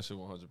support that shit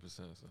 100%.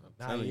 So.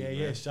 Nah,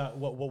 yeah.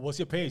 What's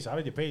your page? How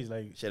did your page?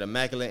 Like Shit,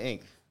 Immakulate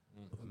Ink.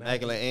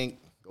 Immaculate Ink.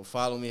 Go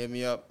follow me. Hit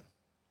me up.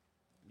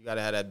 You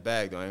gotta have that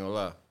bag though. I ain't gonna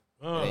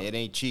lie. It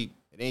ain't cheap.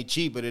 It ain't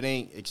cheap, but it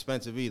ain't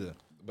expensive either.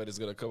 But it's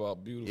gonna come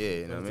out beautiful. Yeah,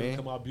 you know what I mean?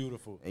 Come out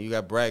beautiful. And you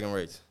got bragging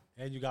rights.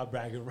 And you got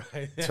bragging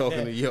rights.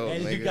 Talking to yo,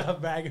 and nigga. you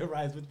got bragging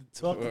rights with the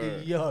talking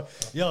to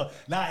yo.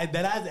 Nah,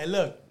 and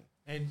look,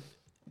 and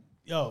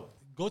yo,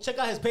 go check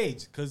out his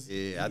page, cause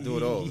Yeah, I do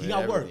it all. He man.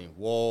 got work. Everything.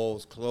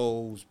 Walls,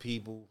 clothes,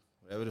 people,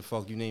 whatever the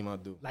fuck you name, I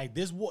do. Like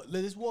this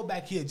wall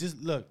back here,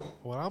 just look.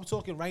 When I'm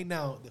talking right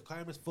now, the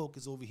camera's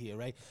focus over here,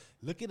 right?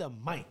 Look at the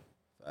mic.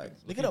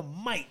 Facts. Look at the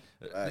mic.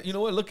 You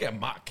know what? Look at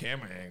my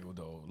camera angle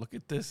though. Look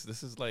at this.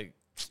 This is like,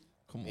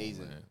 come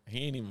Amazing. on, man. He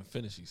ain't even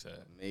finished. He said.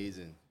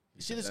 Amazing.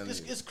 Shit is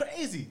it's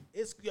crazy.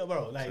 It's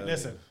bro. Like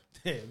listen,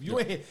 if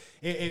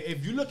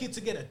you looking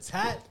to get a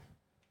tat,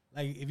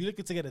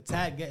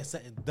 get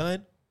something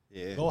done,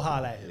 go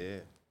holler at him. Yeah.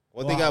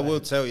 One thing I will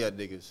tell y'all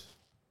niggas,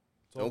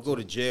 don't go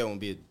to jail and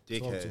be a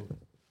dickhead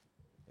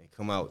and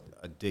come out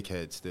a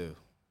dickhead still.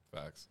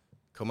 Facts.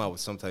 Come out with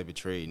some type of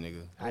trade,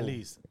 nigga. At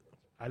least.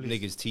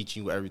 Niggas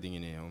teaching you everything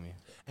in there, homie.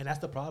 And that's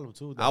the problem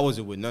too. I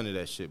wasn't with none of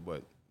that shit,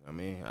 but I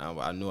mean,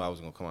 I knew I was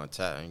gonna come out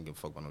tat. I ain't give a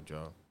fuck about no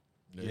job.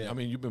 Yeah. I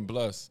mean, you've been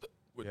blessed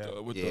with I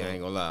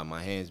ain't gonna lie.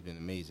 My hand's been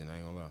amazing. I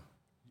ain't gonna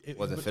lie.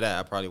 Wasn't for that,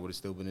 I probably would have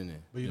still been in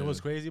there. But you know what's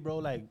crazy, bro?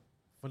 Like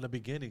from the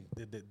beginning,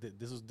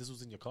 this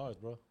was in your cards,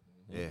 bro.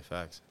 Yeah,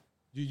 facts.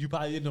 You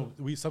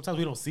probably sometimes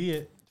we don't see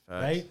it,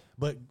 Facts. right?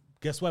 But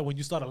guess what? When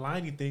you start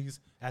aligning things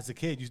as a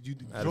kid, you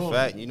Matter of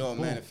fact, you know what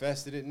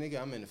manifested it,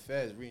 nigga? I'm in the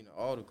feds reading an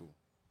article.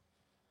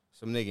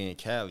 Some nigga in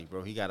Cali,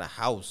 bro. He got a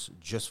house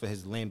just for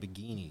his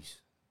Lamborghinis.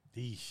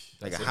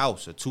 Like a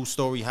house, a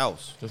 2-story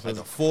house, like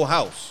a full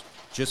house,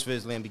 just for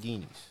his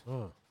Lamborghinis.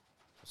 I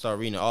started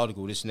reading the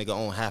article. This nigga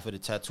owned half of the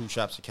tattoo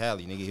shops in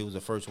Cali. Nigga, he was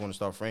the first one to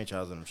start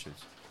franchising them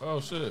shits.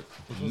 Oh shit!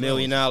 $1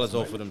 million off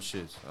of them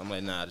shits. I'm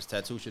like, nah, this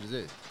tattoo shit is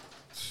it.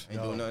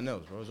 Ain't doing nothing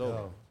else, bro. It's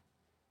over.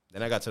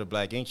 Then I got to the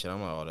Black Ink shit. I'm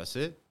like, oh, that's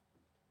it.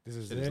 This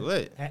is it.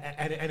 Lit.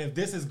 And if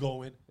this is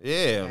going,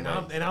 yeah, and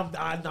I'm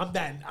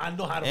that I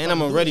know how to. And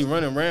I'm already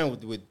running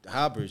around with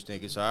Highbridge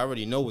niggas, so I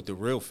already know what the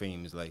real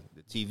fame is like.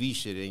 The TV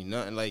shit ain't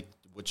nothing like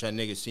what y'all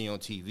niggas see on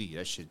TV.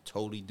 That shit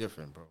totally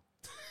different, bro.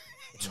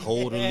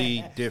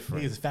 Totally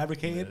different. He's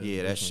fabricated.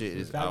 Yeah, that shit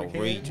is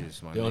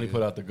outrageous, man. They only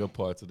put out the good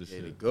parts of the shit.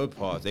 Yeah, the good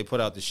parts. They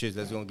put out the shit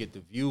that's gonna get the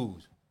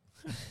views.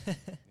 The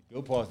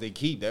good parts they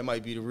keep. That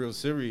might be the real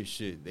serious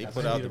shit. They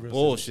put out the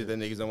bullshit that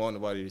niggas don't want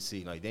nobody to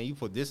see. Like, damn, you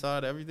put this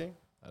out of everything?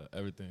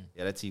 Everything.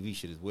 Yeah, that TV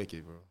shit is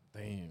wicked, bro.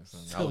 Damn,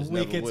 son. I was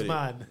never with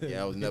it.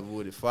 Yeah, I was never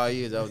with it. 5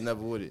 years, I was never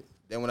with it.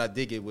 Then when I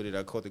did get with it,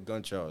 I caught the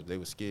gun charge. They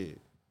were scared.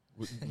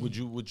 Would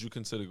you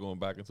consider going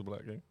back into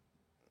Black Ink?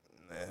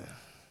 Nah.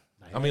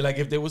 I mean, like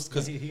if there was,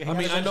 because I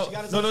mean, I know,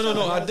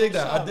 no. I dig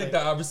that.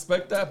 I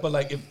respect that. But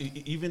like,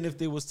 even if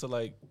they was to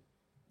like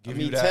give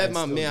you that, Ted,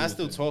 my man, I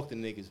still talk to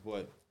niggas,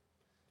 but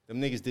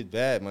them niggas did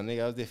bad, my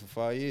nigga. I was there for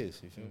 5 years.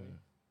 You feel me?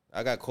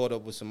 I got caught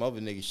up with some other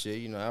nigga shit.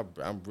 You know,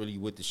 I'm really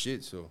with the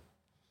shit. So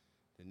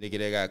the nigga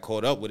that got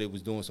caught up with it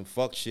was doing some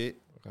fuck shit,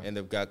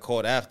 and got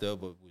caught after,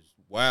 but was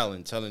wild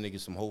and telling niggas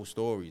some whole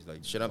stories.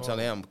 Like shit, I'm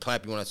telling him, I'm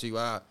clapping when I see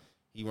you.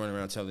 He running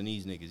around telling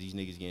these niggas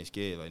getting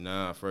scared. Like,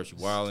 nah, first you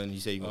wildin'. He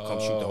said you gonna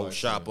come shoot the whole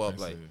shop up.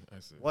 Like,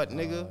 what,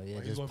 nigga?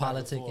 Yeah, just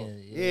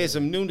politicking. Yeah,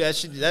 some new that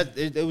shit.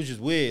 It was just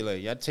weird.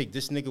 Like, y'all take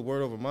this nigga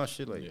word over my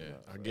shit. Like,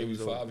 I gave you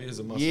 5 years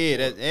of my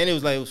support. And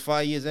it was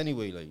 5 years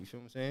anyway. Like, you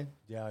feel what I'm saying?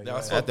 Yeah.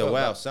 After a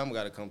while, something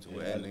got to come to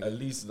it. At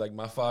least like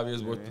my 5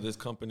 years worth of this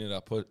company that I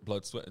put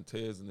blood, sweat, and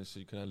tears in this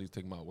shit. You can at least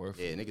take my word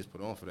for it. Yeah, niggas put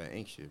on for that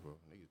ink shit, bro.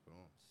 Niggas put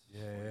on.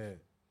 Yeah.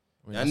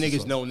 Y'all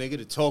niggas know, nigga,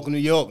 to talk in New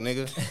York,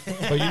 nigga.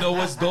 But you know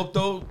what's dope,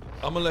 though?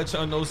 I'm going to let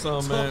y'all know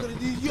something,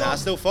 man. Nah, I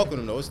still fuck with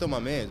him, though. It's still my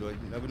man, but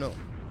you never know.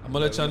 I'm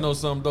going to let y'all know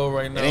something, though,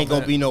 right now. It ain't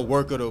going to be no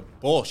work of the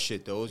boss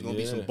shit, though. It's going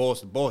to be some boss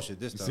to boss shit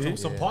this time.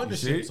 Some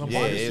partnership.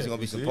 Yeah, it's going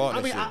to be some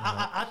partnership.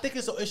 I think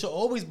it should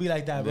always be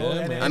like that, bro.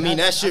 Yeah, I mean,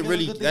 that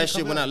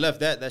shit when I left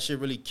that shit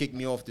really kicked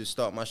me off to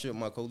start my shit with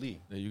my co-lead.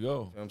 There you go. You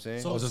know what I'm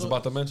saying? I was just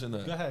about to mention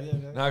that. Go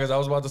ahead, Nah, because I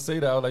was about to say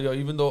that. I was like, yo,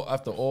 even though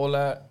after all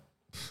that,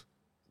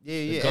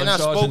 yeah. And I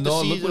spoke to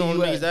Caesar on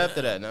niggas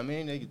after that. I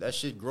mean, that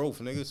shit growth,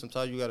 nigga.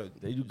 Sometimes you gotta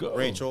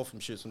branch off from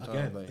shit. Sometimes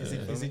again, like,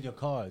 it's in your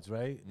cards,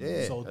 right?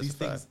 Yeah. So these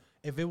things,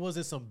 if it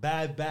wasn't some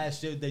bad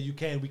shit that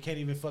we can't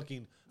even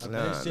fucking shit. You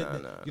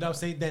know what I'm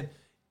saying? Then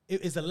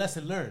it's a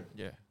lesson learned.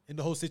 Yeah. In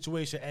the whole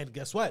situation, and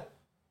guess what?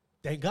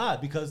 Thank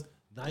God, because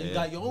now you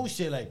got your own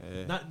shit. Like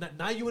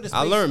now you in the space.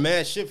 I learned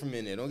mad shit from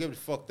in there. Don't get it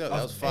fucked up.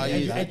 That was 5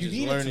 years. And you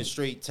just learning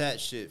straight tat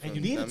shit. And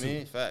you needed to. I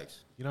mean, facts.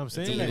 You know what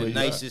I'm saying? Like, the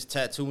nicest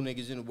tattoo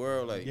niggas in the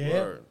world, like,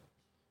 word.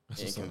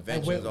 And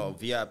conventions, all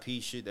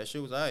VIP shit. That shit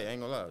was alright. I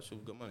ain't gonna lie. That shit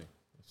was good money.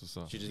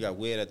 She just got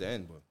weird at the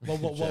end, but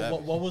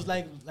what was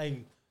like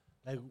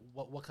Like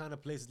what kind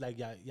of places like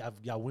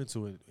y'all went to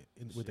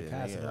with the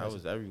cast? Nigga, I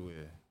was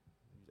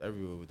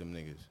everywhere with them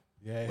niggas.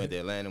 Yeah. Went to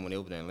Atlanta when they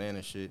opened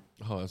Atlanta shit.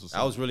 Oh, that's what's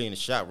I was really in the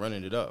shop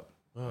running it up.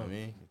 You know what I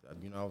Uh-huh.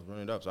 mean? I was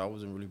running it up, so I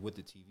wasn't really with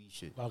the TV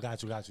shit. Oh,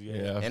 got you.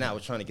 Yeah. And I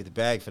was trying to get the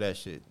bag for that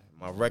shit.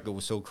 My record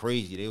was so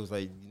crazy. They was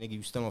like, nigga,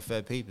 you still on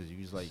Fat Papers. You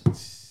was like,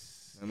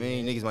 I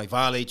mean, niggas might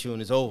violate you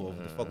and it's over.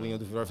 What the fuck we gonna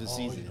do for the rest of the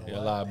season? you know Yeah,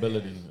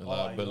 liability. Yeah.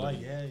 Liability.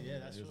 Yeah,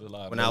 that's There's true. a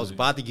liability. When I was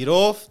about to get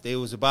off, they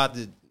was about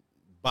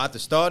to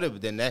start it,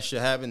 but then that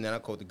shit happened. Then I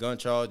caught the gun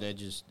charge, and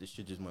this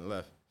shit just went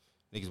left.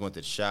 Niggas went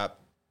to the shop.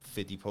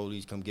 50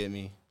 police come get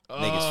me.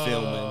 Niggas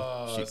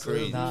filming. Shit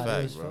crazy. Nah, they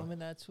Facts, was bro. filming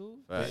that too.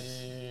 Facts.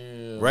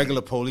 Damn.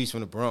 Regular police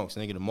from the Bronx.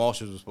 Nigga, the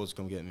marshals were supposed to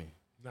come get me.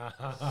 Nah.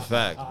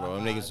 Facts, bro.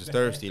 Them niggas was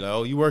thirsty. Like,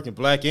 oh, you working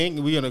Black Ink?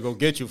 We gonna go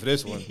get you for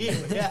this one.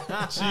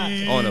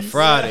 On a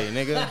Friday,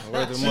 nigga.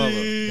 Where's the mother?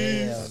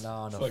 Damn, no,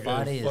 on a Fucking-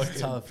 Friday is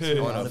fucking tough. pig.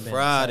 too. On a I'd've been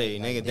Friday,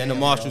 tough. nigga. Like, Then the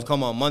damn, marshals bro.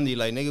 come on Monday,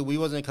 like, nigga, we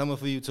wasn't coming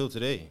for you till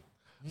today.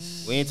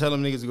 We ain't tell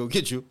them niggas to go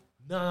get you.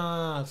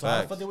 Nah, so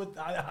Facts. how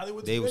they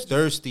would They was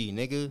thirsty,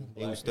 nigga.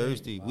 They was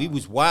thirsty. We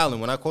was wilding.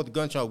 When I caught the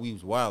gun charge, we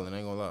was wilding. I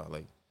ain't gonna lie.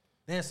 Like,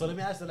 Man, so let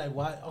me ask you, like,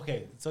 why?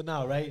 Okay, so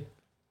now, right?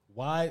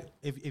 Why,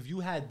 if you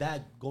had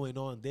that going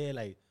on there,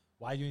 like,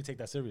 why you didn't take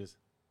that serious?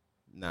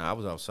 nah, I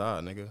was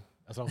outside, nigga.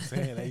 That's what I'm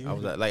saying. Like, you, I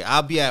was like,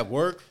 I'll be at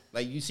work.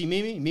 Like, you see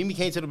Mimi? Mimi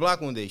came to the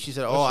block one day. She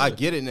said, "Oh, I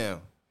get it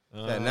now.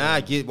 Now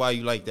I get why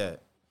you like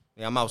that.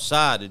 Like, I'm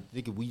outside.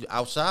 Nigga, we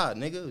outside,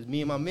 nigga. It's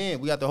me and my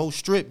man. We got the whole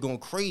strip going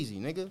crazy,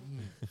 nigga.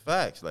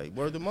 Facts. Like,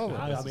 word the moment.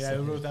 I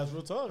mean, that's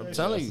real talk. I'm Right?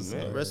 telling you, That's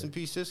man. what's Rest in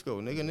peace,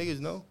 Cisco. Niggas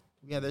know.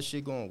 We had that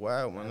shit going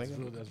wild, my That's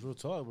nigga. real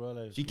talk, bro.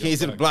 Like, She came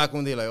to the block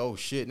one day like, oh,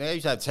 shit. Nigga, I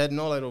used to have Ted and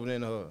all that over there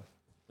in the hood.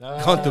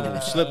 Comfortable.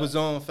 Slippers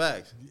on,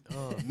 facts.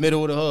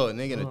 Middle of the hood,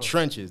 nigga, in the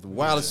trenches. The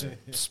wildest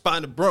spot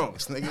in the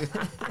Bronx,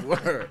 nigga.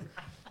 Word.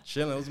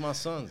 Chilling. Those my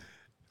sons.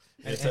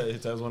 It's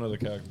one of the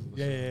characters.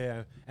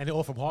 yeah. And they're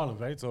all from Harlem,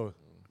 right? So,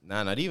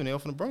 Nah, not even. They all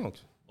from the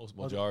Bronx. Most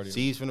majority.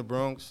 C's from the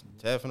Bronx.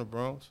 Ted from the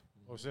Bronx.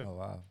 oh shit. Oh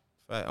wow.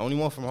 Fact. Only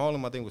one from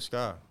Harlem, I think, was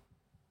Sky.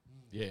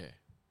 Yeah.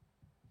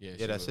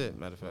 Yeah, that's it,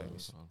 matter of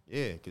fact.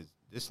 Yeah, because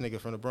this nigga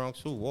from the Bronx,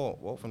 too.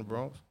 Walt from the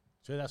Bronx.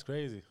 Shit, that's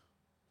crazy.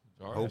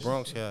 Whole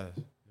Bronx guys.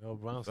 Yo,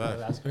 Bronx, Facts.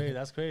 that's crazy.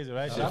 That's crazy,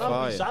 right? Shit Shout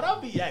fire.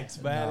 out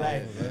BX, man.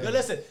 Like, yo,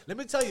 listen, let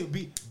me tell you,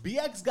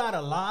 BX got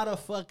a lot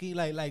of fucking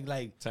like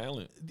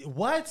Talent.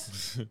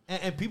 what?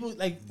 and people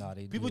like Nah,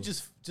 they people do.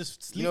 just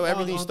sleep. You know,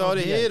 everything on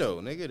started BX. here, though,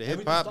 nigga. The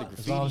hip hop, the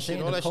That's what I'm graffiti shit,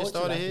 saying, all the that shit culture,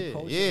 started like the here.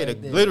 culture Yeah,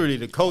 right there. literally,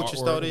 the culture Artwork,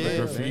 started here.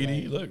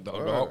 Graffiti. Look, the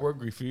Word. artwork,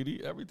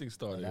 graffiti, everything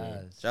started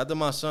here. Guys. Shout out to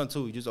my son,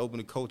 too. He just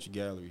opened a culture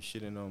gallery.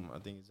 Shit in, I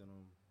think it's in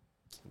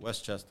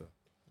Westchester.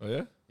 Oh,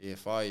 yeah? Yeah,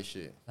 fire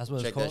shit. That's what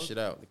it's Check called? that shit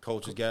out. The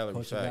Culture's Gallery,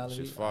 Culture facts. Gallery?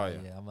 Shit's fire.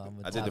 Yeah, I'm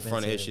I did the tap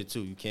front of into his it. shit,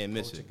 too. You can't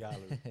miss Culture it.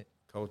 gallery.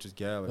 Culture's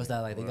Gallery. What's that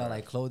like? They got Word.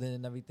 like clothing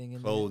and everything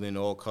in Clothing,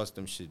 all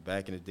custom shit.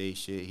 Back in the day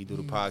shit. He do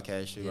the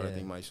podcast shit. I Yeah.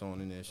 think Mike's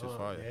on in there. Shit's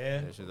fire.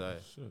 yeah? That shit's alright.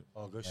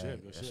 Oh, good Yeah,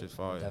 shit. Good That shit. shit's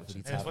fire. Definitely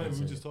And it's tap funny, we into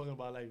were it. just talking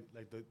about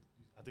like the,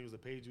 I think it was the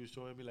page you was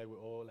showing me like with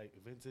all like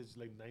vintage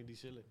like 90s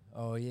shit. Like,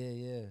 Oh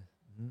yeah.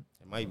 Mhm.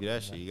 It might be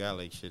that shit. You got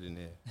like shit in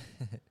there.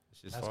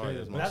 Shit's that's fire. crazy.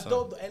 That's But my that's son.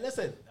 dope. Hey,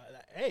 listen,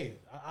 hey,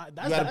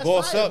 that's You gotta that's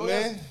boss fire, up, bro.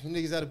 man. You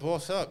niggas gotta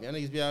boss up. Y'all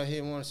niggas be out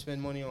here want to spend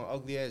money on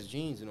ugly ass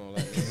jeans and all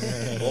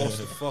that. Boss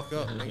the fuck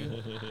up,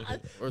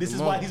 nigga. Word This the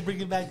is why mother. he's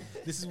bringing back.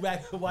 This is why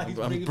he's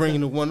I'm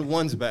bringing the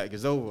one-on-ones back.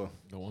 It's over.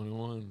 The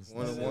one-on-ones.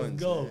 Let's One-on-ones.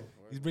 go. man.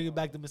 He's bringing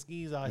back the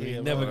Mesquines out You here.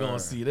 ain't never bro. gonna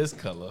see this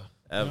color.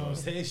 You know Ever. what I'm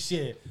saying?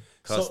 Shit.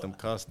 Custom.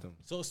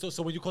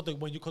 So when you caught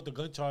the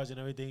gun charge and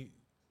everything,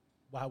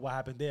 what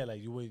happened there?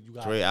 Like you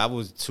got. Dre, I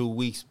was 2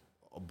 weeks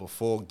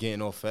before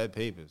getting off Fat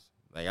Papers.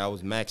 Like, I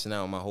was maxing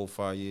out my whole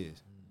 5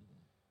 years.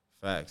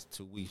 Facts.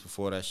 2 weeks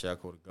before that shit, I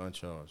caught a gun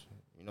charge.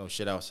 You know,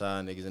 shit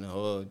outside, niggas in the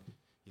hood.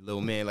 Your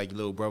little man, like your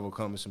little brother,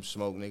 coming some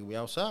smoke, nigga. We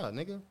outside,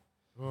 nigga.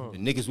 The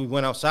niggas we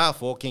went outside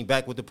for came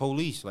back with the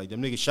police. Like,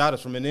 them niggas shot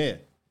us from in there.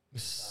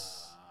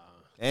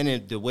 And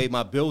then the way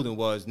my building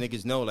was,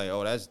 niggas know, like,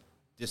 oh, that's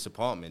this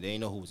apartment. They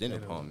ain't know who was in the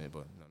apartment,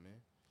 but, you know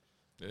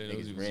what I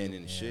mean? Niggas ran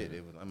in the shit.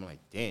 I'm like,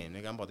 damn,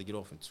 nigga, I'm about to get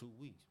off in 2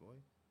 weeks, boy.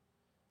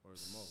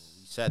 Where's the mother?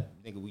 We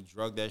sat, nigga, we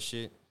drugged that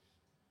shit.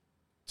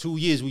 2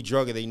 years we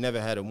drug it. They never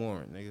had a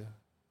warrant, nigga.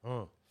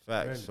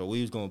 Facts. Really? So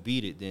we was gonna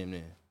beat it damn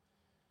near.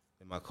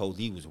 And my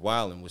co-D was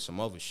wilding with some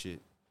other shit.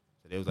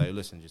 So they was like,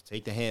 listen, just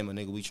take the hammer,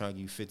 nigga. We trying to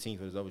give you 15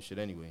 for this other shit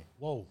anyway.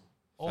 Whoa.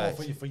 Oh,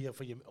 Facts. for your.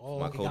 Oh,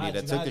 My okay, co-D got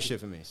that you, took got the you. shit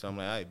for me. So I'm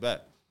like, all right,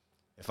 bet.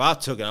 If I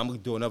took it, I'm gonna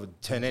do another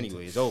 10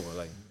 anyway. It's over.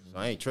 Like, so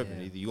I ain't tripping.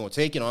 Yeah. Either you gonna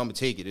take it or I'm gonna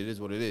take it. It is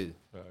what it is.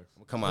 Facts.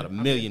 I'm gonna come out a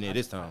millionaire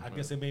this time. I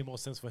guess it made more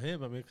sense for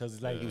him. I mean,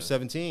 because like He was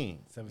 17.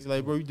 17. He's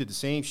like, bro, you did the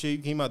same shit.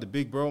 You came out the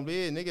big bro.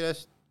 Yeah, nigga,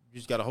 that's you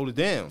just gotta hold it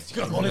down.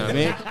 You know what I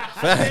mean?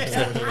 Facts.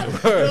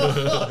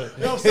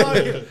 yo, I'm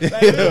sorry.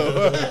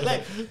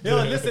 Like, yo,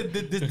 listen,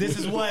 this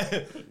is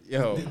what.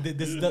 Yo.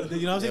 This is the,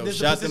 you know what I'm saying? Yo, This is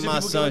the shout to position my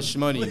people son go-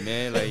 Shmoney,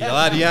 man. Like, a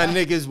lot of y'all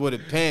niggas would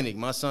have panicked.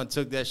 My son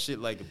took that shit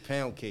like a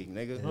pound cake,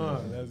 nigga.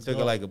 Let's Took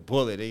go. it like a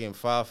bullet. They getting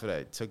 5 for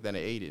that. Took that and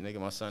ate it. Nigga,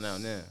 my son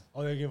out now.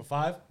 Oh, they're giving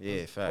 5?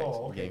 Yeah, facts.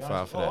 Oh, okay. Getting got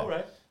 5 you. for Oh, that. all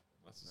right.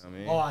 I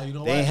mean, you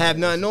know they what? ain't have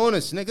nothing on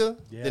us, nigga.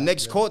 Yeah, the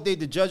next yeah. court date,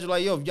 the judge was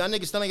like, yo, if y'all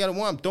niggas still ain't got a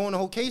warrant, I'm throwing the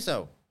whole case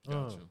out.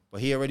 Gotcha.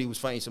 But he already was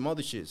fighting some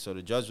other shit. So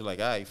the judge was like,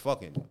 all right,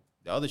 fucking.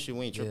 The other shit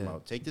we ain't tripping Yeah.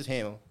 out. Take this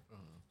hammer.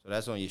 So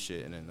that's on your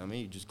shit. And then, I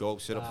mean, you just go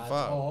sit up for Oh,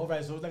 5. all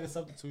right. So it was like a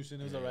substitution.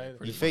 It was all right.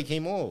 Your fake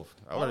came off.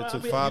 I would have Alright,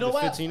 took mean, 5 you know to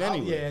what? 15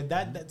 anyway.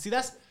 Yeah,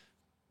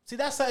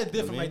 that's something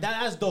different, right?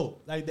 That's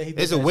dope. Like that he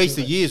did It's a that waste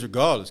shit, of like- years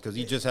regardless because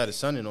he just had a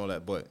son and all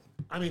that. But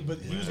I mean, but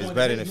he was it's going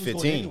better he than was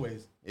going 15.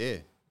 anyways. Yeah.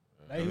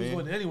 Right? He was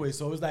going anyway.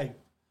 So it was like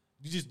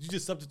you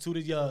just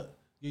substituted your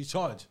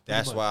charge.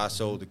 That's pretty why I much.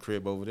 sold the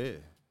crib over there.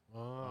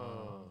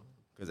 Oh.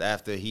 Because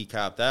after he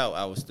copped out,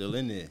 I was still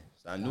in there.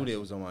 So I knew they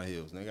was on my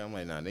heels. Nigga, I'm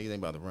like, nah, niggas ain't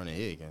about to run in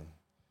here again.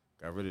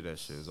 Got rid of that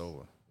shit. It's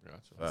over.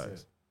 Gotcha.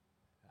 Facts.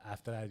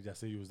 After that, I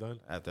said you was done.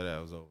 After that,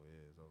 it was over. Yeah,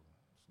 it's over.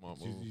 Smart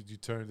You, move. you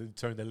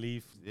turned the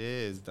leaf. Yeah,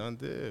 it's done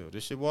deal.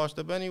 This shit washed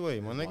up anyway,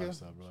 my nigga.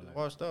 washed up, bro, Shit like-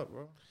 washed up,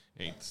 bro.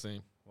 Ain't the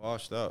same.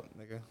 Washed up,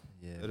 nigga.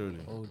 Yeah, Literally.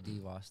 OD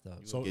washed up.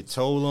 So Get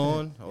told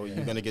on, or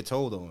you're gonna get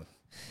told on.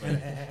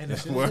 and the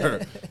shit is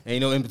Word.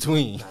 Ain't no in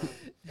between.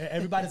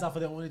 everybody's out for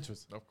their own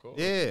interest. Of course.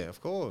 Yeah,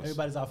 of course.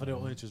 Everybody's out for their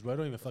own interest, bro. I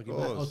don't even fucking.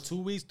 course. Oh,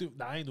 2 weeks.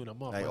 Nah, I ain't doing a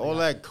month. Like my all nigga.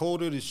 that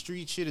code of the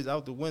street shit is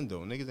out the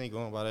window. Niggas ain't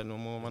going by that no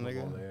more, my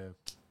nigga.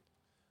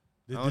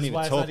 Yeah. I don't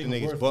even talk to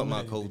niggas but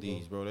my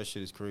codees, bro. That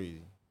shit is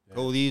crazy. Yeah.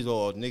 Codees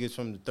or niggas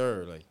from the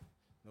third, like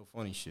no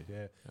funny shit.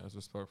 Yeah, That's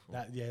respectful.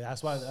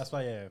 that's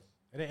why. Yeah,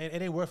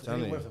 it ain't worth it. It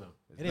Telling ain't you. worth it now.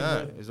 It's It ain't not.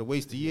 worth it. It's a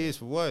waste of years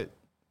for what?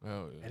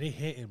 Hell yeah. It ain't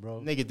hitting, bro.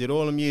 Nigga did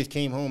all them years,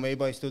 came home,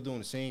 everybody still doing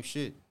the same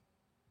shit.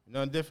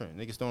 Nothing different.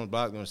 Niggas still on the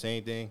block doing the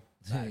same thing.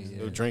 Yeah.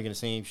 Still drinking the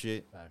same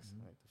shit. Facts.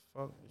 Like the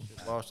fuck? This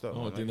shit washed up. The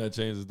only my thing nigga. that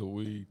changes is the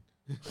weed.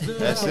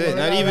 That's it.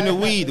 Not even the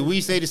weed. The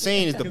weed stay the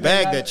same. It's the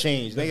bag that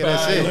changed. Nigga,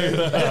 that's it.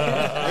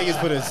 Niggas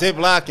put a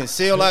ziplock and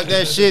seal lock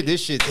that shit.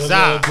 This shit zop.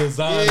 Yeah,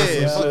 design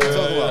or some fuck you shit. talking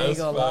I about? ain't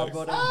gonna lie,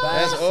 bro. Them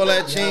That's bags, all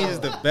that changes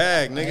the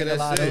bag, nigga.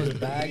 That's those it.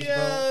 bags, bro.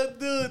 Yeah,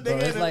 dude.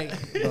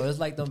 Bro, it's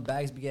like them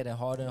bags be getting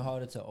harder and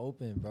harder to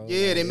open, bro.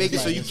 Yeah, Like, they make it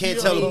it's so like- you can't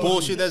tell the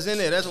bullshit that's in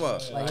there. That's why.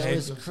 Like, yo,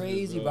 it's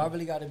crazy, bro. I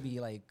really gotta be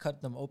like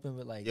cut them open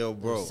with like Yo,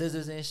 bro.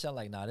 scissors and shit.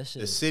 Like, nah, this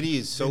shit. The city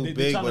is so They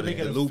big, tryna but make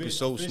it the loop offi- is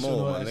so official small,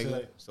 and all my that shit, nigga.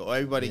 like- So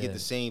everybody get Yeah. the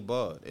same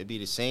bud. It be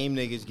the same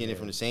niggas getting it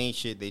from the same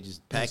shit. They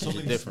just There's package so it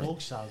many different.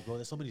 smoke shops, bro.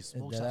 There's so many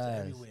smoke Dead shops ass.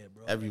 everywhere,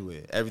 bro.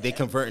 Everywhere. They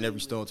converting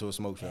every store into a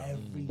smoke shop.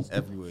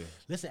 Everywhere.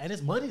 Listen, and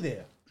there's money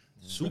there.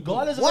 Super.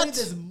 Regardless of What? money,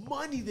 there's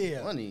money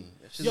there. Money.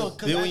 That's just Yo, a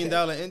 'cause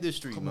billion-dollar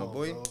industry, Come my on,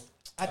 boy. bro.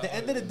 At the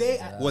end of the day,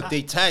 What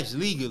they tax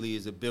legally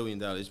is $1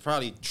 billion. It's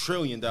probably $1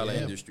 trillion Yeah.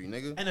 industry,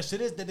 nigga. and the shit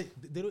is that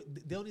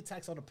they only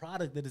tax on the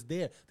product that is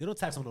there. They don't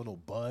tax on no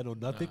bud or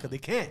nothing because they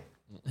can't,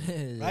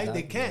 right?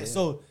 They can't.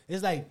 So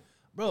it's like,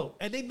 bro,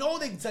 and they know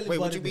they can sell it. Wait,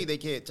 bud what you in mean there.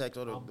 they can't tax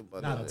all the Nah,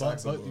 the bud,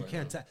 taxable you right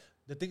can't tax.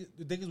 The thing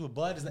is with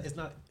bud is that it's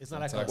not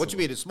like a, What you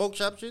mean, the smoke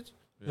shop shit?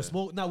 the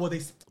smoke. Nah, well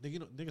they you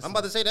know niggas. I'm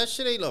about to say that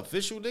shit ain't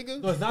official, No,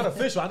 nigga. it's not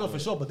official. I know for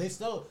sure, but they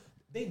sell.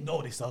 They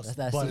know they sell. That's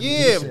that bud. CBD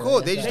Yeah, of shit, course.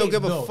 right? They just don't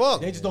give a know. fuck.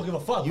 They just don't give a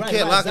fuck. You Right,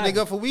 can't right, lock a exactly.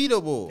 nigga up for weed, though,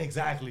 boy.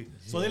 Exactly.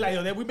 So they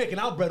like, we making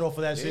our bread off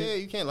of that Yeah,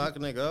 shit. you can't lock a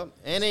nigga up.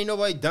 And ain't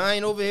nobody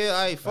dying over here. All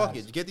right, fuck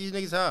it. Get these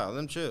niggas high. Let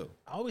them chill.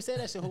 I always say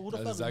that shit. Who the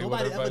That's fuck? exactly what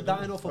Nobody ever everybody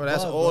dying do. off of Bro,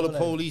 that's bud, all bro. the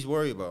Like, police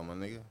worry about, my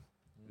nigga.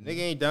 Nigga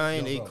ain't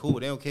dying. They bro. cool.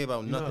 They don't care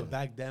about You know, nothing.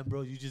 back then,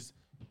 bro, you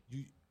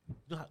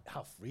know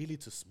how freely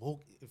to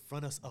smoke in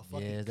front of a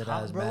fucking Yeah, that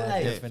cop, was bro. mad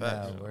Like, Yeah, different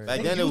facts. now. Word. Back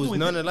Nigga, then, you it was doing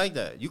none it. of like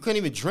that. You couldn't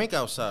even drink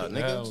outside,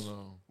 Hell nigga.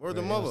 no. Word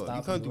the Word, mother. it'll You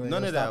stop couldn't do word,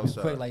 none of it'll that stop you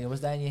outside. Quick, like, yo,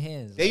 what's that in your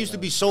hands? They used to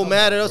be so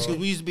mad at us because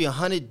we used to be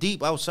 100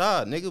 deep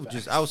outside. Nigga was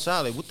just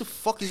outside. Like, what the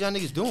fuck is y'all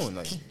niggas doing?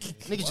 Like,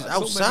 niggas just so many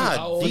outside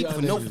how deep old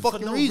for y'all no niggas? fucking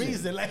For no reason.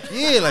 reason, like-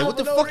 Yeah, like, what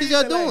the For no fuck is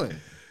y'all reason, like-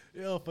 doing?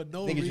 Yo, for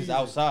no Niggas reason. just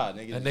outside.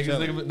 Niggas And just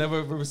niggas chilling.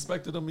 never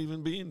respected them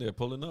even being there,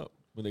 pulling up.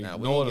 When they Nah, we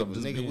ignored ain't them,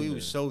 give just a nigga. being We there.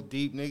 was so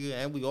deep, nigga,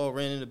 and we all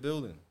ran in the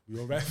building.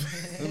 You alright?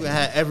 We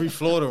had every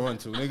floor to run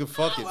to, nigga.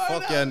 Fuck it,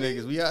 fuck y'all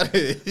niggas. We out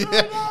here.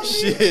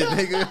 Shit,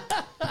 nigga.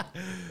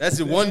 That's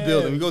in one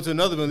building. We go to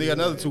another building. They got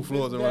another 2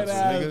 floors to run to,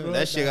 Dead ass, nigga. bro.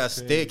 That shit got That's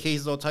crazy.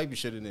 staircases, all type of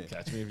shit in there.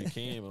 Catch me if you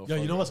can. Yo,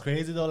 you know what's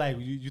crazy though? Like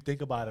you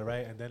think about it,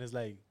 right? And then it's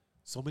like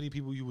so many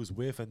people you was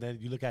with, and then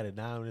you look at it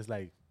now, and it's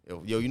like,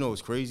 Yo, you know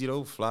what's crazy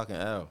though? Flock and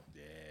Al.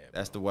 yeah,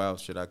 That's the wild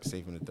shit I could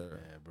say from the third.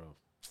 yeah, bro.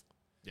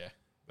 Yeah,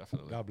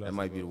 definitely. God bless. That you,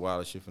 might be the bro.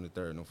 wildest shit from the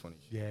third. No funny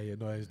shit. Yeah,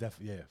 no, it's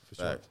definitely for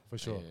sure, Fact. for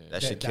sure. Yeah.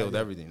 That shit killed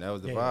everything. That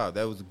was the vibe.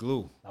 That was the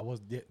glue. That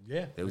was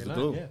yeah. It was you the ain't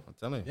glue. lying, Yeah, I'm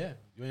telling you. yeah,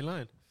 you ain't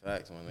lying.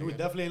 Facts, my You were nigga.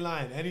 definitely in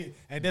line,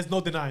 and there's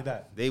no denying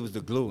that. They was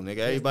the glue, nigga.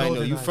 Everybody no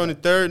know. You denying from the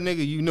that. third,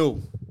 nigga, you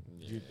knew.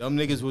 Them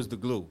niggas was the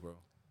glue, bro.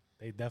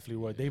 They definitely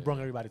were. They brought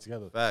everybody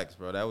together. Facts,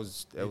 bro. That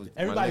was my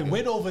Everybody nigga.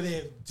 went over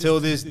there.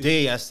 Till this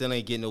day, I still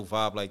ain't getting no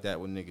vibe like that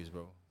with niggas,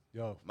 bro.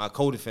 Yo. My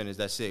co-defendants,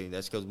 that's it.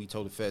 That's because we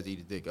told the feds to eat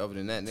a dick. Other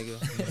than that,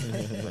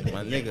 nigga, like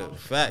my nigga,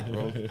 fact,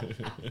 bro.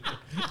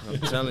 I'm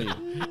telling you,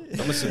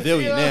 I'm a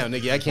civilian now,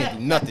 nigga. I can't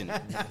do nothing.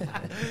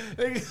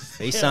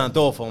 They signed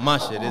off on my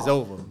shit. It's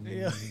over.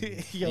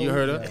 You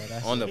heard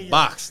her? On the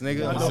box,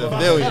 nigga. I'm a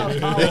civilian.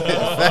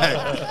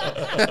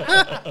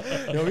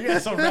 Fact. Yo, we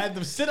got some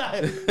random shit out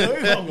here. Yo,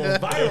 we gonna go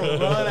viral,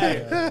 bro.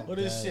 Like, what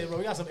this shit, bro?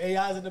 We got some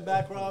AIs in the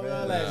background,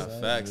 bro.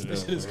 Like, Facts,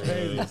 this though, shit is bro.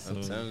 crazy.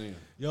 I'm telling you.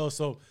 Yo,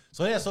 so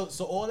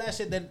all that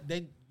shit.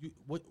 Then you,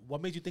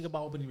 what made you think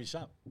about opening your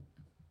shop?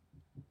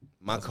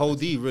 My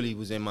co-D really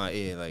was in my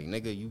ear. Like,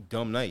 nigga, you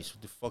dumb nice.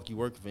 What the fuck you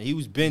working for? He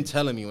was been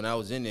telling me when I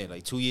was in there,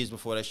 like 2 years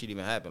before that shit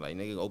even happened. Like,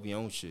 nigga, open your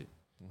own shit.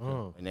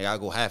 And nigga, I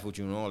go half with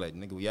you and all that.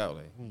 Nigga, we out.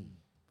 Like,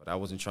 but I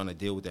wasn't trying to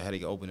deal with the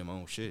headache of opening my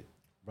own shit.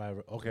 Right.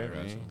 Okay.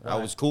 Right? I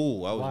was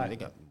cool. I was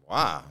nigga.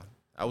 Wow.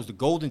 I was the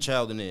golden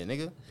child in there,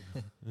 nigga.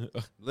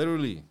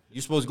 Literally,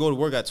 you supposed to go to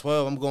work at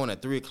 12. I'm going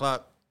at 3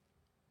 o'clock.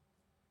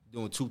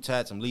 Doing 2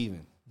 tats. I'm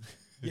leaving.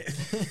 Yeah.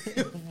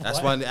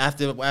 That's why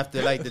after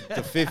like the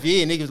 5th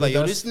year, nigga was like,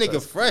 yo, this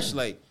nigga fresh.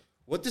 Like,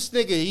 what this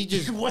nigga? He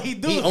just What he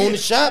do? He own the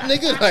shop,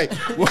 nigga. Like,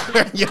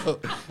 yo,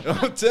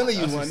 I'm telling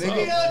you, my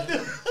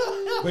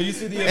nigga. But you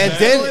see the And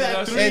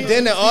advantage-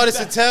 then the artists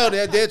will tell,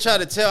 they'll try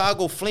to tell, I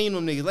go flame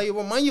them niggas. Like,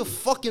 yo, mind your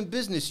fucking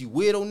business, you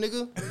weirdo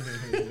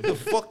nigga. The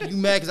fuck you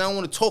mad because I don't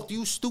want to talk to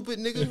you, stupid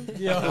nigga?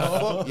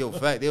 Yo,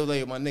 fact, they was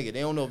like, my nigga,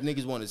 they don't know if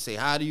niggas want to say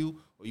hi to you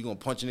or you gonna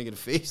punch a nigga in the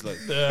face. Like,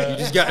 you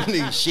just got a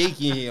nigga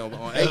shaking here on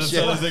Tell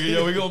eggshell. this nigga,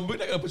 yo, we're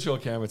not gonna put you on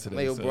camera today.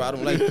 Like, yo, so. bro, I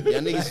don't like, y'all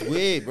niggas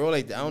weird, bro.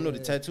 Like, I don't know, the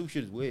tattoo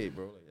shit is weird,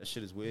 bro. Like, that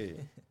shit is weird.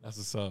 That's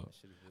what's up.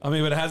 I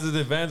mean, but it has its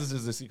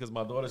advantages to see because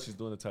my daughter, she's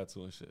doing the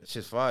tattoo and shit. That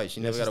shit's fire. She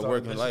never Yeah, got to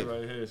work in this life. shit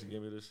right here. She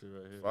gave me this shit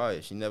right here.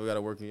 Fire. She never got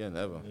to work again,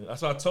 ever. Yeah,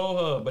 that's what I told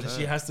her, but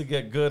she has to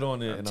get good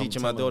on it. I'm and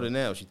teaching my telling daughter her.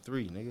 now. She's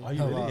 3, nigga. Are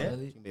you really? Yeah.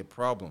 She can be a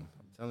problem.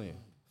 I'm telling you.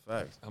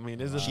 Facts. I mean,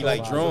 this is She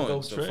like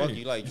drawing, so fuck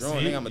you like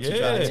drawing. Nigga, I'm gonna teach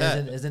her how to tap.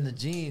 It's in the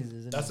genes.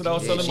 It's in That's the what I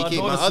was genes. telling Yeah, my she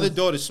came, daughter. my other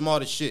daughter's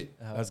smart as shit.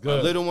 That's My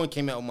good. little one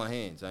came out with my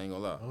hands. I ain't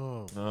gonna lie.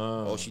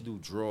 Oh. All she do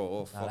draw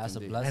all Nah, that's a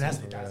fucking day. blessing. And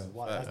for real.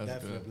 wow, that's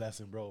definitely good. a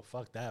blessing, bro.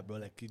 Fuck that, bro.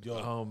 Like,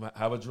 yo,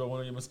 Have a draw one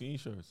of your Mesquite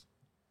shirts.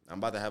 I'm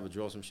about to have her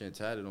draw some shit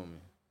tatted on me.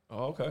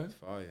 Oh, okay.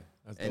 Fire.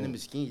 That's And the dope.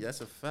 Mesquite,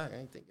 that's a fact. I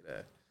ain't think of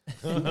that.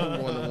 One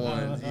of the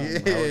ones. Have a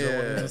draw one of your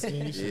Yeah.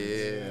 Mesquite shirts.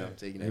 Yeah, I'm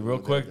taking Hey, that. real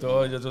one quick back.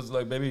 though, you're just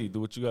like, baby, do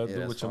what you gotta Yeah, do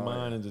that's with your fire.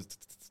 mind and just.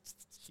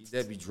 She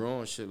that be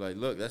drawing shit like,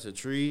 look, that's a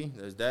tree.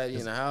 There's daddy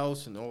in the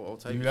house and all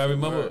type You of gotta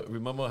shit.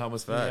 remember how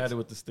much fun Facts. you had it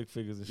with the stick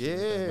figures and shit.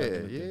 Yeah, like that back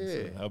in the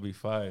day, yeah. so I'll be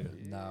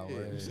fired. Nah,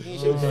 word. Mesquite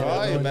shit was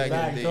fire back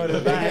in the day. throw it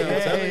bro. back,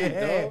 I'm telling you,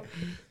 yeah. dog.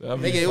 I'll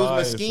be Nigga, it was fired,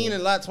 Mesquite son.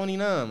 and Lot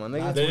 29, my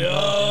nigga.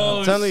 Oh,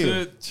 I'm telling you.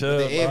 shit, chill,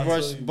 The I'll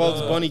airbrush tell you, Bugs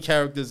nah. Bunny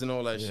characters and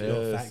all that shit.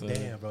 Yeah. fact, son.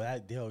 damn, bro.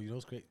 That deal, you know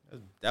what's great?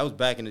 That was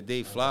back in the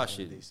day, fly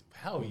shit.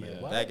 Hell yeah.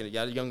 What? Back in the,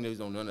 y'all young niggas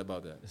don't know nothing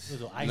about that. This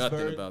was Nothing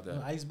iceberg, about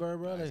that. Iceberg,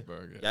 bro. Like,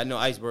 Burger. Yeah, I know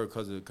Iceberg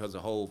because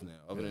of Hove now.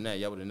 Other than that,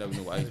 y'all would have never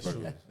knew what that is Iceberg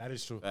true. was. That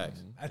is true.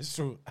 Facts. That is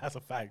true. That's a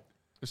fact.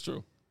 It's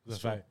true. That's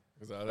It's a true. fact.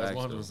 That's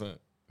Facts, 100%.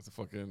 It's a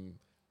fucking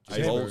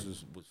Jabos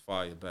iceberg. was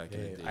fire back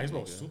in the Yeah, day.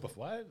 Iceberg was nigga. super.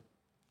 What?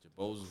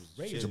 Jabos was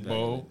Raised shit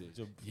Jabot. back in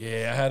the day.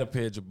 Yeah, I had a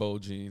pair of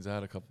Jabot jeans. I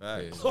had a couple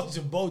Facts. pairs. Oh,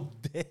 Jabot.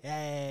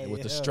 Hey,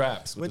 With the yeah.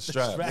 straps. With the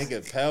straps.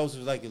 Nigga, Pals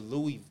was like a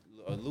Louis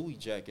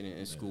jacket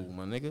in school,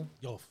 my nigga.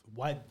 Yo,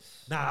 what?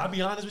 Nah, I'll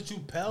be honest with you,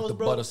 Pels, The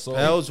bro. butter sauce.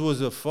 Pals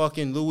was a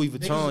fucking Louis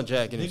Vuitton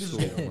jacket in Niggas school,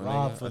 was getting my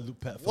robbed nigga.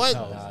 for for What?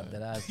 Pels. Nah,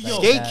 that Yo,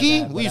 Skate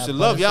King? We used to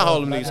love y'all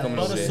Harlem niggas coming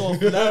over Butter there.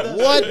 soft leather.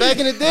 What? Back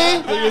in the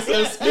day?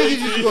 Niggas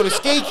used to go to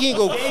Skate King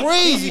and go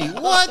crazy.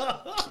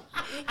 What?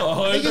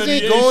 Niggas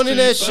ain't going in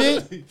that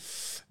shit.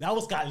 That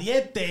was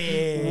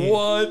caliente.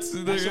 What?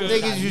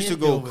 Niggas used to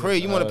go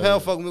crazy. You want a Pal?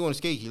 Fuck, we going to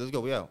Skate King. Let's go.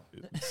 We out.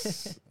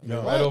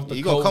 Right off the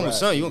You gonna come with co-rack,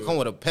 something. You gonna nigga. come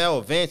with a Pal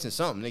Advance and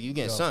something, nigga. You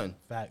getting something.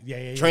 Fact.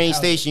 Yeah. Train Pels.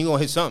 station, you gonna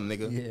hit something,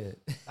 nigga.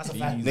 Yeah. That's a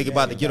fact. Nigga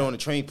about to get on the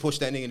train, push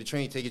that nigga in the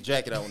train, take his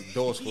jacket out, and the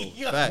doors closed.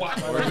 Fact.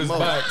 Word Word his of mouth.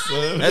 back,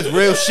 son. That's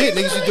real shit.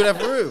 Niggas should do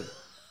that for real.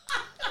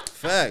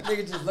 Fact.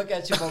 Nigga just look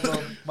at you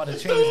by the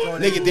train is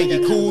going. Nigga think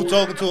he cool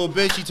talking to a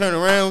bitch. He turn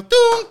around,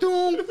 doom,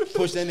 doom,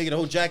 push that nigga. The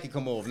whole jacket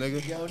come off,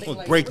 nigga. Yo, nigga, Gonna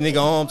like, break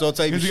nigga arms, all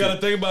type of Cause you gotta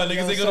shit. think about it,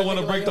 niggas ain't gonna son, want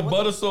to nigga, break like, the what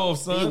butter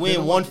sauce, son. We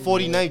in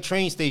 149th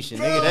train station,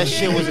 nigga. That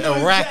shit was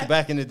Iraq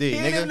back in the day, He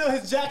didn't even know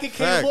nigga. his jacket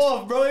came Facts.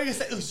 off, bro. Nigga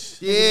said,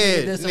 "Oosh."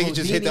 Yeah, did some nigga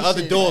just hit the Houdini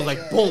other shit, doors like,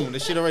 like boom. The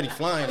shit already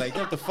flying. Like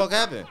what the fuck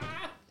happened?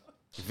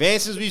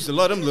 Advances, we used to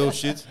love them little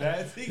shits.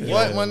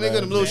 What, my nigga,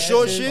 them little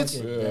short shits?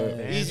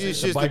 Yeah. Easy The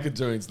shit. biker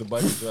joints, the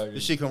biker dragons. The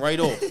shit come right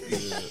off.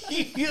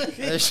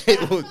 That shit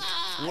was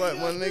what,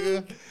 my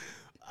nigga?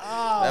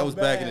 That was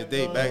back in the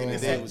day. Back in the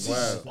day, it was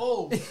wild.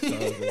 Oh,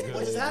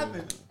 what just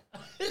happened?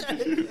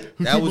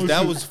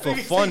 That was for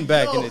fun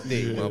back in the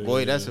day, my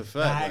boy. That's a I ain't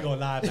fact.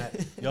 gonna lie, man.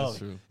 Yo,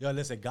 true.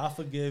 listen, God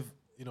forgive,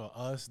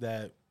 us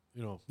that,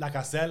 like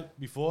I said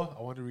before,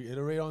 I want to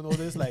reiterate on all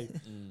this, like,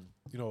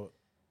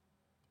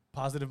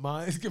 positive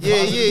minds. Give Yeah,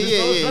 positive yeah,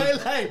 results, yeah.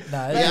 right? Like,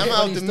 Nah, Yeah, it's I'm a out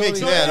funny the story. mix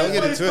so now. Don't every get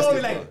it funny story,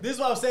 twisted. like, this is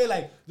what I'm saying.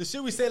 Like, the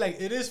shit we say, like,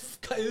 it is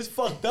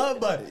fucked up,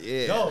 but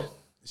Yeah. yo,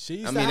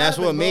 I mean, that's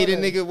what made a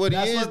nigga what he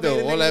is,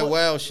 though. All that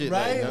wild shit,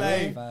 right?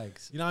 Like,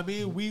 Facts. you know what I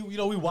mean? We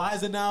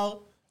wiser now.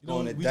 You know,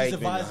 on the we just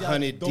indictment, advise y'all,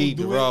 100 don't deep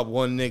do to it. rob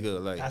one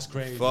nigga. Like, That's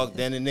crazy. Fuck,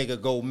 then the nigga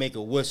go make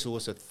a whistle.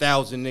 It's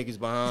 1,000 niggas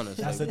behind us.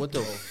 That's Like, a- what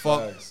the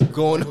fuck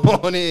going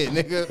on here,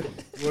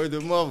 nigga? Word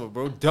the mother,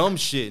 bro. Dumb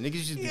shit. Niggas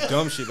used to do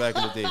dumb shit back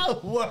in the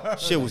day. Word.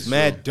 Shit was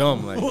mad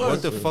dumb. Like,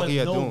 what the Word. fuck For are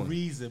y'all no doing?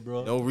 reason,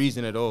 bro. No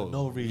reason at all.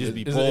 No You reason. just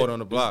be Is bored it- on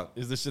the block.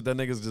 Is this shit that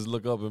niggas just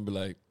look up and be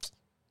like,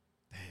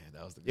 damn,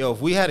 that was the Yo,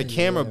 if we had a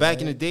camera back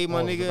in the day,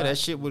 my Oh, nigga, right. that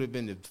shit would have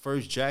been the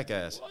first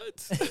Jackass.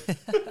 what?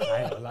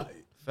 I ain't gonna lie.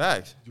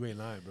 Facts. You ain't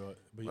lying, bro.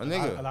 But My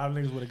nigga. a lot of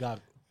niggas would have got.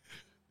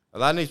 A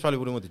lot of niggas probably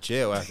would have went to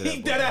jail after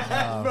He that. dead bro.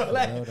 ass, bro. for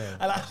Like, real though.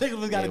 a lot of niggas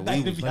would have got Yeah, we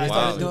indicted was But they behind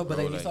started wild, doing, but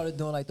bro, they like- started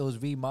doing like those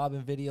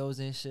re-mobbing videos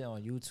and shit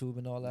on YouTube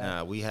and all that.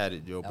 Nah, we had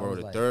it, yo, That bro. was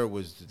The like- third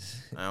was,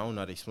 I don't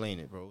know how to explain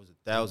it, bro. It was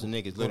 1,000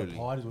 niggas, Go to literally.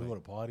 parties, when we go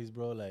to parties,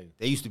 bro. Like,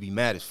 They used to be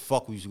mad as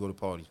fuck. We used to go to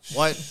parties.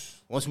 What?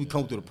 Once we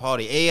come to the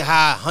party,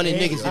 high, 100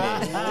 niggas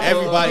in there.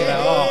 Everybody like,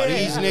 oh,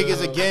 these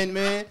niggas again,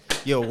 man.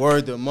 Yo,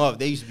 word them up.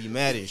 They used to be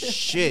mad as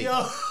shit.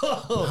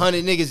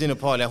 100 niggas in the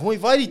party. Like, who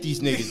invited these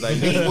niggas? Like,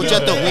 niggas, what y'all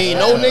thought? We ain't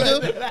no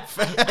nigga?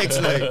 Facts,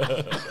 like,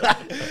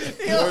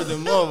 word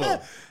them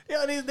up.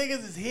 yo, these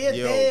niggas is here,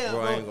 Yo, damn,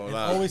 bro, I ain't gonna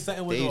lie. Always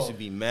something They went used to on.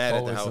 be mad at the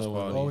Always house something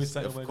went on. Always parties.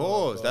 something Of went on,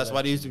 course. bro. That's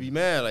why they used to be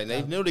mad. Like,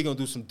 they know they gonna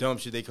do some dumb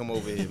shit. They come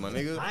over here, my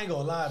nigga. I ain't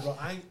gonna lie, bro.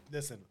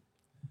 Listen.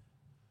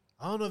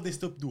 I don't know if they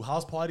still do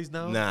house parties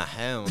now. Nah,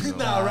 hell no.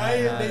 Nah,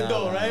 right? They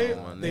don't, right?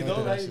 nah, They nigga.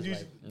 don't, right? Shit You-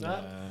 like-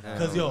 nah? Hell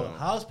Cause yo, no.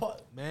 house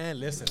party, man.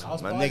 Listen,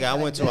 house My party. nigga, I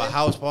back went to a then-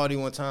 house party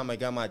one time. I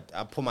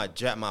put my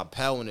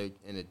pal in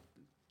the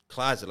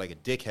closet like a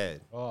dickhead,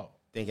 Oh,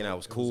 thinking I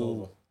was It was over.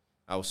 cool.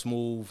 I was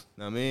smooth.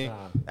 Know what I mean?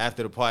 Nah.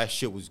 After the party,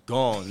 shit was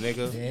gone,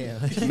 nigga.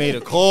 Damn. Made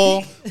a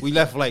call. We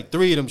left for like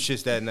 3 of them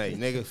shits that night,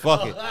 nigga.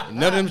 Fuck it.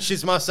 None of them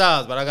shits my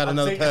size, but I got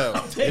another pal.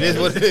 It is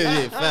what it is.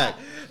 Yeah, fact.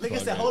 Nigga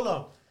said, hold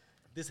on.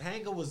 This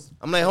hanger was.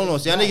 I'm like, hold on.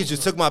 See, y'all niggas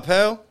just took my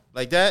pal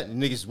like that.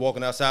 And niggas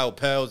walking outside with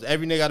pals.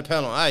 Every nigga got a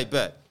pal on. I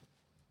bet.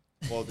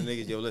 Called the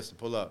niggas, yo, listen,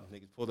 pull up.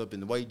 Niggas pulled up in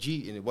the white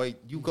Jeep and the white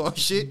Yukon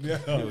shit.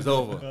 It was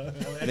over.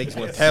 Niggas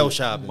went pal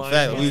shopping. In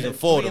fact, we was in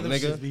 4 of them,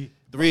 nigga.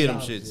 3 of them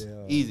shits.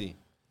 Yeah. Easy.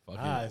 Fuck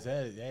Ah, it.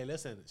 hey,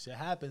 listen, shit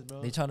happens,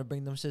 bro. They trying to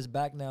bring them shits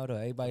back now though.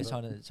 Everybody's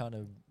trying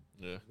to.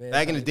 Yeah.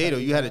 Back in the day, though,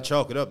 you had to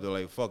chalk it up, though.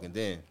 Like, fucking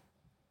damn.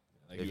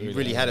 Like, If you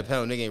really had a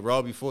pal, nigga ain't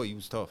robbed before, you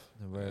was tough.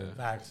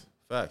 Facts,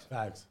 Facts.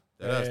 facts.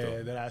 That ass,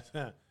 though.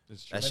 That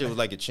That shit was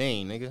like a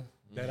chain, nigga.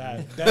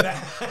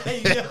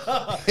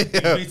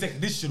 Yo, you take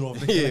this shit off.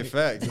 Nigga. Yeah,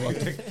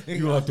 facts.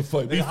 You have to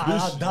fight me Nigga, for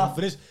I'll this. die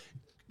for this.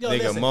 Yo, Nigga,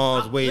 listen,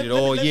 moms waited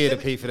all year to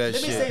pay for that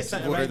let shit. me say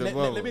something, Word right? of Let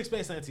mother. me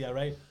explain something to y'all,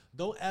 right?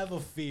 Don't ever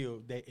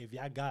feel that if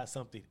y'all got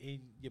something in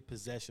your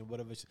possession,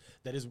 whatever,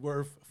 that is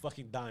worth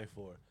fucking dying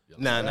for.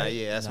 Nah, Right?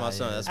 yeah, that's my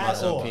son. yeah. That's my At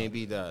son. all.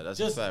 P&B died. That's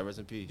Just- a fact. Rest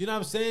in peace. You know what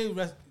I'm saying?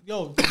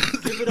 Yo,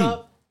 give it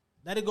up.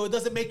 Let it go. It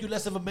doesn't make you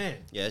less of a man.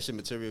 Yeah, that shit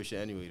material shit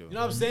anyway, though. You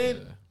know what I'm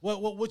saying?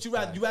 What you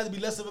rather? You rather be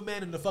less of a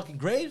man in the fucking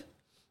grave,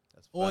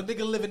 or a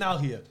nigga living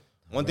out here?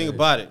 One thing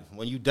about it,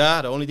 when you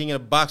die, the only thing in a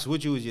box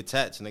with you is your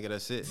tats, nigga.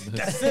 That's it.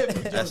 That's it.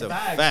 Bro. That's a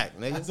fact,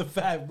 nigga. That's a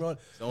fact, bro.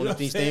 The only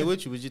thing staying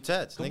with you is your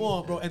tats, Come nigga.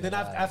 on, bro. And then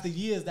after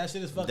years, that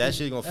shit is fucking. That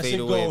shit gonna fade shit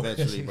away go-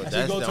 eventually, but that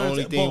that's shit go the turn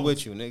only to thing bones.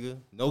 with you, nigga.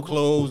 No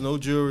clothes, no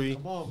jewelry.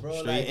 Come on, bro.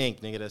 Straight Like,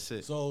 ink, nigga. That's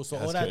it. so all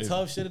That's that crazy.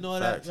 tough shit and all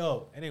Facts. that,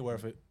 yo, it ain't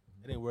worth it.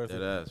 It ain't worth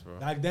That it. ass, bro.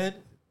 Back then,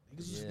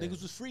 niggas, Yeah.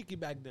 was freaky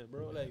back then,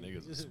 bro. Like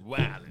Niggas was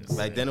wild.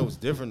 Back then it was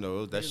different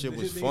though. That shit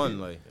was fun,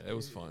 like It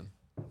was fun.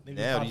 niggas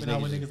now popping these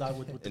out with niggas niggas out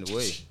with in the the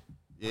way.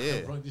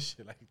 Yeah. Run this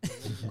shit like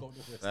go nowhere.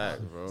 Stop,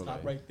 Fact, bro, stop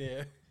like- right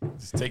there.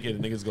 Just take it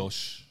and niggas go,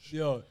 shh.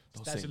 Yo,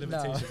 Don't statute say of No,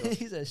 limitation. bro.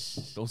 he said shh.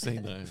 Don't say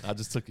nothing. I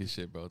just took his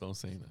shit, bro. Don't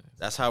say nothing.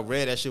 That's how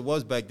rare that shit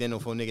was back then though,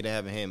 for a nigga to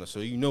have a hammer.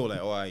 So you know,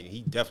 like, all right,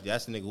 he definitely,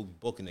 that's the nigga who be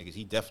booking niggas.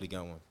 He definitely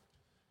got one.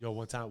 Yo,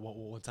 one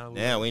time.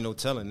 Now ain't no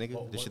telling, nigga.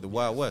 What- This what- shit the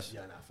Wild West.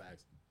 Yeah, nah,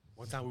 facts.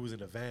 One time we was in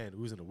the van.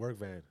 We was in the work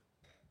van,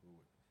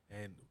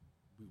 and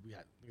we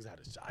had niggas had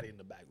a shotty in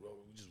the back, bro.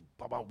 We just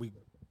pop out. We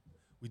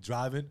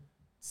driving.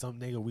 Some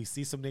nigga, we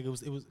see some niggas.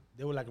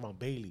 They were like around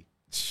Bailey.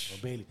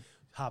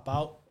 Hop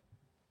out.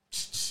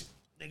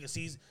 Nigga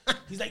sees.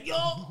 He's like,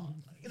 yo,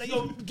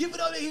 give it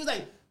up. He was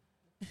like,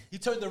 he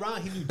turned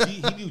around. He knew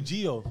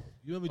Gio.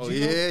 You remember Oh, Gio?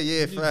 yeah, He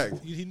yeah, knew-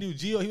 fact. He knew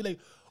Gio. He was like,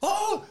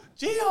 oh,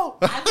 Gio,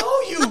 I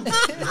know you.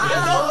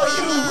 I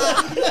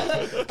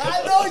know you.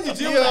 I know you, Gio.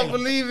 You don't Like,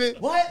 believe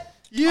it? what?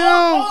 Yo.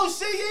 Oh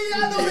shit!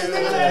 Yeah, I know this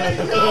nigga. Like,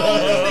 yo,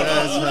 this nigga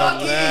That's was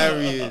lucky.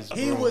 hilarious,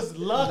 He bro. was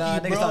lucky, Nah,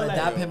 bro. niggas started Like,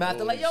 dapping him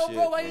after, like, yo, shit,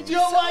 bro, why bro. you yo,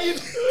 why you? He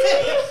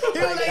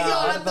was like, yo,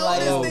 I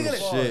know Oh,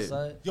 this nigga. shit.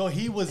 Son. Yo,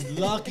 he was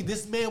lucky.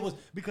 This man was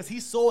because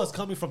he saw us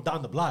coming from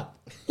down the block.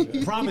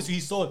 Promise you,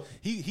 he saw it.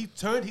 He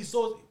turned. He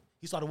saw.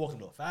 He started walking a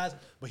little fast,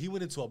 but he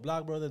went into a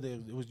block, brother.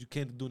 It was you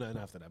can't do nothing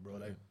after that, bro.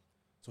 Like,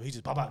 so he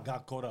just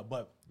got caught up.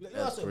 But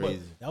That's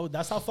crazy.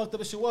 That's how fucked up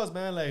the shit was,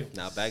 man. Like,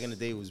 Nah, back in the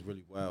day it was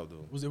really wild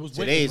though. it was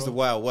Today wicked, is bro. the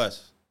Wild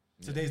West.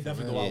 Today's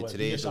definitely the Yeah, Wild West.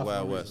 today You is get the shot for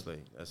Wild no West. reason.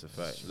 Like that's a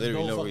fact.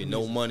 Literally No no fucking no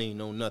reason. money,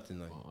 no nothing.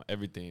 Like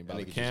Everything. By That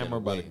the nigga just had camera,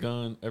 a by the way.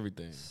 gun,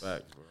 everything.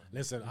 fact, bro.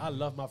 Listen, I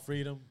love my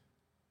freedom.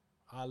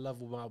 I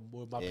love where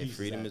my Yeah, peace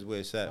freedom is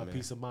where it's at, my man.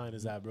 peace of mind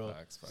is at, bro.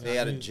 Stay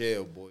out of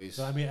jail, boys.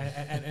 So I mean,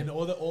 and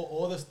all the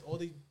all this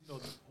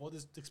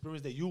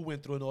experience that you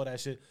went through and all that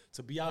shit,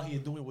 to be out here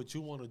doing what you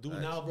want to do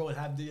now, bro, and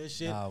have your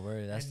shit,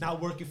 and not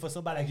working for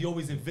somebody like you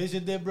always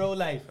envisioned it, bro.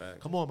 Like,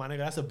 come on, my nigga,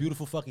 that's a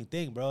beautiful fucking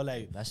thing, bro.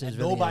 Like, and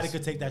nobody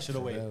could take that shit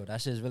away. Bro,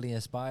 that shit's really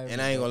inspiring.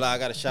 And I ain't gonna lie, I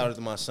got a shout out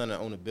to my son that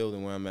own the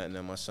building where I'm at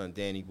now. My son,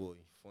 Danny Boy,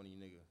 funny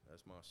nigga.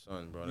 That's my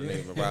son, bro. The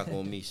nigga been rocking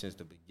with me since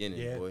the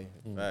beginning, boy.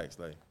 Facts,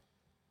 like.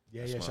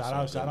 Yeah, shout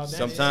out, Danny.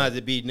 Sometimes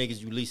it be niggas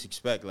you least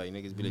expect, like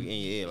niggas be like in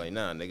your ear, like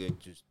nah, nigga,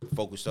 just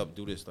focus up,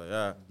 do this, like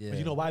But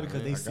you know why?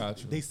 Because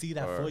they see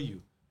that for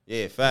you.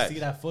 Yeah, facts. They see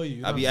that for you.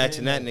 You know I be what I'm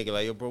asking that nigga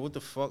like, yo, bro, what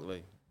the fuck,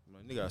 like,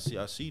 nigga,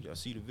 I see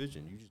the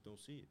vision, you just don't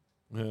see it.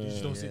 You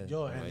just don't see it,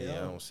 yo. And, I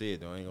don't see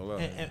it though. I ain't gonna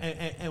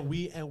lie. And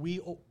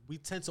we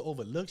tend to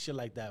overlook shit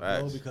like that,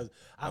 bro. Because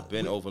I've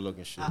been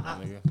overlooking shit, my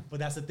nigga. But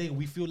that's the thing.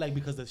 We feel like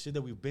because of the shit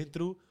that we've been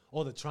through,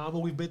 all the trauma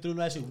we've been through,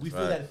 and that shit, we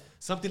feel that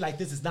something like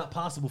this is not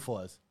possible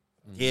for us.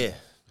 Yeah.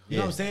 You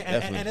know what I'm saying?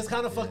 And it's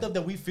kind of fucked up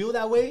that we feel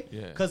that way.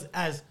 Because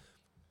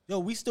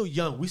we still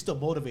young, we still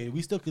motivated,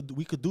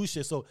 we could do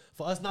shit. So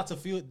for us not to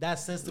feel that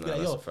sense to be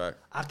like, yo,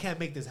 I can't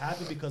make this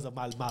happen because of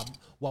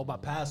what my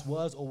past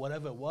was or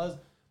whatever it was.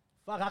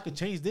 Fuck, I could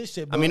change this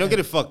shit, bro. I mean, don't get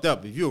it fucked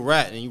up. If you're a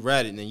rat and you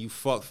rat it, and then you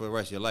fuck for the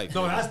rest of your life.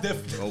 No, that's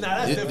different.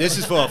 This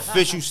is for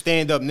official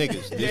stand-up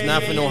niggas. This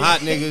not for no hot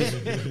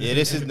niggas. Yeah,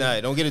 this is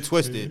not. Don't get it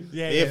twisted.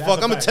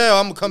 Fuck, I'm going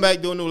to come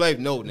back to a new life.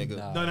 No,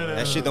 nigga. No.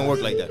 That shit don't work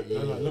like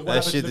that.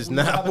 That shit does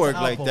not work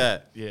like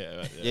that.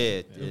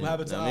 Yeah. What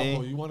happened to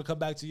Alpo? You want to come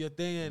back to your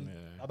thing and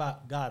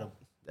got him.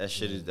 That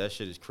shit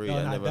is crazy.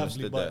 I never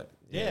understood that.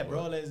 Yeah,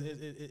 bro,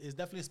 it's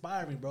definitely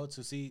inspiring, bro,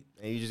 to see.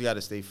 And you just got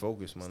to stay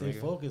focused, man. Stay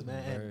focused,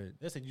 man. And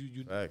listen,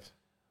 you Facts.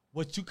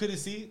 What you couldn't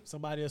see,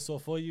 somebody else saw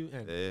for you.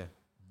 And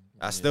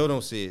I still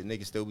don't see it.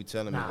 Niggas still be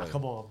telling me. Nah,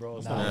 come on, bro.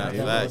 Nah.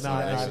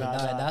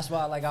 That's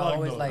why, like, I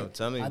always, like,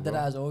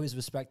 I always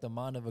respect the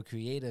mind of a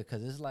creator,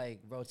 because it's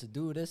like, bro, to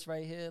do this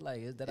right here,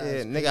 like,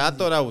 nigga, I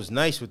thought I was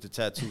nice with the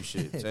tattoo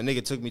shit. So a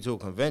nigga took me to a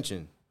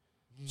convention.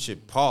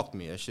 Shit parked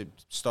me. That shit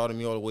started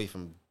me all the way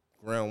from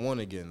ground one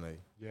again, like.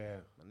 Yeah.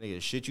 My nigga,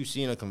 the shit you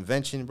see in a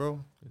convention,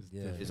 bro,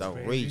 is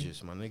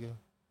outrageous, my nigga.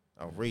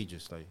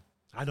 Outrageous, like.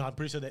 I know, I'm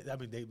pretty sure that, I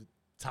mean, they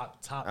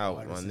top out,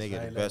 artists, my nigga,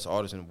 right? the best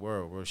artist in the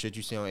world, bro. Shit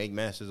you see on Ink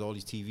Masters, all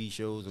these TV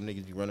shows, them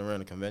niggas be running around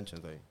the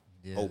conventions,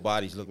 like, whole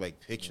bodies look like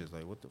pictures,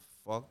 like, what the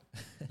fuck?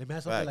 They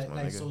man, something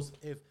like so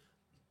if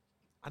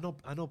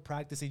I know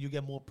practicing, you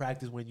get more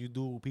practice when you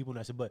do people and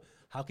that shit, but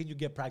how can you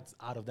get practice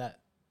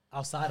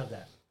outside of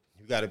that?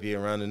 You gotta be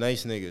around the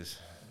nice niggas.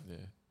 Yeah.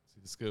 See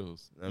the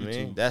skills. I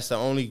mean, that's the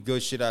only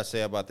good shit I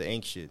say about the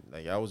ink shit.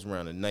 Like, I was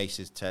around the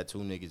nicest tattoo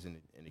niggas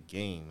in the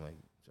game. Like,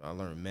 I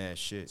learned mad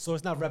shit. So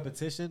it's not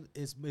repetition.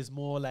 It's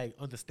more like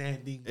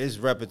understanding. It's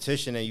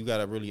repetition, and you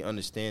gotta really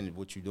understand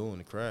what you do in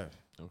the craft.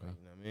 Okay.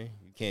 You know what I mean?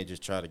 You can't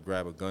just try to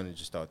grab a gun and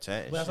just start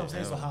tatting. But that's what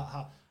I'm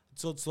saying.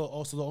 So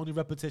also the only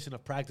repetition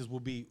of practice will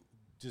be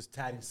just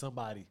tatting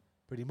somebody.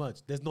 Pretty much.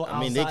 There's no. I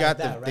mean, they got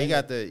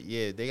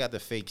the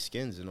fake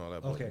skins and all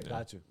that. Okay,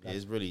 got you. Yeah,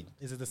 it's really.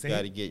 Is it the same?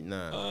 Got to get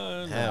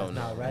hell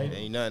no, right?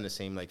 Ain't nothing the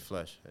same like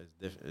flesh. It's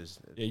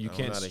different. You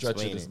can't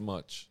stretch it as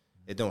much.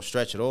 It don't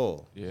stretch at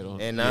all. Yeah, it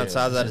don't, and 9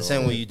 times out of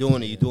 10 when you're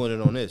doing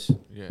it on this.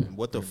 Yeah.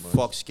 What the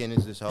fuck skin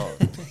is this hard?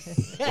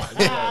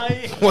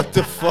 What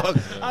the fuck?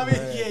 I mean,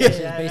 it's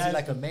basically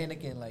like a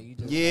mannequin, like you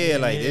just.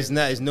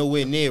 It's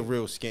nowhere near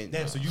real skin.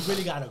 Damn, so you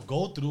really gotta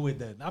go through it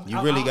then.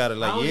 You really gotta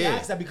I only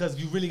ask that because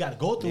you really gotta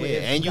go through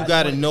it. And you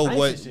gotta know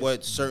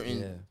what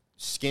certain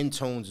skin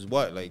tones is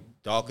what. Like,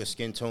 darker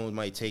skin tones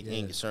might take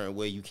ink a certain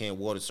way. You can't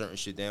water certain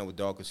shit down with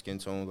darker skin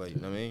tones. Like,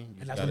 you know what I mean?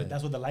 And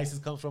that's where the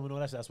license comes from and all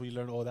that shit. That's where you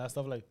learn all that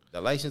stuff. Like,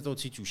 the license don't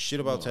teach you shit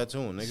about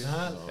tattooing, nigga.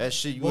 No. That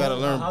shit, you gotta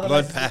learn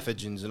blood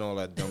pathogens and all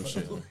that dumb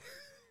shit.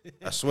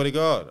 I swear to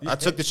God. I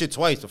took the shit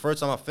twice. The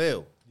first time I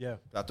failed. Yeah.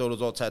 I thought it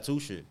was all tattoo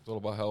shit. It's all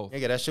about health.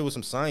 Nigga, that shit was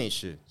some science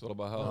shit. It's all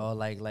about health. Oh,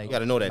 like you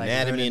gotta know the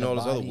anatomy and all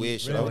this other body. weird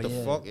shit. Like, what the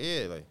fuck?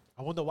 Yeah, like.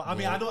 I wonder why. I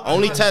mean, I know.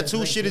 Only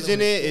tattoo shit is in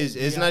there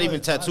is not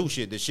even tattoo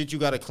shit. The shit you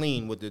gotta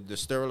clean with the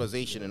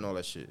sterilization and all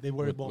that shit. They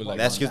worry about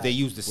that's because they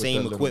use the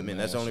same equipment.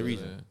 That's the only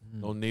reason.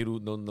 No needle,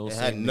 no. It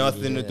had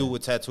nothing to do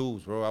with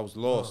tattoos, bro. I was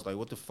lost. Like,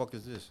 what the fuck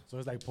is this? So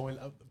it's like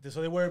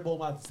so they worry about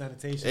my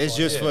sanitation. It's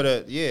just for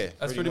the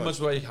That's pretty much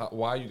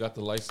why you got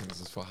the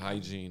license is for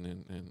hygiene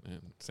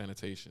and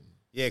sanitation.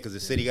 Yeah, because the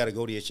city got to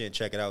go to your shit and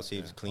check it out, see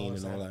if it's clean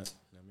and all that.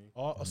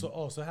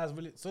 So it has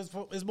really.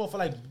 So it's more for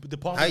like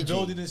Department of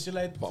Building and shit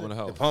like. Department of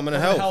Health. Department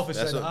of Health.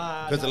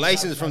 Because the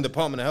license is from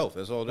Department of Health.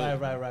 That's all it is.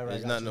 Right.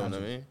 It's not known. I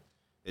mean,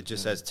 it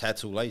just says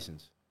tattoo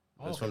license.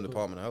 That's from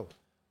Department of Health.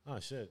 Oh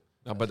shit.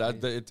 No, but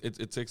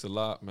it takes a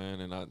lot,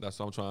 man, and that's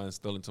what I'm trying to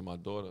instill into my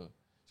daughter.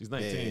 She's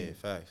 19. Yeah,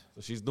 facts.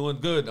 So she's doing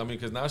good. I mean,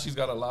 because now she's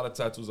got a lot of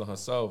tattoos on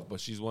herself, but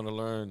she's want to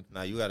learn.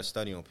 Nah, you got to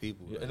study on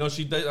people. Yeah, no,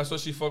 she did. That's why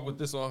she fucked with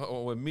this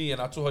with me,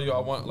 and I told her, yo, I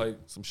want like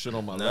some shit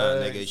on my Nah,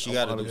 legs. nigga, she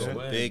got to do some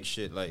big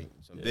shit, like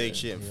some big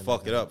shit, and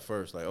fuck it up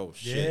first. Like, oh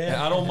shit.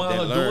 Yeah, I don't mind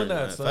her doing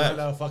that,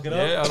 son. Fuck it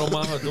up. Yeah, I don't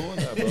mind her doing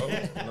that,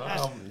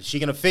 bro. She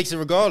gonna fix it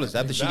regardless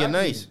after she get Exactly.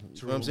 nice.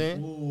 You know what I'm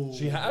saying? Ooh.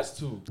 She has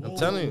to. I'm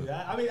telling you.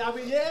 Yeah, I mean,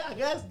 yeah, I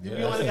guess. You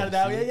Yeah, want to got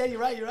that. Yeah, you're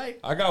right.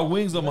 I got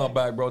wings on my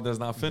back, bro. That's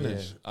not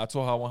finished. I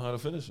told her I want her to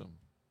finish them.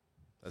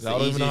 That's I the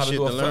don't even know how easiest to shit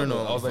do a to learn feather.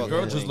 on. I was like, fucking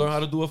girl, just wings. learn how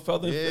to do a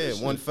feather. and Yeah, finish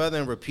one it. feather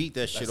and repeat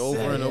that shit That's over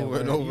it. and over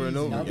and over and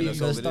over That'd again. be a That's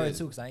good all it start is.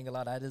 too, cause I ain't gonna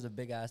lie, that is a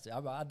big ass.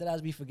 I did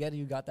as be forgetting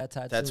you got that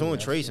tattoo. Tattoo and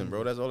That's tracing, crazy.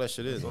 bro. That's all that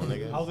shit is,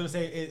 nigga. I was gonna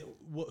say,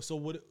 so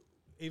would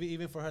it,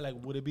 even for her, like,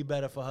 would it be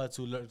better for her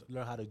to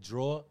learn how to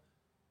draw,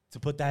 to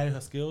put that in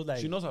her skills? Like,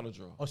 She knows how to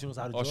draw. Oh, she knows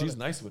how to draw. Oh, she's like-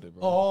 nice with it,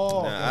 bro.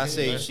 Oh, Nah, I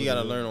say Nice she with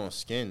gotta it. learn on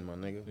skin, my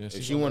nigga. Yeah, If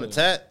she she gonna want to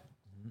learn. tat,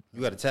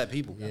 you gotta tat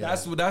people. Yeah.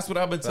 That's what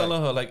I've been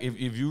telling her. Like,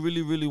 if you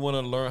really want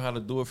to learn how to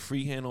do a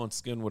freehand on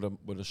skin with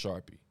a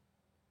Sharpie.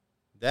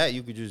 That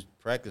you could just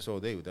practice all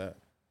day with that.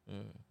 Yeah.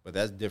 But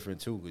that's different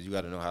too, because you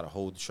got to know how to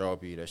hold the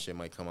Sharpie. That shit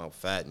might come out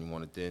fat and you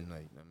want it thin.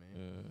 Like, I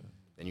mean,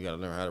 then you got to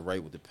learn how to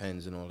write with the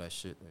pens and all that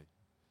shit. Like,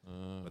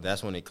 but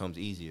that's when it comes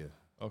easier.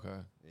 Okay.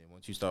 Yeah,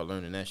 once you start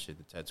learning that shit,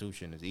 the tattoo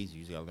shit is easy.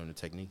 You just got to learn the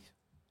technique.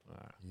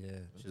 Yeah.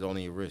 It's just all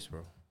in your wrist,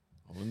 bro.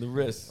 On the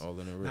wrist. All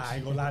in the wrist. Nah, I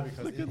ain't gonna lie,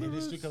 because in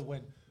this street, because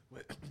when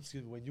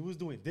excuse me, when you was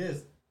doing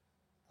this,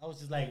 I was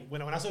just like,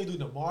 when I saw you doing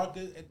the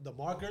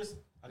markers,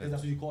 I guess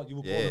that's what you call it. You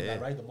would call them that,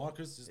 right? The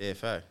markers, just Yeah,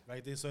 fact.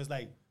 right there. So it's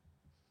like,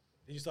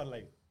 then you started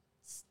like,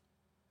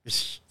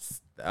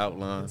 The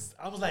outline.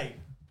 I was like,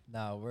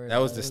 Nah, we're That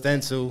was the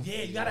stencil.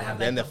 yeah, you gotta have.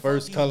 Then like, the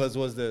first fucking- colors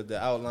was the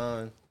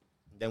outline.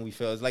 Then we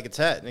felt it's like a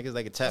tat. Niggas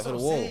like a tat That's for what the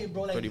I'm wall. saying,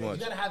 bro. Like, pretty you much.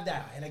 gotta have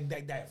that,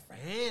 like that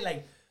hand,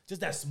 like just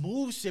that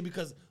smooth shit.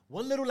 Because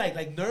one little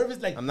like nervous,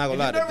 like I'm not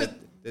gonna if lie. you're nervous,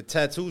 The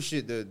tattoo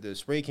shit, the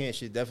spray can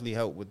shit definitely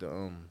helped with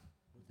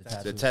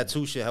the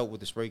tattoo shit helped with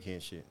the spray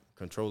can shit,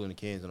 controlling the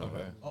cans and all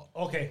Okay. that.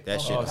 okay,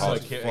 That shit Oh, so hard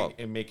it as kept, fuck.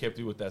 it kept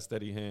you with that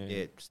steady hand.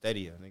 Yeah,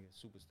 steadier, nigga,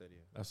 super steadier.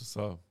 That's what's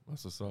up.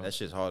 That's what's up. That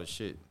shit's hard as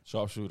shit.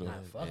 Sharpshooter. Nah,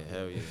 fuck Yeah, it.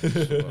 hell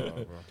yeah. Super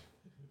hard, bro.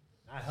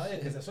 Nah, hell yeah,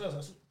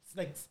 because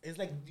it's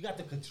like you got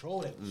the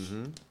control it,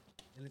 Mm-hmm.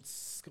 and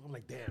it's I'm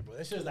like, damn, bro,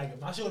 that shit is like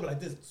my shit would be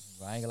like this.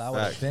 I ain't gonna lie,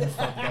 I would have been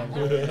fucked up.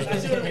 Bro.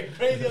 That shit would have been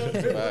crazy. I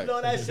would've Facts.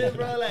 all that shit,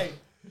 bro. Like,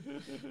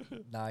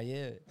 Nah,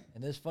 yeah,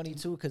 and it's funny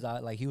too, cause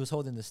he was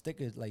holding the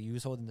stickers, like you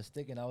was holding the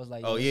stick, and I was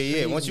like, Oh yo, yeah, it's yeah.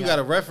 crazy, Once you like- got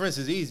a reference,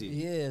 it's easy.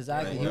 yeah,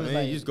 exactly. You He know was what I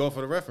mean? like, You just go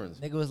for the reference.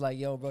 nigga was like,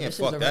 yo, bro, Can't this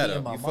shit's fuck that already in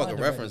up. my You mind fuck a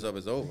already. reference up,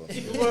 it's over.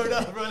 word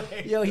up, bro.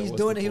 Like, Yo, he's what's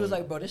doing the it. He was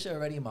point? like, bro, this shit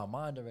already in my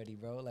mind already,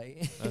 bro.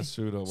 Like, That's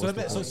true though. So let,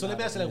 me, What's the so point? let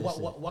me ask you, like,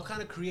 Listen. what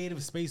kind of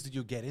creative space did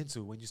you get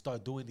into when you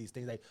start doing these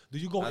things? Like, do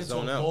you go I into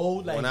zone a out.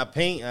 mode? Like, When I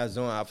paint, I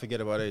zone. I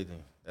forget about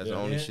everything. That's the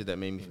only Yeah. shit that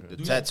made me. The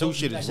do you tattoo like,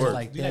 shit do you is like, work.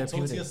 like Do you like talk to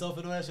therapeutic. yourself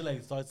and all that shit?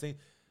 Like, start saying,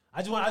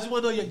 I just want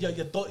to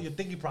know your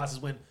thinking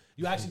process when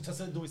you actually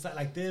start doing something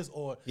like this,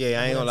 or Yeah,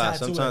 I ain't when gonna lie. a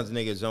tattoo- Sometimes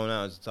niggas zone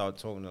out and start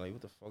talking. They're like,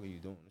 "What the fuck are you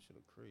doing? This shit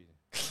look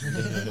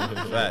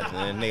crazy." Facts.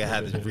 And then nigga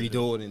had to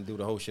redo it and do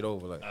the whole shit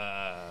over. Like,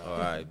 all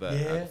right, but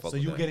Yeah, so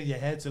you get in your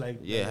head to like,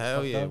 Yeah, like, hell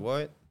fucked yeah. up.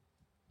 What?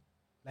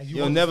 Like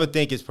You'll want- never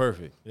think it's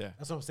perfect. Yeah.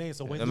 That's what I'm saying.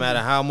 So when No do matter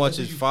you- how when much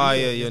do is you feel fire,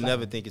 it? you'll It's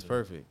never like- think it's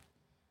perfect.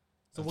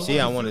 So when See, do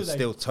I you want to feel like-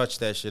 still touch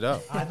that shit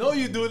up. I know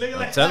you do, nigga.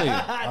 Like, telling you.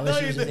 I know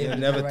you do. You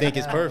never think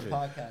it's perfect.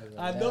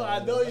 I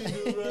know you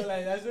do, bro.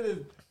 Like that shit is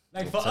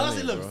like for us, telling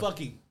it you, looks bro.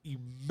 fucking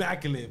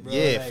immaculate, bro.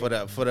 Yeah,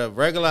 like, for the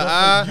regular but for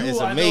eye, you, it's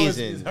I know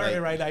amazing. It's hurting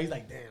Like, right now. He's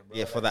like, damn, bro.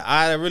 yeah, like, for the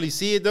eye that really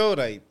see it though,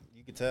 like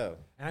you can tell.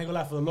 and I ain't gonna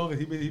lie, for the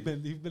longest, he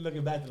been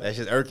looking back to like, That's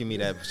just irking me,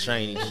 that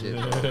shiny shit.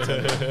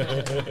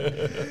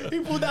 he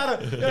pulled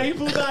out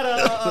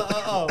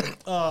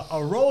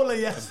a roller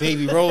yesterday.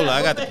 Baby roller,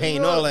 I got the Baby paint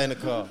and roller. all that in the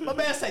car. My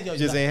man said, yo,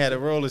 Just ain't had a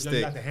roller yo, you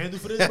stick. got the handle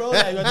for this, bro?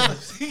 Like, yo,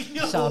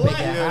 Tryna make it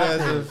Yeah,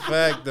 that's a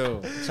fact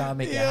though. Trying to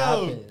make it Yo.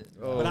 happen.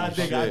 Oh, But I dig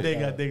shit.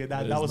 it.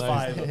 That was nice,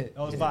 fire. though. That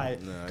was fire.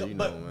 Nah, you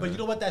but know, but man. you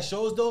know what that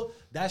shows though?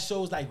 That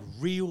shows like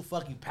real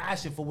fucking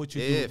passion for what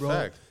you Yeah, do, bro.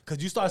 fact.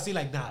 Cause you start seeing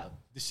like, nah,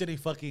 this shit ain't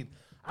fucking.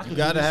 I You could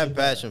gotta do this have shit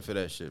better. passion for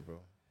that shit, bro.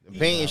 The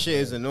painting shit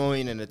is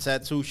annoying, and the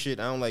tattoo shit,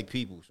 I don't like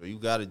people. So you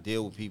gotta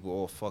deal with people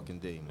all fucking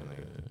day, man.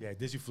 Yeah,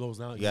 this you flows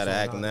now. You gotta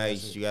act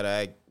nice. You gotta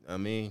act. I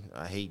mean,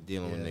 I hate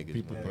dealing with Yeah, niggas.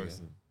 People man.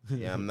 person.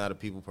 Yeah, I'm not a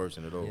people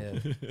person at all. Yeah.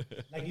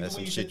 Like That's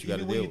some shit you even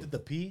gotta when deal you with. did the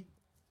P,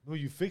 when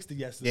you fixed it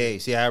yesterday. Yeah,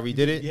 see how I redid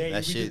it? Yeah,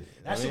 That you shit.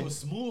 redid- That shit was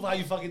smooth. How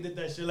you fucking did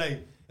that shit?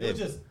 Like it was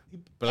Yeah. just you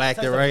blacked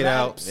it touched the right black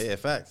out. Yeah,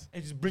 facts.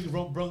 and just bring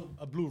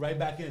a blue right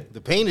back in. The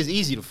paint is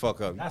easy to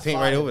fuck up. You That's paint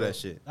fire, right over bro. that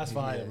shit. That's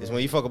fire. It's bro.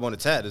 when you fuck up on the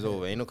tat, it's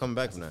over. Ain't no coming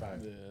back from That's a that.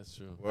 fact. Yeah, that's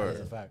true. Word. That's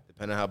a fact.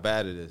 Depending on how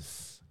bad it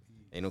is.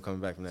 Ain't no coming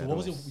back from that. So at what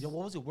was all.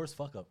 what was your worst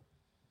fuck up?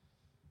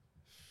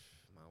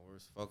 My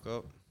worst fuck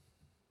up?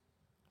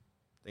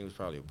 I think it was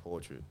probably a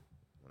portrait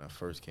when I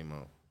first came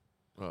out.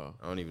 Oh.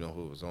 I don't even know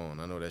who it was on.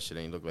 I know that shit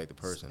ain't look like the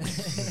person.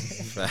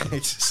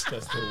 Facts.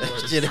 That's the That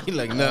worst. shit ain't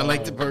like nothing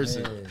like the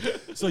person. Yeah.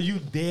 So you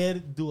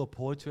dared do a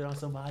portrait on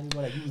somebody?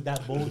 Bro? Like you was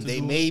that bold to They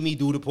do? made me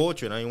do the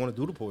portrait. I didn't want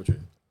to do the portrait.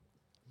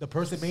 The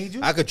person made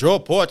you? I could draw a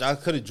portrait. I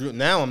could have drew.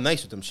 Now I'm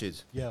nice with them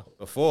shits. Yeah.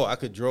 Before I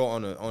could draw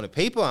on a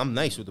paper. I'm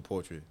nice with the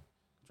portrait.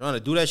 Trying to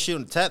do that shit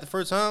on the tat the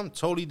first time,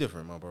 totally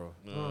different, my bro.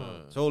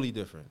 Totally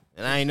different.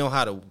 And I ain't know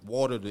how to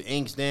water the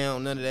inks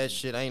down. None of that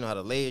shit. I ain't know how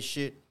to layer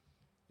shit.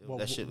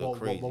 That shit look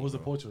crazy. What was the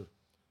bro. portrait?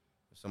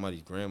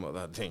 somebody's grandmother,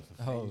 I think.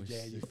 Oh,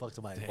 Yeah, you fucked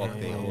somebody. Fuck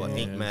they whole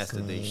ink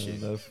master they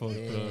shit. That's fucked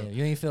Yeah, up.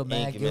 you ain't feel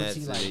mad Ink guilty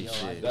master like they yo.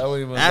 shit. That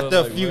wouldn't even After look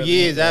a like few red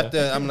years, ink.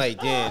 after I'm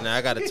like, yeah, now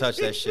I gotta touch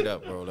that shit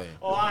up, bro. Like,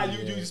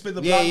 You spin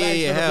the yeah, block yeah, back,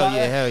 yeah, spin the hell block yeah,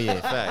 back. hell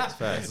yeah, facts.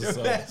 That's what's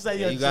up. Say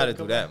Yeah, your you gotta shit,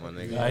 do come that, back. my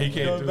nigga. Nah, he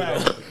can't do back.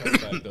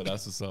 that.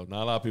 That's what's up.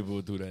 Not a lot of people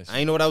would do that I shit.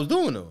 ain't know what I was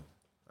doing though.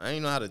 I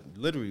ain't know how to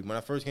literally when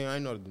I first came. I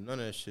didn't know how to do none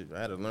of that shit.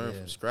 I had to learn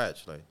from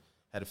scratch. Like,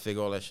 had to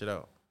figure all that shit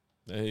out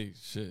Hey,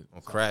 shit.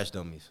 on crash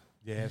dummies.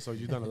 Yeah, so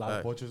you done a lot of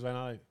Right. portraits right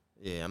now. Like,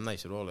 Yeah, I'm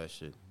nice at all that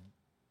shit.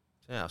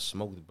 Yeah, I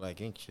smoke the black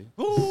ink shit.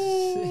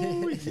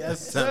 ooh,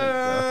 yes,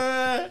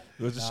 sir.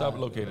 Where's the shop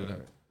located at?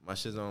 My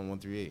shit's on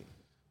 138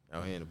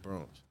 out here in the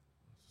Bronx.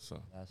 So,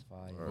 That's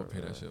fine. go pay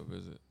that shit a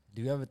visit.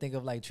 Do you ever think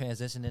of like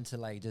transitioning into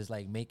like just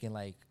like making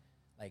like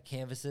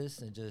canvases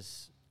and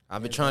just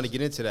I've been trying to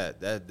get into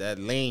that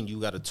lane. You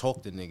got to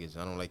talk to niggas.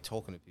 I don't like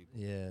talking to people.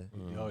 yeah.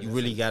 You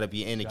really got to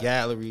be in the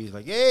galleries.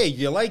 Like, hey,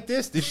 you like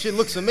this? This shit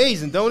looks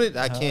amazing, don't it?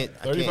 I can't.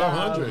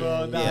 3,500.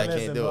 Yeah, I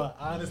can't do it.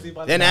 Honestly,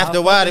 my Then nigga, after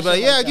a I'll while, fuck they be like,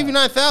 shit yeah, I'll give you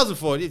 9,000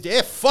 for it.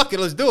 Yeah, fuck it,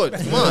 let's do it.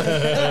 Come on.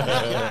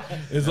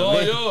 It's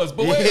all yours.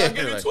 But wait, Yeah, I'll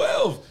give you like-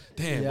 12.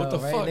 Damn, Yo, what the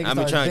right, fuck? niggas I've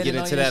been start trying to get bidding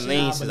on into your that shit.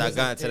 lane Nah, since but I got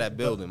listen, into that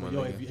building, my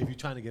Yo, nigga. if you're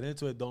trying to get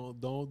into it, don't.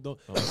 I know nah,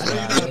 you're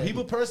not a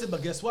people person,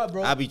 but guess what,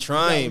 bro? I be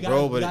trying, we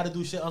bro, we but- gotta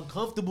do shit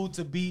uncomfortable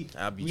to be.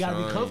 I be we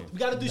gotta trying. we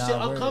gotta do Nah, shit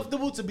word.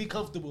 uncomfortable to be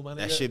comfortable, my nigga.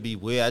 That shit be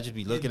weird. I just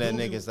be looking at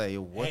do you- niggas like,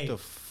 yo, what Hey. the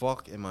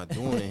fuck am I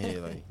doing in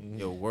here? Like,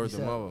 yo, word You the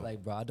said, mother.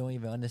 like, bro, I don't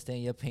even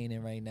understand your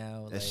painting right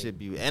now. That like, shit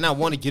be, and I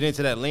want to get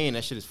into that lane.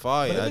 That shit is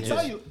fire. But I let me tell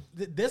just, you,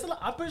 there's a lot.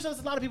 I'm pretty sure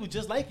there's a lot of people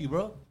just like you,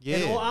 bro. Yeah.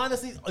 And all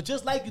honesty,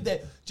 just like you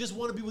that just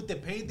want to be with their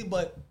painting,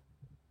 but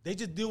they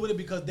just deal with it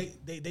because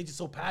they just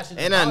so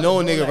passionate. and I about know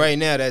a it, bro. nigga Like, right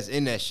now that's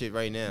in that shit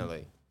right now.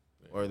 Like,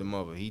 word the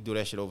mother. He do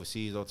that shit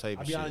overseas, all type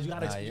I'll of be shit. honest, you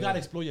Nah, you yeah. gotta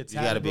explore your You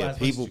talent. gotta be bro, a as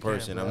much as people you can,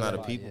 person. bro. I'm not a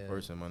That's people why, yeah.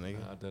 person, my nigga.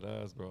 Nah, dead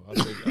ass, bro.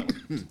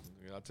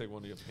 I'll take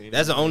one of your paintings.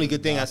 That's the only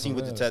good thing I seen for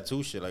with the real.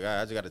 tattoo shit. Like,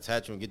 I just got to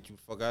tattoo and get you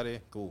the fuck out of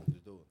here. Cool,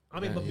 just do it. I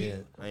mean, but, Yeah, be, yeah. I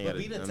ain't but gotta-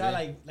 being a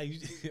I mean-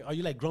 tat, are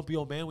you like grumpy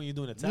old man when you're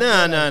doing a tat?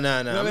 Nah. You know I'm what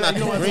I not mean? the You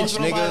know what I'm Grinch,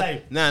 talking about?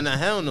 nigga. Nah,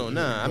 hell no,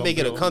 nah. I make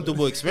it a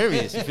comfortable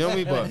experience. You feel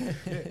me? But, you know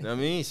what I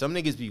mean? Some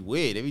niggas be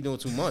weird. They be doing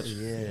too much.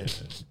 Yeah.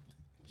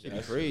 Shit be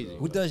crazy.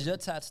 Who does your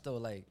tats though?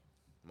 Like,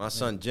 My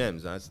son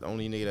Gems, that's the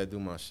only nigga that do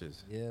my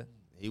shits. yeah.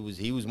 He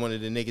was one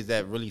of the niggas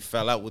that really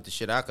fell out with the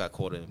shit I got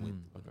caught in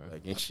with,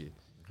 like and shit.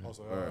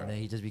 And then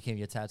he just became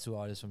your tattoo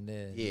artist from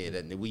there. Yeah,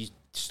 that we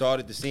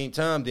started the same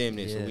time, damn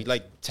near. So Yeah. we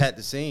like tat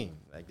the same.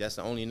 Like that's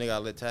the only nigga I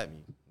let tap me.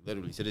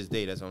 Literally to this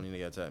day, that's the only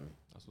nigga that tap me.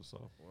 That's what's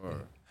up.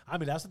 Word. I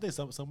mean, that's the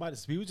thing. Somebody,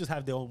 people just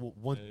have their own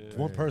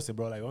one person,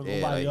 bro. Like Yeah,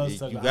 nobody like,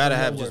 else. you I gotta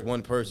know have that just word.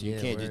 one person. You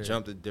Yeah, can't word. just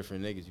jump to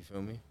different niggas. You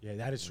feel me? Yeah,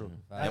 that is true.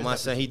 Right. And my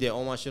son, he did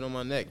all my shit on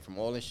my neck, from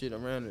all this shit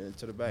around and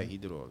to the back. He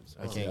did all this.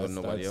 I can't go to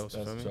nobody else.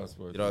 You feel me?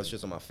 trustworthy. Did all this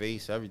shit on my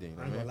face, everything.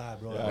 I ain't man. gonna lie,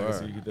 bro. Yeah, I Like, can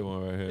see you get that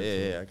one right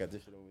here. Yeah, I got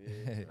this shit over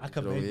here. I Shit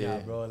over commend y'all,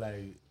 here. bro.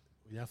 Like,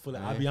 y'all feel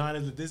like, I'll be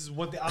honest. This is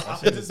one thing.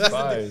 shit This is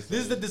fire,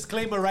 is the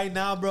disclaimer right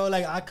now, bro.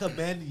 Like, I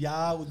commend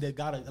y'all that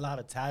got a lot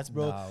of tats,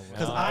 bro. Nah,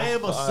 Because wow. I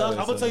am a Fire, sucker.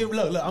 I'm gonna tell you.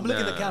 Look. I'm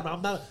looking at the Nah. camera.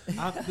 I'm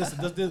not.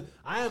 Listen.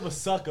 I am a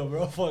sucker,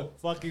 bro. For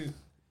fucking.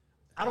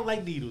 I don't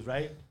like needles,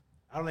 right?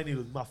 I don't like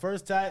needles. My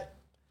first tat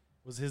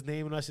was his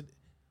name and I shit.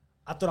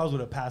 I thought I was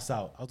gonna pass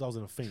out. I thought I was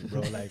gonna faint,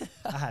 bro. Like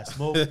I had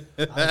smoke.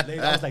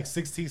 I was like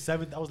 16,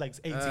 17. I was like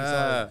 18. So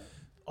I was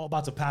all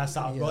about to pass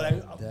out, bro. Yeah,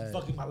 Like I'm that-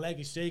 fucking my leg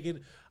is shaking.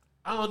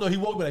 I don't know. He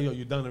woke me like, yo,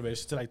 you done already.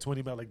 Shit to like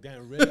 20 minutes. Like,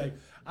 damn, really? Like,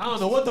 I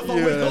don't know what the fuck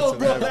we doing,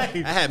 bro. Like,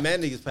 I had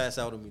mad niggas pass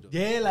out on me though.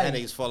 Yeah, like- mad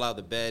niggas fall out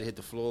the bed, hit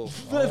the floor.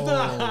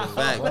 nah,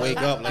 Back,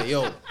 wake up, like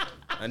yo,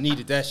 I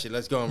needed that shit.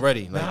 Let's go. I'm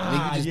ready. Like Nah,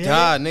 nigga, just yeah.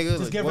 died, nigga.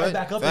 Just like, get what? right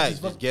back up and Facts,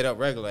 just just get up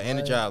regular,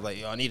 energized. Like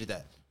yo, I needed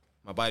that.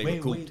 My body wait.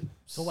 recouped.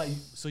 So what?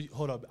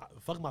 Hold on.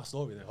 Fuck my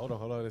story then. Hold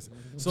on. Listen.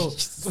 So,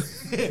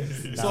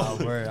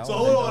 Nah, word. I so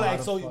wanna hold on. know Like,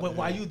 how so the fuck,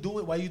 why man. you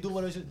doing? Why you doing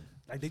what I should?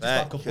 Like, they just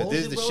start Because composing,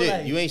 this is the bro. shit.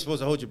 Like, You ain't supposed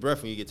to hold your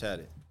breath when you get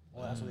tatted.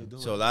 oh, that's what they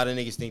doing. So a lot of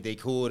niggas think they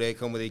cool. They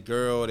come with a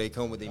girl. They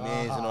come with their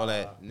mans and all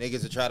that.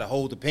 Niggas will try to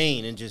hold the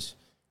pain and just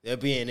they'll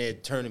be in there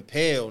turning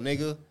pale,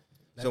 nigga.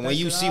 So that when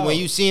you shit see out.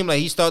 him like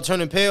he start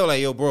turning pale,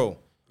 like yo, bro,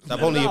 stop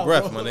holding your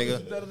breath, my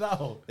nigga. Let it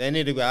out. That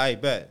nigga be, I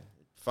bet.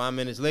 5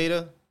 minutes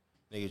later,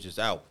 nigga just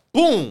out.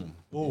 Boom!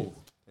 Ooh.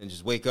 And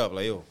just wake up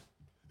like, yo,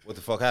 what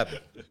the fuck happened?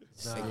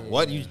 Like,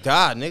 what? You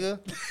died, nigga?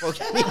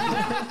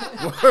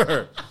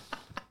 Word.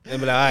 They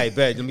be like, all right,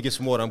 bet. Let me get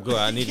some water. I'm good.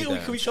 I needed that. Can we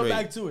I'm come straight.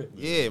 back to it?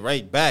 Yeah,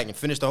 right back and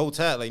finish the whole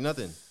tat like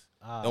nothing.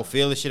 Ah. Don't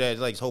feel this shit as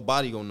like his whole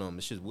body go numb.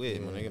 This shit's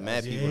weird, my nigga.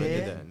 Mad people that did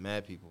Yeah. that.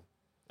 Mad people.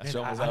 That shit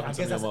almost I happened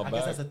to me on my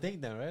guess that's back. a thing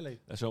then, right? Like,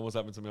 That shit almost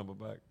happened to me on my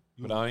back.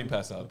 But I ain't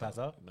pass you out. pass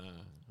out? Nah.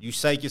 You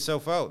psych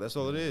yourself out. That's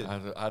all it is. I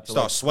had to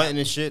Start like, sweating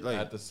and shit. I Like,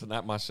 had to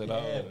snap my shit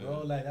out. Yeah,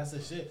 bro. Like, that's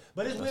a shit.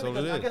 But it's That's weird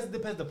all because it I is. guess it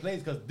depends the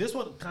place. Because this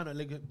one kind of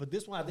like, but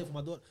this one I did for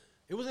my daughter,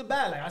 it wasn't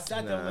bad. Like, I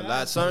sat there. nah, like,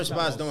 lot, certain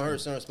spots don't hurt.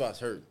 Certain spots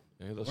hurt.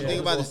 Yeah, One those thing shit-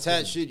 about this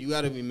tat shit, you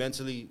gotta be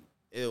mentally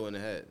ill in the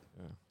head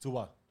To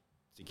what?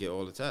 to get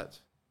all the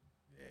tats.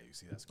 Yeah, you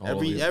see, that's All over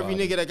Every your body.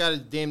 nigga that got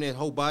his damn near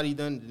whole body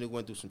done, the nigga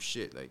went through some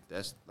shit. Like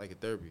that's like a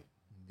therapy.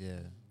 Yeah.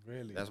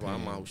 Really? That's why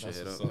I'm my whole shit That's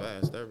head up. what's up.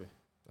 That's disturbing.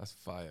 That's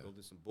fire. Go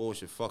do some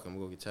bullshit. Fuck, I'm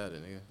gonna get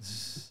tatted,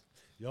 nigga.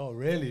 Yo,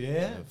 really? Yeah.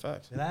 Yeah,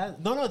 facts.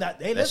 No.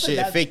 That hey, That listen,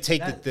 shit, fake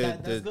take that's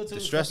good the too.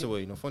 stress Fucking-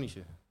 away. No funny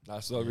shit.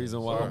 That's the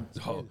reason why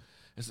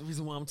it's the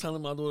reason why I'm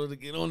telling my daughter to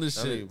get on this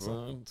Tell you, shit, bro.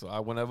 son.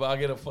 So whenever I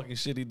get a fucking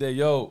shitty day,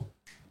 yo,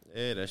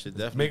 Yeah, that shit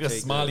definitely. make a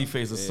take smiley that.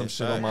 face or Yeah, some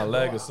shit fact. on my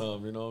leg or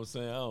something. You know what I'm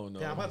saying? I don't know.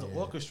 Yeah, I'm about to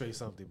orchestrate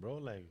something, bro.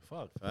 Like,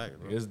 fuck. Fact,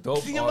 bro. It's dope.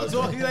 See, I'm about to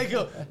art. talk. He's like,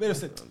 yo, man,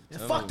 listen,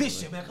 fuck you, this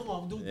man. shit, man. Come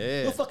on, dude.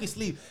 Yeah. Go fucking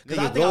sleep. 'Cause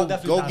I Nigga, think I'll go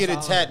definitely get a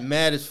die tat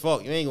mad as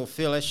fuck. You ain't gonna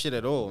feel that shit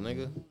at all,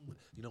 nigga.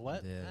 You know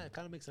what? Yeah. Yeah, it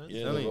kind of makes sense.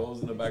 Yeah, Tell the you.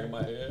 rolls in the back of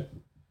my hair.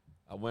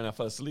 I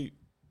fell asleep.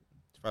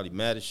 It's probably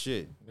mad as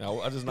shit.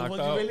 I just knocked Was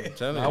you out. really?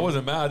 Telling I you.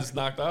 wasn't mad. I just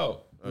knocked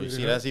out. Oh, you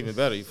see, that's even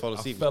better. You fall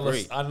asleep.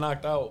 Great. I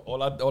knocked out.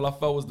 All I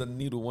felt was the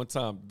needle one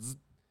time. Zzz.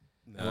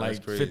 Nah, And that's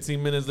like crazy.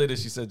 15 minutes later,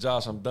 she said,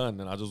 "Josh, I'm done."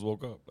 And I just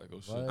woke up. Like, oh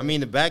shit. What? I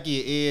mean, the back of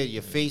your ear,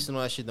 your face, and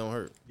all that shit don't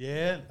hurt.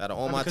 Yeah. Out of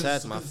all my Because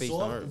tats, it's- my it's face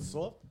soft, don't hurt. It's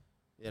soft.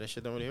 Yeah, that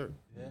shit don't really hurt.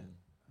 Yeah.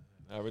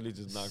 I really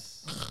just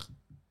knocked.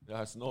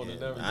 I snowed and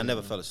Yeah, everything. I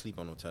never fell asleep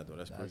on no tat though.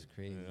 That's That's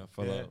crazy. crazy. Yeah, I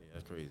fell Yeah. out. Yeah,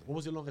 that's crazy. What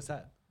was your longest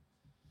hat?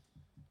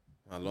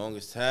 My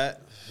longest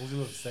tat, What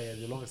was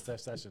your longest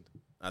session?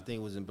 I think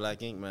it was in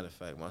Black Ink. Matter of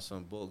fact, my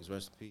son Books,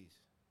 rest in peace.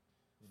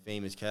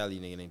 Famous Cali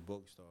nigga named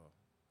Bookstar.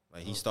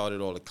 Like he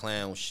started all the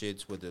clown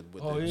shits with the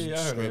Oh yeah, I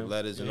heard script him.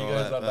 letters and Yeah, all he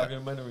got that. that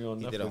documentary on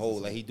He Netflix. did a whole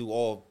like he do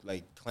all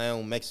like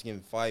clown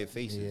Mexican fire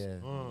faces.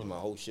 Yeah. Did my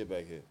whole shit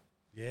back here.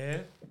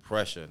 Yeah.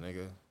 Pressure,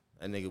 nigga.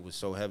 That nigga was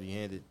so heavy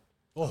handed.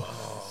 Oh.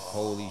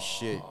 Holy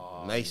shit.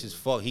 Nice as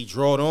fuck. He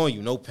drawed on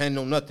you. No pen,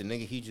 no nothing,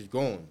 nigga. He just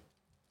going.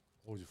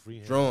 What was your free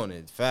hand? Drawing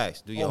it.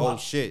 Facts. Do your wow. whole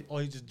shit. Oh,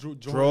 he just drew.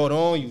 Draw it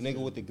on you, nigga,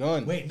 with the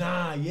gun. Wait,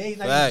 nah, yeah, he's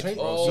not Facts, even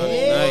bro. trained. Son,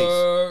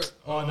 yeah. nice.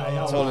 Oh, nah,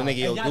 y'all. I told the wow. nigga,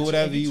 yo, And do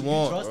whatever you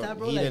want. Trust bro. that,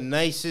 bro? He Like, the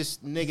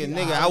nicest nigga. he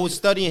Nigga, out I was here?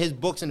 studying his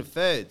books in the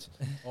feds.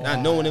 Not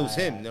knowing it was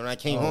him. wow. Then when I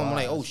came Oh, home, I'm wow,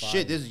 like, oh that's shit,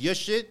 fire. this is your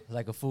shit?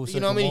 Like a full You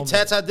know how many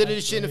tats I did of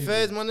this shit in the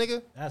crazy. feds, my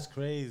nigga? That's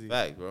crazy.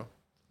 Fact, bro.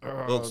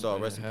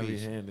 Bookstar, rest in Heavy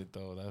peace. handed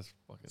though. That's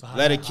fucking. So how-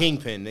 Letter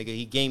Kingpin, nigga.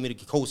 He gave me the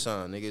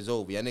cosign, nigga. It's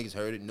over. Y'all niggas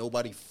heard it.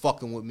 Nobody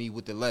fucking with me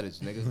with the letters,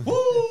 nigga. Woo!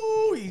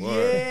 Word.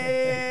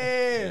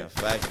 Yeah. Yeah,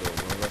 fact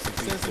though, man. Rest in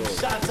Send peace, some dog.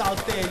 shots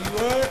out there, you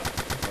heard?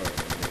 Word,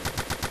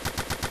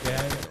 nigga.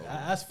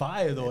 Yeah, that's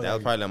fire though. That was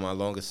like- probably like my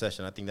longest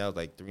session. I think that was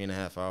like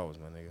 3.5 hours,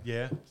 my nigga.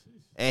 Yeah.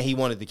 And he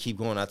wanted to keep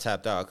going. I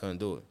tapped out. I couldn't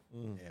do it.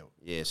 Yeah.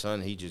 Yeah, son,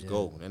 he just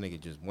go. That nigga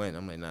just went.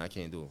 I'm like, nah, I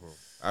can't do it, bro.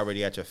 I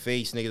already got your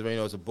face, niggas already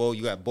know it's a book.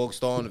 You got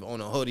Bookstar on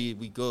the hoodie.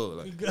 We good.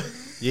 Like,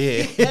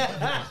 yeah.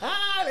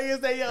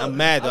 Niggas say, yo, I'm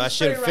mad, though. I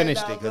should have straight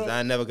finished right it because now,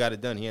 I never got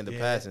it done. He ended up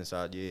Yeah. passing,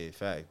 so yeah,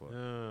 fact, bro.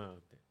 bro.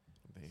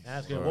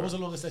 That's good. What was the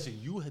longest session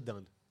you had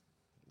done?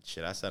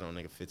 Shit, I sat on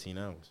nigga 15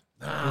 hours.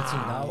 15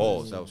 hours.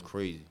 Pause. That was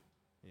crazy.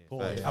 Yeah,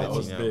 Pause. fact, That That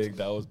was 15 hours. big.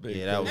 That was big.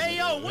 Yeah, that was. Hey,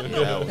 yo, what the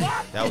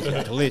that was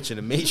a glitch in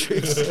the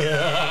Matrix.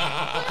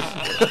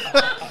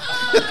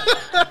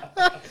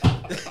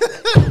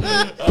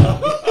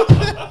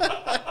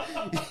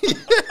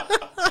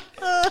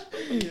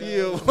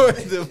 Yeah, what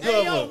the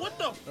Hey, yo, fuck? what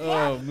the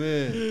Oh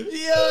man. Yo,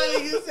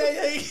 niggas say,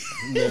 hey,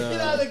 Nah. you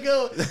know how to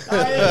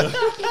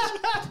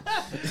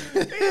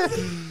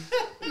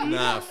go.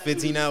 Nah,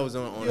 15 hours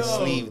on the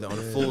sleeve, on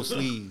the full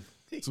sleeve.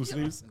 2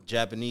 sleeves.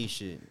 Japanese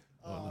shit.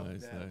 Oh,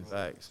 nice, nice.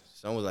 Facts.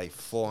 Some was like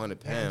 400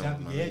 pounds.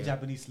 my Yeah, nigga.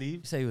 Japanese sleeve.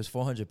 You say he was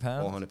 400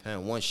 pounds? 400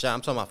 pounds. One shot.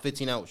 I'm talking about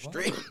 15 hours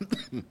straight.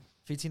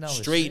 15 hours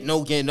Straight,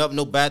 no getting up,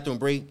 no bathroom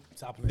break.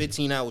 Top lane.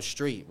 15 hours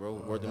straight, bro.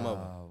 Word them up.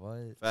 Wow,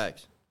 what?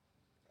 Facts.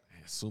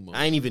 Sumo.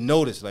 I ain't even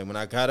noticed. Like when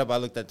I got up, I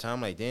looked at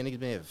time like, damn, niggas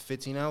been here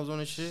 15 hours on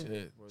this shit.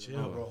 Shit.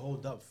 Chill, bro.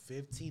 Hold up.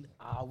 15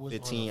 hours.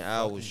 15 on a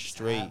hours fucking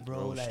straight, tab,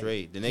 bro. Like,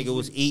 Straight. The nigga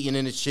was eating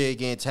in the chair,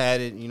 getting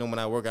tatted. You know, when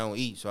I work, I don't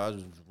eat. So I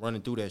was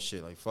running through that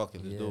shit. Like, fuck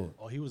it, let's do Yeah. it.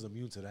 Oh, he was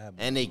immune to that.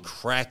 And they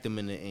cracked him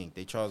in the ink.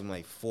 They charged him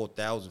like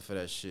 4,000 for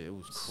that shit. It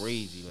was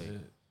crazy. Like,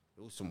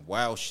 it was some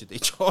wild shit they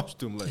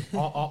charged him. Like,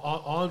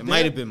 on it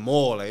might have been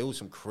more. Like, it was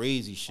some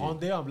crazy shit. on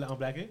there on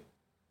Black Ink.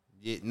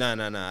 Yeah,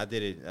 nah. I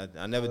did it.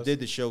 I never did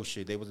the show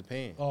shit. They wasn't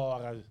paying. Oh,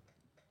 I got it.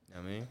 I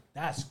mean,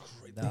 That's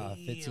crazy. Nah,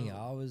 15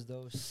 hours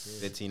though. Shit.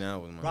 15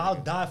 hours, man. Bro, I'll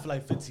die for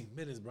like 15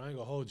 minutes, bro. I ain't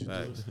gonna hold you, dude.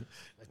 Facts.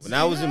 Like, When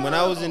I was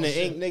in the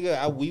oh, ink,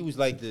 nigga, we was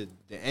like the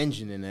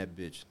engine in that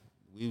bitch.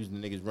 We was the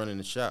niggas running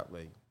the shop.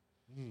 Like,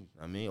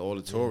 I mean, all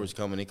the tourists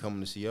coming, they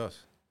coming to see us.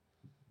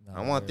 Nah,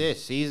 I want word.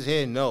 this. Caesar's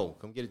here? No.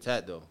 Come get a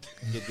tat, though.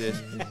 Get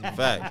this.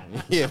 Fact.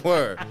 Yeah,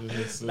 word.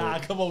 Nah,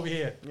 come over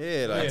here.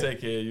 Yeah, I like,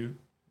 take care of you.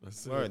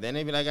 That's it. word. Then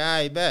they be like, all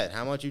right, bet.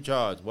 How much you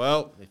charge?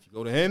 Well, if you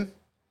go to him,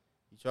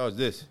 he charge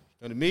this.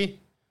 Go to me,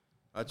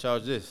 I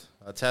charge this.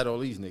 I tat all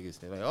these niggas.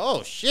 They're like,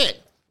 oh,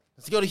 shit.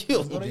 Let's go to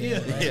you. go to you.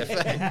 Yeah,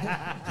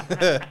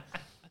 fact.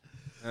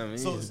 I mean,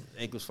 So-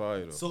 ink was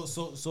fire, though.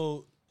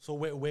 So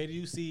where do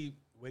you see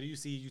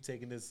you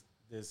taking this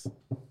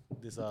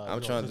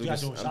I'm trying to do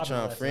this. I'm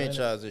trying to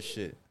franchise this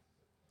shit.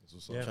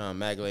 Yeah. I'm trying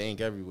to Immakulate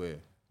Ink everywhere.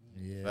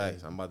 Yeah.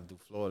 Facts. I'm about to do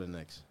Florida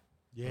next.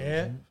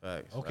 Yeah.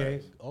 Facts. Okay.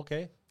 Facts.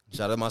 Okay.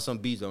 Shout out to my son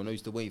Beats, though. I know he's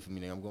still waiting for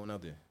me, nigga. I'm going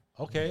out there.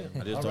 Okay. I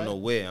just All don't right. know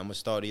where. I'm going to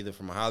start either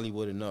from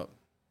Hollywood and up.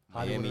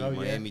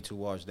 Miami too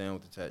washed down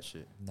with the tat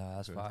shit. Nah,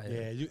 that's fire.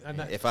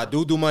 Yeah, If I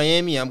do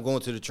Miami, I'm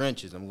going to the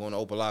trenches. I'm going to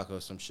Opalaka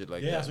or some shit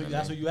like that.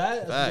 That's what you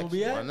at. That's what you gonna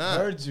be at. Why not?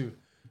 Heard you.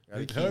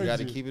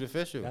 Gotta keep it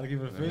official. Gotta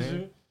keep it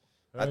official.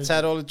 I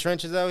tat all the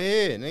trenches out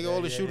here, nigga.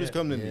 All the shooters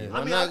come to me.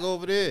 Why not go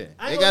over there?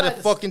 They got a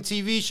fucking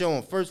TV show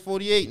on First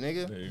 48,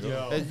 nigga. There you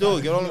go. Let's do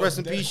it. Get all the rest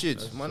in peace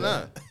shits. Why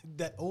not?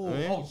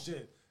 Oh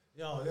shit.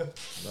 Yo.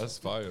 That's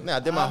fire. Nah, I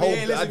did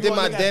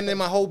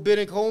my whole bid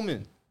in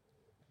Coleman.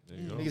 There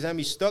you go. Niggas had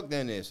me stuck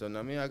down there. So,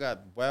 I mean, I got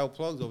wild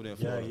plugs over there.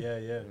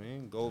 Yeah. I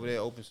mean, go over there,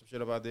 open some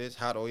shit about this.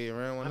 Hot all year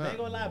round. Why I not? ain't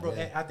gonna lie, bro.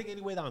 I think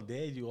anyway down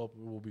there,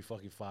 will be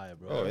fucking fire,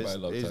 bro. Oh, Everybody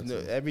loves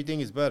Texas.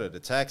 everything is better. The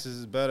taxes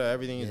is better.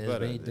 Everything is better.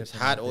 very It's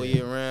different hot out all there.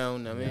 year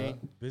round. I mean,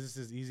 Business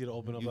is easy to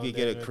open up. you out could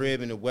there, get a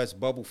crib in the West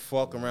Bubble,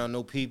 fuck around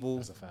no people.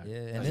 That's a fact.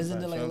 Yeah, That's and a isn't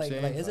fact. it You know what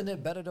I'm saying? isn't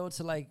it better though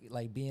to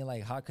like be in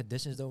like hot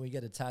conditions though when you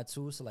get a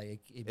tattoo? So like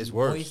it It's be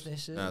worse. moist and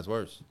shit. Nah, it's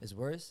worse. It's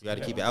worse. You got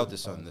to keep it out the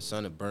sun. The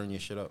sun will burn your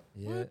shit up.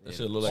 Yeah. That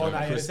shit look Oh, like nah,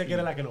 a they crispy. say get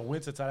it like in the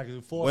winter time, like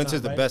in fall Winter's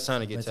time, the right? best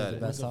time to get Winter's the tatted.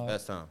 best time.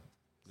 Best time.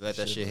 Let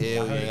that shit I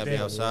heal. You heard ain't got to be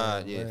that.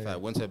 outside. Yeah, Yeah, right. fact.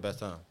 Winter's the best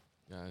time.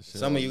 Yeah, shit.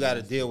 Summer, you got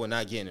to deal with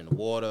not getting in the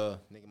water.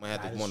 Nigga might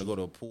have to want to go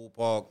to a pool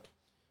park.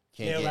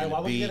 Can't Yeah, get right. in the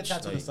Why would you beach. get a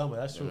tattoo in the summer?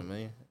 That's You know true. what I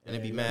mean? And it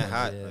Yeah, be you mad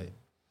hot. yeah. Like,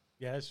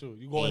 Yeah, that's true.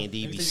 You go A&D be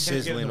you can't get in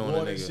sizzling the on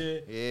water the and nigga.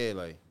 shit. Yeah,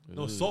 like,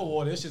 No salt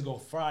water. This shit's gonna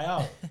fry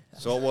out.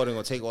 salt water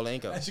gonna take all the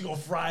ink out. That shit gonna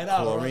fry it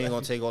out. Chlorine right?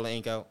 gonna take all the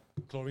ink out.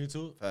 Chlorine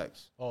too.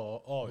 Facts.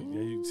 Oh,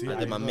 yeah. You see, I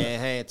did my know. man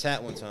hand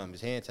tat one time.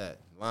 His hand tat.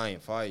 Lion,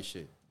 fire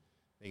shit.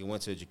 Nigga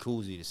went to a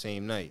jacuzzi the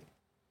same night.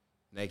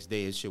 Next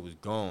day, his shit was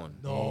gone.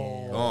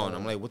 No. Gone.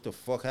 I'm like, what the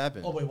fuck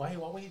happened? Oh wait, why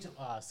would he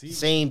just? See.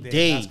 Same Damn,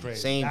 day. that's crazy.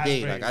 Same That's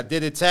day. crazy. Like, I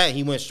did a tat.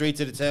 He went straight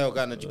to the tail,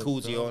 got in the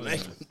jacuzzi all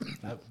night.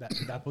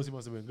 That pussy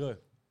must have been good.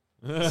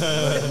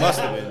 It must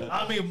have been.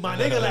 I mean, my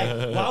nigga,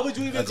 like, why would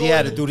you even Because go? he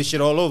had to in do this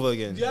shit all over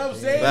again. You know what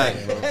I'm saying?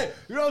 Fact, bro.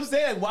 You know what I'm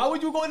saying? Why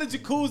would you go in the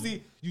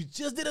jacuzzi? You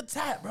just did a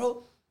tap,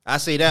 bro. I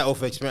say that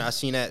off experience. I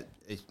seen that,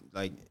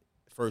 like,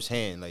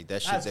 firsthand. Like,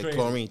 that shit, That's that crazy.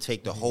 chlorine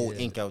take the whole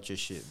ink out your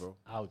shit, bro.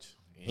 Ouch.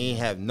 He ain't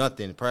have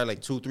nothing. Probably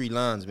like 2-3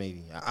 lines,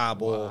 maybe. An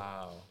eyeball,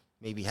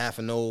 maybe half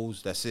a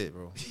nose. That's it,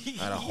 bro. I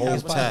had a whole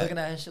He's probably looking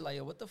tat. at his shit like,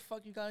 yo, what the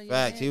fuck you got in your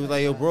Fact. hand? He was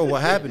like, yo, bro,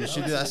 what happened? This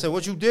shit, I said,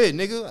 what you did,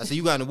 nigga? I said,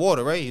 you got in the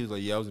water, right? He was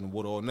like, yeah, I was in the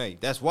water all night.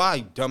 That's why,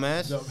 you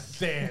dumbass. No,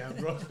 damn,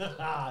 bro.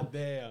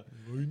 Damn.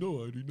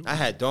 I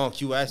had Don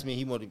Q ask me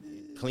he wanted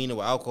to clean it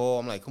with alcohol.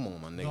 I'm like, come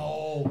on, my nigga.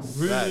 No, Fact.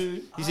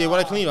 really? He said, what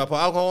I clean it? I put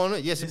alcohol on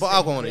it? Yes, you put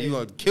alcohol on it. You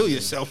gonna kill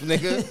yourself,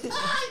 nigga.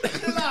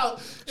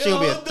 She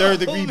gonna be a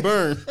third-degree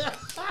burn.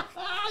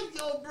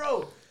 Yo,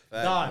 bro.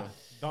 Fact,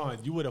 Don,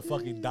 you would have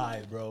fucking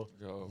died, bro.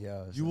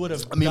 Yo, You would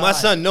have. I mean, my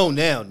son know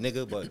now,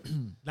 nigga, but...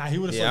 Nah, he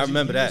would have. Yeah, I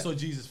remember that. So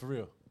Jesus for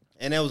real.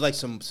 And that was like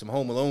some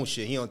Home Alone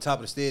shit. He on top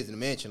of the stairs in the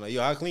mansion. Like,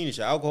 yo, I clean this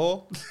shit.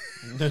 Alcohol?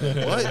 What?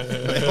 Like,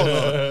 hold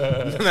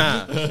on.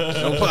 Nah.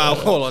 Don't put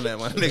alcohol on that,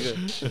 my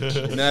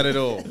nigga. Not at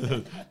all.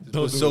 Just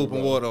put soap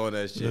and water on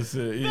that shit. That's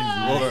it. Easy.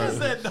 He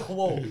said, no,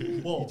 whoa.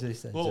 He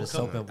just said, Whoa, just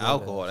come- soap and water.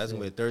 Alcohol. That's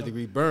gonna be a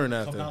third-degree burn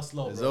after. Come down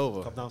slow, It's bro.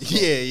 over. Come down slow.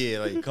 Yeah.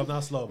 Like, Come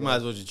down slow, bro. might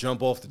as well just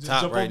jump off the Just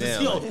top jump right off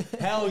this now. hill. Like,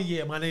 Hell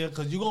yeah, my nigga,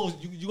 because you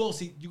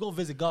gonna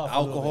visit God. For a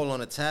little alcohol bit.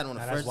 on a tat on the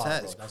Nah, that's first wild,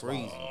 tat bro. is That's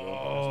crazy,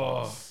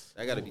 wild. bro.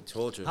 That gotta be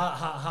torture.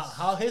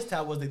 How his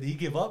time was? Did he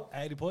give up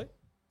at any point?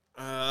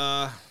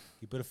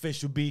 He put a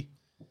official B.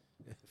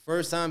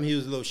 First time he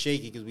was a little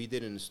shaky because we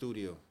did it in the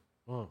studio.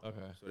 Okay.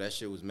 So that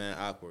shit was mad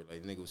awkward.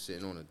 Like, nigga was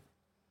sitting on a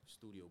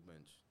studio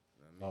bench.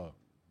 You know what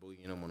I mean?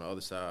 Boogieing him on the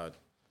other side.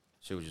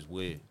 Shit was just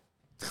weird.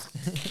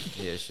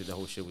 Yeah, the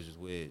whole shit was just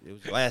weird. It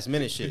was last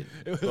minute shit.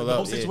 The Pull whole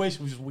up, yeah.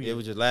 situation was just weird. It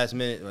was just last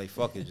minute, like,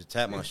 fuck it, just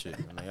tap my shit.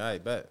 I'm like, all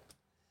right, bet.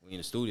 We in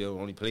the studio,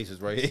 only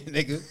places right here,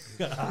 nigga.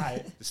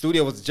 Alright. The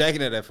studio was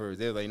jacking it at first.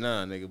 They were like,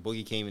 nah, nigga.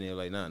 Boogie came in there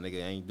like, nah,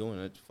 nigga, I ain't doing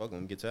it. Fuck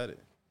him, get tatted.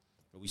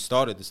 But we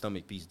started the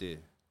stomach piece there.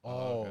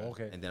 Oh,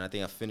 okay. And then I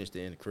think I finished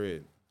it in the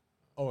crib.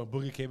 Oh, and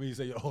Boogie came in. He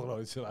said, "Yo, hold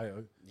on, chill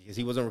out." Because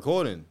he wasn't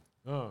recording.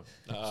 So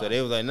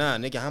they was like, nah,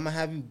 nigga, how am I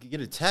have you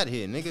get a tat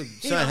here? Nigga,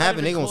 something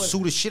happened, they gonna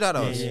sue the shit out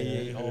of us.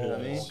 Yeah. know what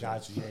I mean? Oh,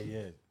 got you.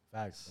 Yeah.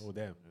 Facts. Oh,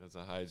 damn. That's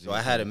a hygiene. So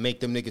I had to make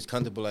them niggas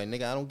comfortable. Like,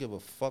 nigga, I don't give a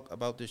fuck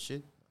about this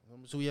shit. I'm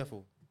gonna sue y'all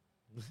for.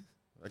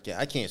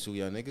 I can't sue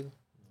y'all, nigga.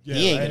 Yeah,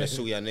 he ain't right. gonna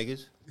sue y'all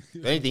niggas.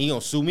 If anything, he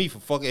gonna sue me for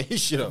fucking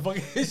his shit up.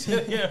 Fucking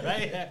shit. Yeah,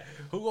 right.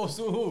 Who gonna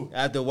sue who?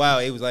 After a while,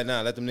 it was like,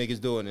 nah, let them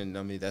niggas do it. And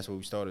I mean, that's where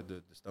we started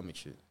the stomach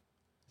shit.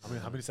 I mean,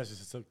 how many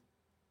sessions it took?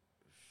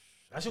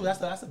 Actually,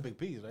 that's a big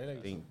piece, right? I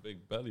think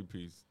Big belly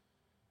piece.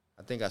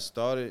 I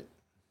started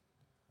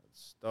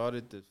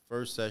the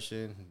first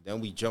session. Then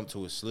we jumped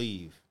to a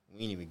sleeve. We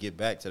didn't even get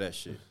back to that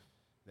shit.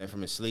 Then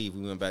from a sleeve,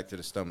 we went back to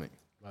the stomach.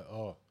 Like,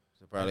 oh,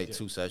 So Probably like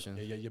 2 sessions.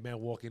 Yeah, your man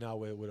walking out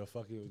with a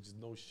fucking just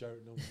no shirt,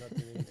 no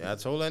nothing. Yeah, I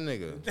told that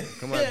nigga,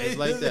 come on, just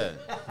like that.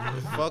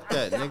 Fuck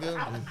that,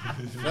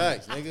 nigga.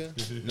 Facts,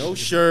 nigga. No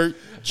shirt,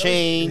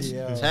 chains.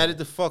 Had it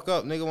the fuck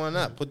up, nigga. Why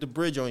not? Put the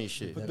bridge on your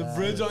shit. Put the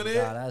bridge on it.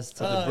 Nah, that's Put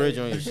tough. the bridge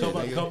on your shit, Come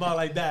nigga. out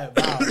like that.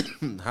 Wow.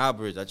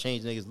 Highbridge. I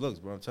changed niggas' looks,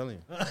 bro. I'm telling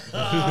you. Oh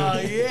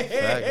yeah,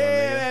 Fact, my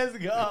nigga. let's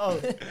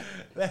go.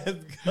 Let's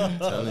go. I'm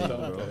telling you,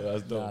 bro.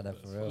 That's dope. Nah,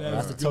 that for real. Let's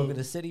That's the go. talk of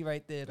the city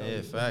right there. Though. Yeah,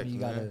 You feel fact, me? You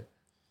man.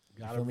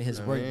 gotta feel me.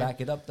 His work back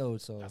it up though.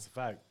 So That's a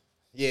fact.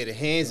 Yeah, the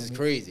hands is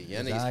crazy.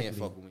 Y'all niggas Exactly. can't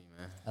fuck with me,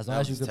 man. as long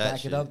Not as you with can tat back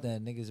shit. it up,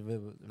 then niggas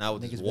will. Not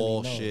with niggas this really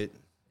wall know. shit.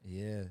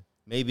 Yeah.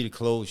 Maybe the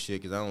clothes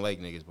shit, because I don't like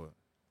niggas, but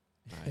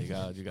Nah, you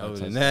got other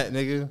to than that,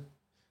 nigga,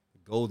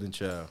 golden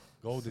child.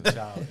 Golden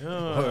child.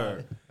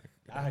 Word.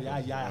 I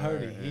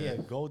heard it here.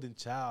 Golden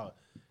child.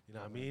 You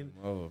know what I mean?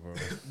 Oh, bro.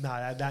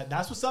 Nah,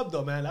 that's what's up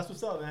though, man. That's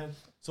what's up, man.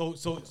 So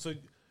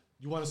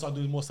you want to start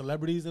doing more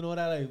celebrities and all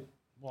that, like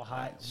more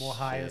high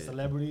end Shit.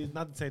 celebrities.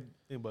 Not the same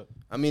thing, but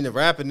I mean, the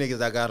rapping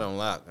niggas I got on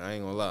lock. I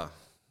ain't gonna lie.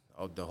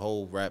 The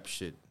whole rap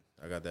shit,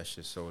 I got that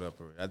shit sold up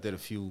already. I did a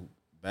few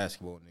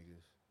basketball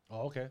niggas.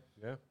 oh, okay,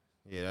 yeah.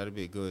 Yeah, that'd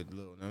be a good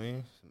little, you know what I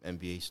mean? Some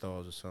NBA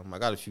stars or something. I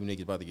got a few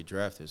niggas about to get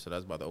drafted, so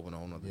that's about to open a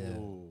whole nother Yeah. door.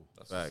 Ooh.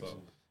 Facts.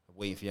 I'm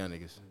waiting for y'all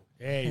niggas.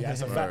 Hey,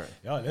 that's a Word. fact.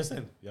 Yo,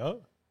 listen,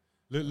 yo.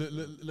 Look at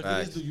this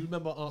Facts. dude. You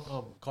remember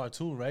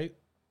cartoon, right?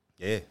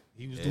 Yeah.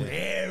 He was Yeah. doing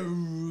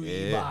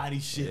everybody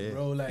shit, Yeah.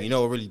 bro. Like You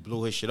know what really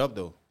blew his shit up,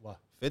 though? what?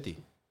 50.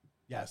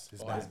 Yes,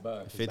 it's Oh, bad. it's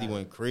back. 50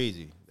 went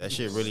crazy. That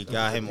shit really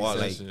got him all,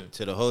 like, Shit.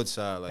 to the hood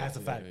side. Like, That's a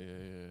fact. Yeah.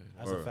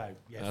 That's a Word. fact.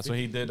 Yeah, That's when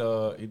he did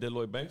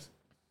Lloyd Banks.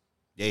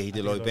 yeah, he did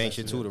think Lloyd about Banks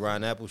that shit, shit. too. The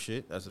Ryan Apple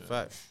shit. That's a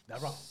fact.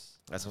 that rock.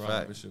 That's a Right,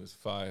 fact. That shit was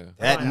fire.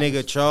 That Ryan nigga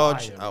was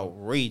charge fire, bro.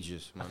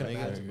 outrageous, my I can nigga.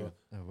 imagine, bro.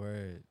 A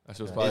word. That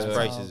shit was Yeah. His fire.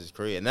 prices is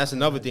crazy. And that's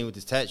another thing with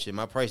this tat shit.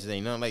 My prices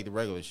ain't nothing like the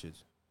regular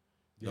shits.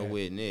 Yeah.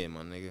 Nowhere near,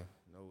 my nigga.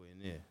 Nowhere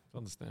near. It's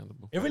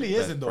understandable. It really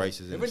Best isn't though.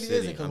 prices It in really the city.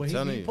 isn't because I'm when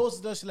telling he you.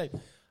 posted that shit, like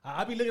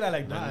I be looking at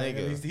like, My nah.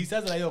 nigga. He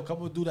says it like, yo,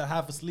 come on, do that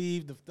half a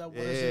sleeve.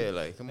 Yeah,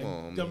 like, come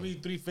on, Tell man. me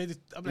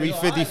 350. I'm like, yo,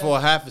 350 for a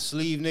alright, half a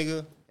sleeve,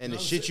 nigga. And know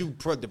the what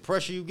shit the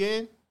pressure you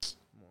getting.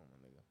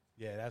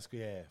 yeah, that's good.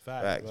 Yeah,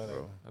 facts, Facts, bro. Like,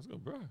 bro. That's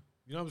good, bro.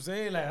 you know what I'm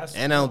saying? Like, that's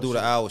And I don't do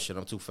the hour shit.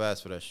 I'm too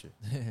fast for that shit.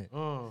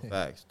 shit.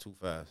 Facts, too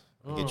fast.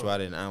 I get you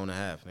out in an hour and a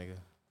half, nigga.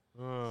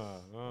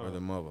 Or the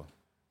mother.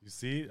 You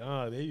see?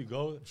 There you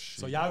go.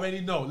 So y'all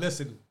already know.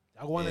 Listen,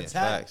 y'all want to Yeah,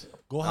 tap? facts.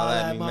 Go Holla holler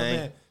at at me, my man.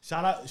 man.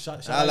 Shout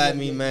out Holla at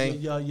me, your-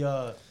 man.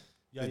 Your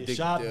The-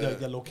 shop, the-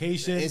 your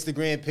location.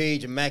 Instagram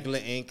page,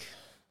 Immakulate Ink.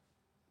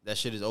 That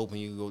shit is open.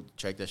 You can go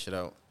check that shit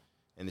out.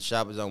 And the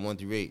shop is on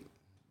 138.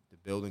 The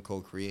building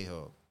called Create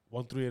Hub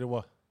 138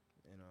 what?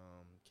 in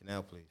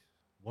Canal Place.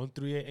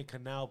 138 in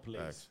Canal Place.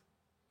 Facts.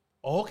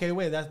 Oh, okay,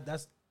 wait,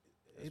 that's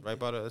It's right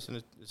by the.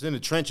 It's in the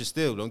trenches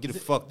still. Don't get it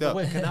fucked up.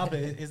 Wait, Canal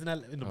Place, isn't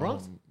that in the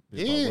Bronx?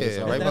 Yeah, That's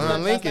right That's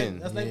behind like- Lincoln.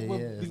 That's like Yeah, what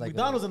yeah, it's like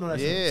McDonald's and all that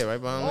shit. Yeah,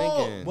 right behind Oh,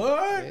 Lincoln.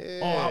 word?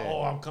 Yeah.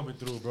 Oh, I'm coming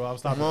through, bro. I'm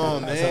stopping. Come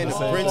on, man. The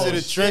Oh, prince of the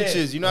shit.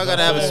 trenches. You know I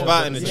gotta have a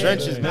spot in the Yeah,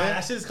 trenches, nah, man.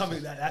 That shit is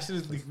coming. That shit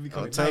is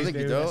becoming nice, telling you,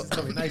 baby. dog. That shit's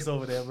coming nice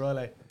over there, bro.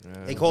 Like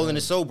They calling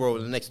it So Bro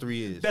in the next 3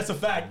 years. that's a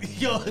fact.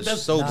 Yo,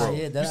 that's So Nah, Bro.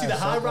 yeah, You that see the is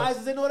high so dope.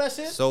 rises and all that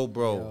shit? So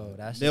Bro. Yo,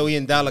 that shit- $1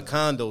 million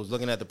condos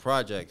looking at the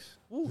projects.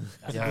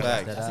 That's, Yeah,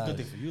 Facts. that's a that good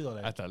is. thing for you, though.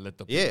 I Like, thought let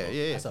the Yeah,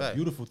 yeah, That's a fact.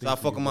 beautiful thing Stop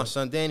for you, fucking my bro.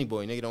 son Danny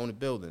Boy, nigga, that own the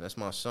building. That's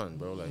my son,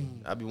 bro. Like,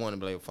 I be wanting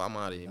to be like, if I'm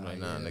out of here, I'm like,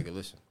 nah, nigga,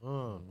 listen,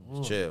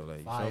 chill, like,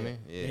 you Fire. feel me?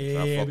 Yeah,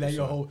 try to fuck be like, with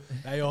yo,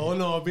 son.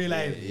 hold on, be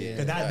like, Yeah,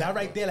 cause that fact,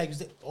 right there, like you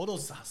said, all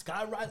those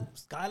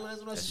skylines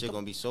and all That shit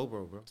gonna be So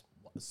Bro, bro.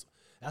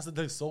 that's the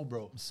thing, so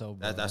bro, So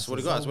That's what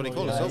it got. That's what they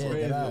call it. Yeah, So yeah, Bro.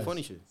 yeah, Real that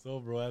funny shit. so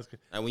bro, that's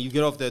crazy. And when you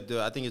get off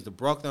the I think it's the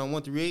Brockton on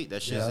 138,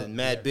 that shit's Yeah. in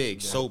mad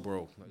big. So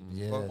Bro. Like,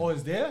 Yeah. fuck? Oh,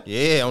 it's there?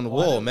 Yeah, on the I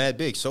wall, didn't- mad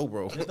big. So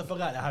Bro. Get the fuck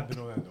out! I have been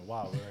on that in a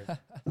while. Right?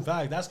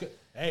 Fact, that's good.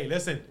 Hey,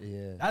 listen,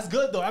 Yeah. that's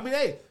good though. I mean,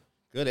 hey,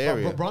 Good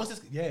area. Bronx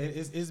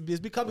is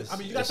it's becoming. I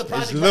mean, you got the It's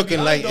project. looking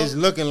right like behind, it's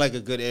though. looking like a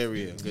good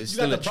area. It's You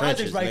still got the the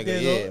projects trenches, right nigga.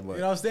 there, Yeah, though. You but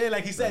know what I'm saying?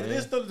 Like he said, Yeah. it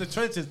is still in the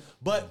trenches,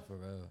 but For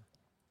real.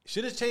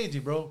 shit is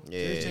changing, bro. yeah,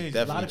 shit is changing.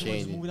 definitely a lot of people is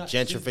changing. moving out.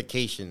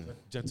 Gentrification.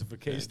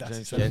 Gentrification.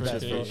 That's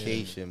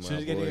Gentrification, Shit my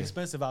is getting boy.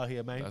 expensive out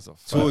here, man. That's a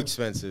Too fact.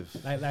 expensive.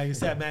 Like you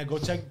said, man, go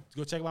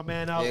check my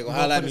man out. Yeah, go Go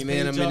holla at put me,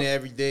 his man. I'm page in up. there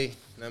every day. You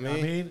know You know what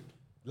I mean?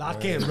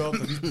 Lock in, bro.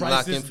 'Cause these prices,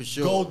 Lock in for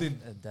sure.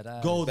 golden,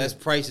 That golden. Best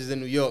prices in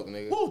New York,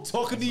 nigga. Woo,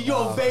 talking New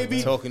York,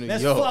 baby. Talking New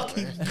Let's York,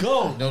 fucking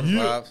go. Know the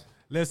vibes.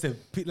 Listen,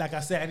 like I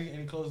said,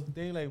 any closing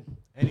thing, like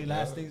any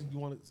last things you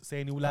want to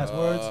say? Any last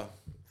words? You know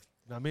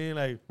what I mean,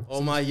 like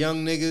All my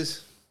young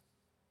niggas,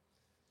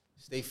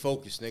 stay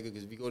focused, nigga.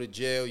 Because if you go to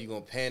jail, you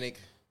gonna panic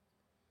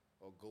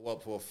or go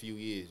up for a few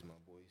years, my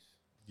boys.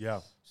 yeah,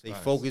 Stay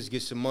focused,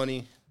 get some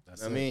money.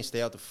 That's Know what I it. mean,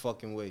 stay out the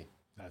fucking way.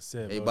 that's it.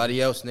 Bro.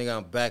 Everybody else, nigga,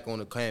 I'm back on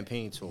the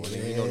campaign tour.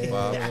 Nigga, you know the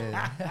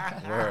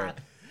vibes. Word.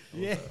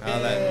 Yeah,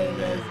 Holla at me,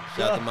 man. Shout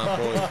out to my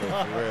boys, though,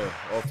 for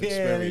real. Off yeah,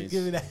 experience.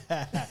 give me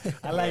that.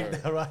 I like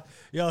that, right?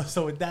 Yo,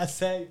 so with that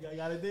said, you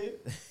got it,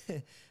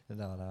 dude.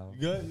 No. You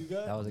good? You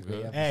good? That was a great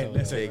episode. Hey,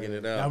 listen. Taking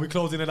it out. Now we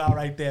closing it out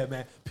right there,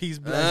 man. Peace,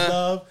 bless,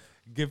 love.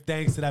 Give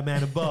thanks to that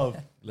man above.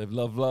 Live,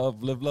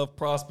 love,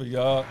 prosper,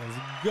 y'all.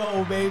 Let's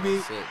go, baby.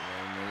 Shit,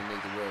 man.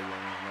 Make the world,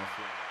 man.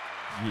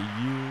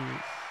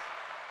 Yeah.